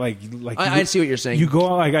I'm at. like I see what you're saying. You go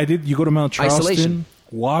out like I did. You go to Mount Charleston, Isolation.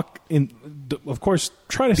 walk in. Of course,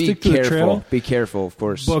 try to be stick to the careful. trail. Be careful, of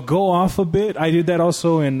course. But go off a bit. I did that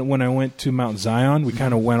also when I went to Mount Zion. We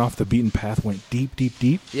kind of went off the beaten path, went deep, deep,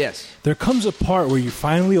 deep. Yes. There comes a part where you're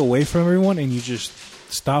finally away from everyone and you just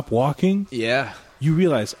stop walking. Yeah. You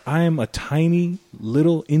realize I am a tiny,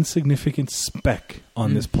 little, insignificant speck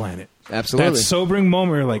on this planet. Absolutely. That sobering moment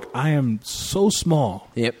where you're like, I am so small.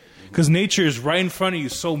 Yep. Because nature is right in front of you,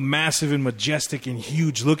 so massive and majestic and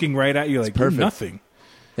huge, looking right at you like you're perfect. nothing.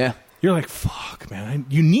 Yeah. You're like, fuck, man.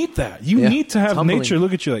 You need that. You Yeah. need to have It's humbling. nature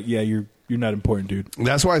look at you like, yeah, you're not important, dude.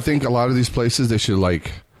 That's why I think a lot of these places they should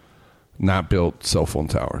like not build cell phone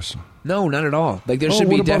towers. No, not at all. Like there should what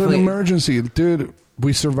be about definitely. an emergency, dude?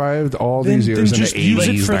 We survived all Then- these then years in just the use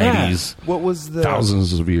it 80s, for that. 90s, What was the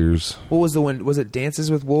thousands of years. What was the one? Was it Dances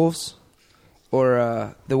with Wolves,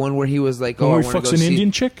 or the one where he was like, Oh, "Oh, I he want to fucks go an see,"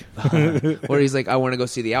 Indian chick. where he's like, "I want to go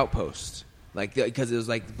see the Outpost," like because it was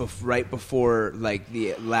like right before like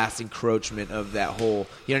the last encroachment of that whole.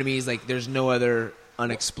 You know what I mean? He's like, "There's no other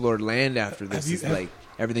unexplored land after this. Have you- It's like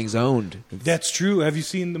everything's owned." That's true. Have you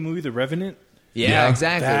seen the movie The Revenant? Yeah,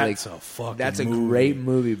 exactly. That's like, a fucking That's a movie. great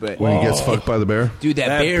movie, but When he gets fucked by the bear. dude, that,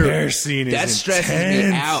 That bear, bear scene is that stresses me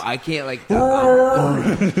intense. out. I can't like.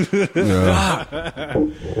 Yeah.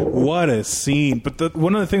 What a scene! But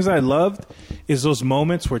one of the things I loved is those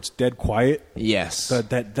moments where it's dead quiet. Yes.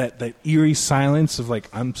 That eerie silence of like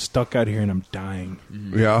I'm stuck out here and I'm dying.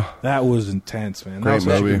 Yeah. That was intense, man. Great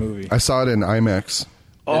that was movie. a good movie. I saw it in IMAX.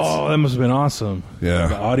 Oh, that must have been awesome. Yeah.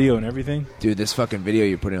 The audio and everything. Dude, this fucking video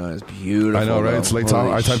you're putting on is beautiful. I know, right? bro. It's Lake Holy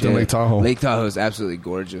Tahoe. I typed in shit. Lake Tahoe. Lake Tahoe is absolutely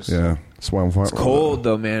gorgeous. Yeah. It's Cold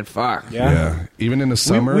though, man. Fuck. Yeah. Yeah. Even in the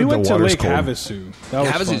summer, we went the to water's Lake cold. Havasu. That was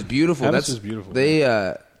Havasu is fun. beautiful. Havasu That's is beautiful. They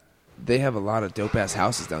have a lot of dope ass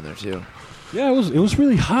houses down there too. Yeah, it was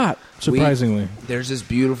really hot. Surprisingly. There's this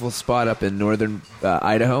beautiful spot up in northern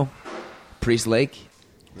Idaho, Priest Lake.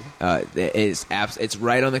 It's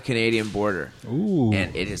right on the Canadian border. Ooh.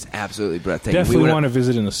 And it is absolutely breathtaking. Definitely went want to up-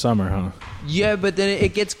 visit in the summer, huh? Yeah, but then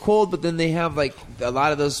it gets cold. But then they have like a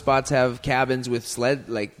lot of those spots have cabins with sled,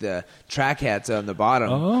 like the track hats on the bottom.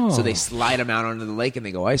 Oh. So they slide them out onto the lake and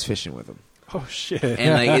they go ice fishing with them. Oh shit!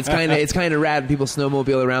 And like it's kind of rad. People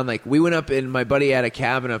snowmobile around. Like we went up and my buddy had a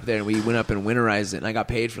cabin up there, and we went up and winterized it. And I got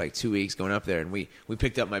paid for like 2 weeks going up there. And we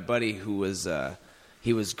picked up my buddy who was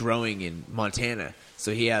he was growing in Montana,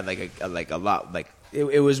 so he had like a lot. Like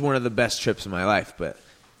it was one of the best trips of my life. But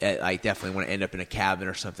I definitely want to end up in a cabin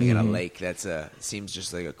or something at a lake. That's seems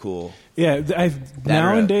just like a cool. Yeah,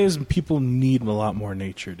 nowadays people need a lot more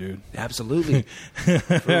nature, dude. Absolutely,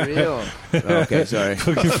 for real. Okay, sorry.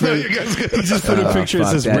 He just put a picture that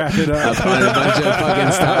fuck says that. "Wrap it up." On a bunch of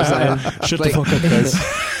fucking stop signs. Shut Like- the fuck up, guys.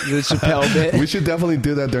 The Chappelle bit. We should definitely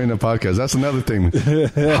do that during the podcast. That's another thing.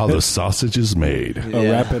 How the sausage is made. A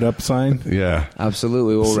wrap it up sign. Yeah.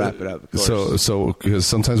 Absolutely, we'll wrap it up. Of course. So because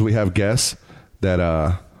sometimes we have guests that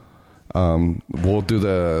we'll do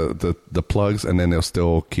the plugs and then they'll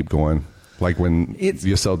still keep going. Like when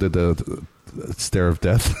Yesel did the stare of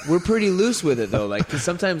death. We're pretty loose with it though, like because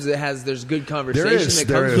sometimes there's good conversation that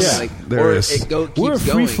there comes is. from it, like There or is. it keeps We're a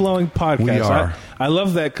free going. flowing podcast. We are. I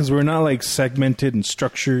love that because we're not like segmented and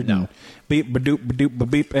structured. No. And beep ba doop ba doop ba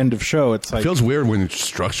beep. End of show. It's like It feels weird when you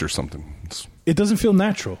structure something. it doesn't feel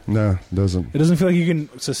natural. No, it doesn't. It doesn't feel like you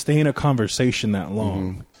can sustain a conversation that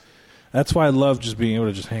long. Mm-hmm. That's why I love just being able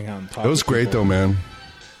to just hang out and talk. It was to great people. though, man.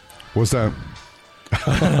 What's that?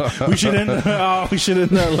 We should end. We should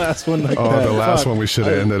end that last one like that. Oh, the last Fuck. one we should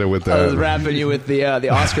have ended it with I was that. rapping you with the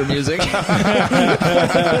Oscar music.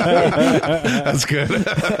 That's good.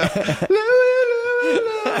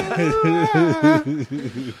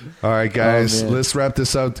 All right, guys, Oh, man. let's wrap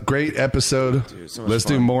this up. Great episode. so much Let's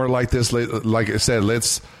do fun. more like this. Like I said,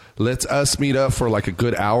 let's us meet up for like a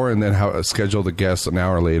good hour and then schedule the guests an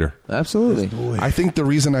hour later. Absolutely. I think the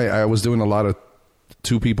reason I was doing a lot of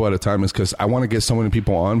 2 people at a time is because I want to get so many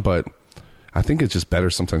people on, but I think it's just better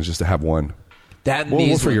sometimes just to have one. That We'll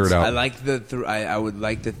needs figure ones. it out. I like I would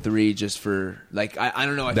like the 3 just for like I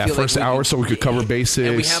don't know. I That feel first like hour so we could cover basics.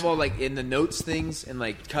 And we have all like in the notes things and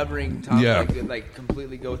like covering topics. Yeah. Like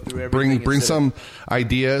completely go through everything. Bring instead of- some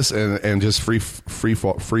ideas and just free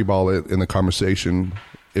ball it in the conversation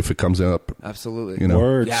if it comes up. Absolutely. You know.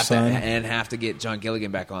 Word, You have to, son. and have to get John Gilligan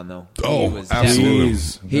back on though. Oh, He was absolutely.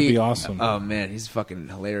 Jeez, that'd be awesome. Oh man, he's fucking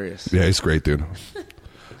hilarious. Yeah, he's great, dude.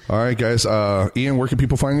 All right, guys. Ian, where can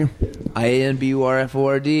people find you?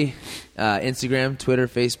 IANBURFORD, Instagram, Twitter,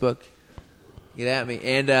 Facebook. Get at me.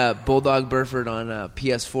 And Bulldog Burford on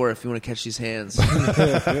PS4 if you want to catch these hands.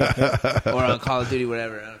 Or on Call of Duty,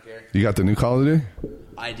 whatever. I don't care. You got the new Call of Duty?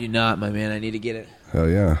 I do not, my man. I need to get it. Hell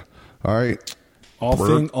yeah. All right.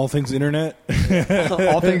 all things internet.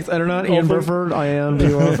 All things internet. Ian Burford,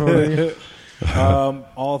 IANBURFORD.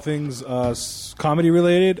 All things comedy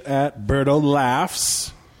related at Berto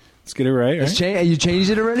Laughs. Let's get it right. You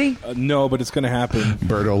changed it already? No, but it's going to happen.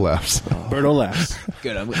 Berto laughs. Berto Laughs.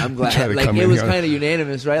 Good. I'm Try glad. to Like come it in was here. kind of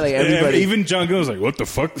unanimous, right? Like everybody. Even John goes like, "What the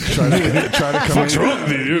fuck? Try to come What's in. wrong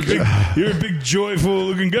with you? You're a big joyful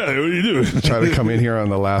looking guy. What are you doing?" Try to come in here on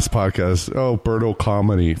the last podcast. Oh, Berto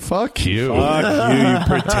comedy. Fuck you. Fuck you, you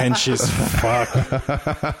pretentious fuck.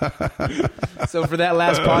 So for that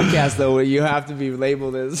last podcast, though, you have to be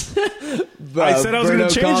labeled as I said I was going to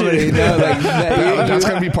change comedy. it. No, like, That's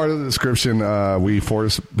going to be part of the description. We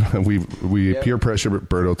peer pressure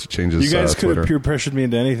Berto to change his You guys could Twitter. have peer pressured me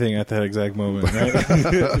into anything at that exact moment, right?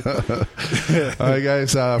 All right,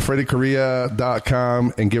 guys.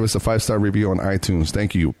 FreddyKorea.com and give us a 5-star review on iTunes.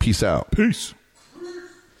 Thank you. Peace out. Peace.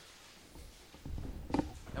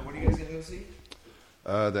 And what are you guys gonna go see?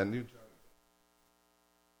 That new.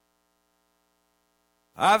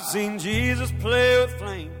 I've seen Jesus play with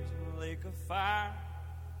flames in a lake of fire.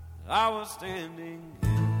 I was standing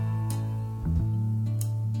in.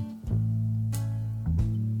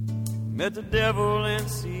 Met the devil in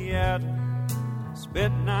Seattle.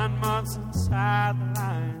 Spent 9 months inside the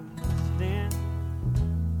lion's den.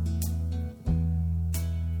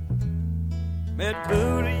 Met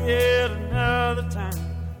Buddha yet another time.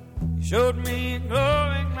 He showed me a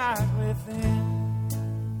glowing light within.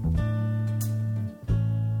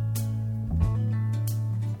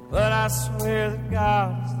 But I swear that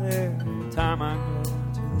God is there every time I go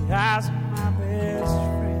to the eyes of my best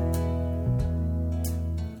friend.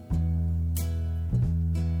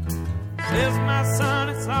 Says my son,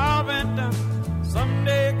 it's all been done.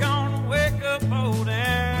 Someday gonna wake up old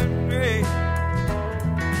and gray.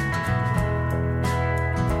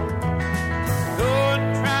 Go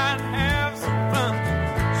and try and have some fun,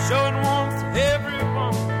 showing warmth to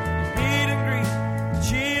everyone. Meet and greet,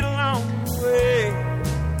 cheat along the way.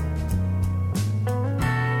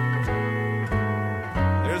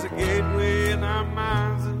 There's a gateway in our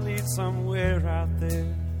minds that leads somewhere out there,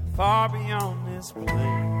 far beyond this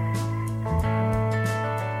plane.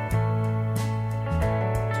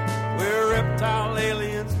 We're reptile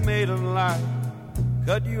aliens made of light,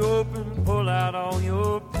 cut you open and pull out all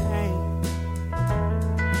your pain.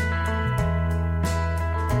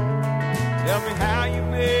 Tell me how you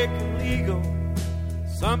make illegal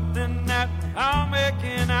something that I'll make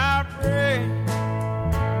in our brain.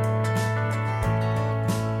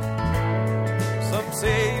 Some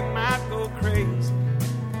say you might go crazy,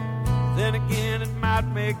 then again it might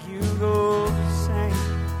make you go the same.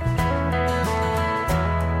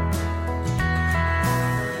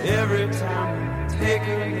 Every time you take a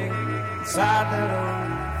look inside that old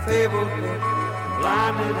fabled book,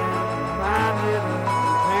 blinded and reminded of the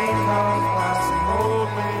pain caused by some old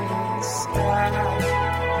man in the sky.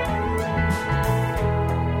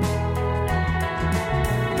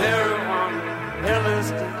 Marijuana,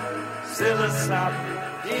 LSD, psilocybin,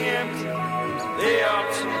 DMT, they all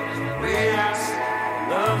change the way I see.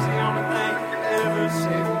 Love's the only thing that ever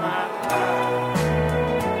saved my life.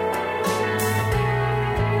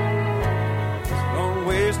 Don't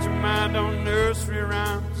waste your mind on nursery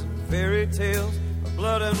rhymes, fairy tales, or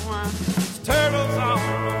blood and wine. Turtles are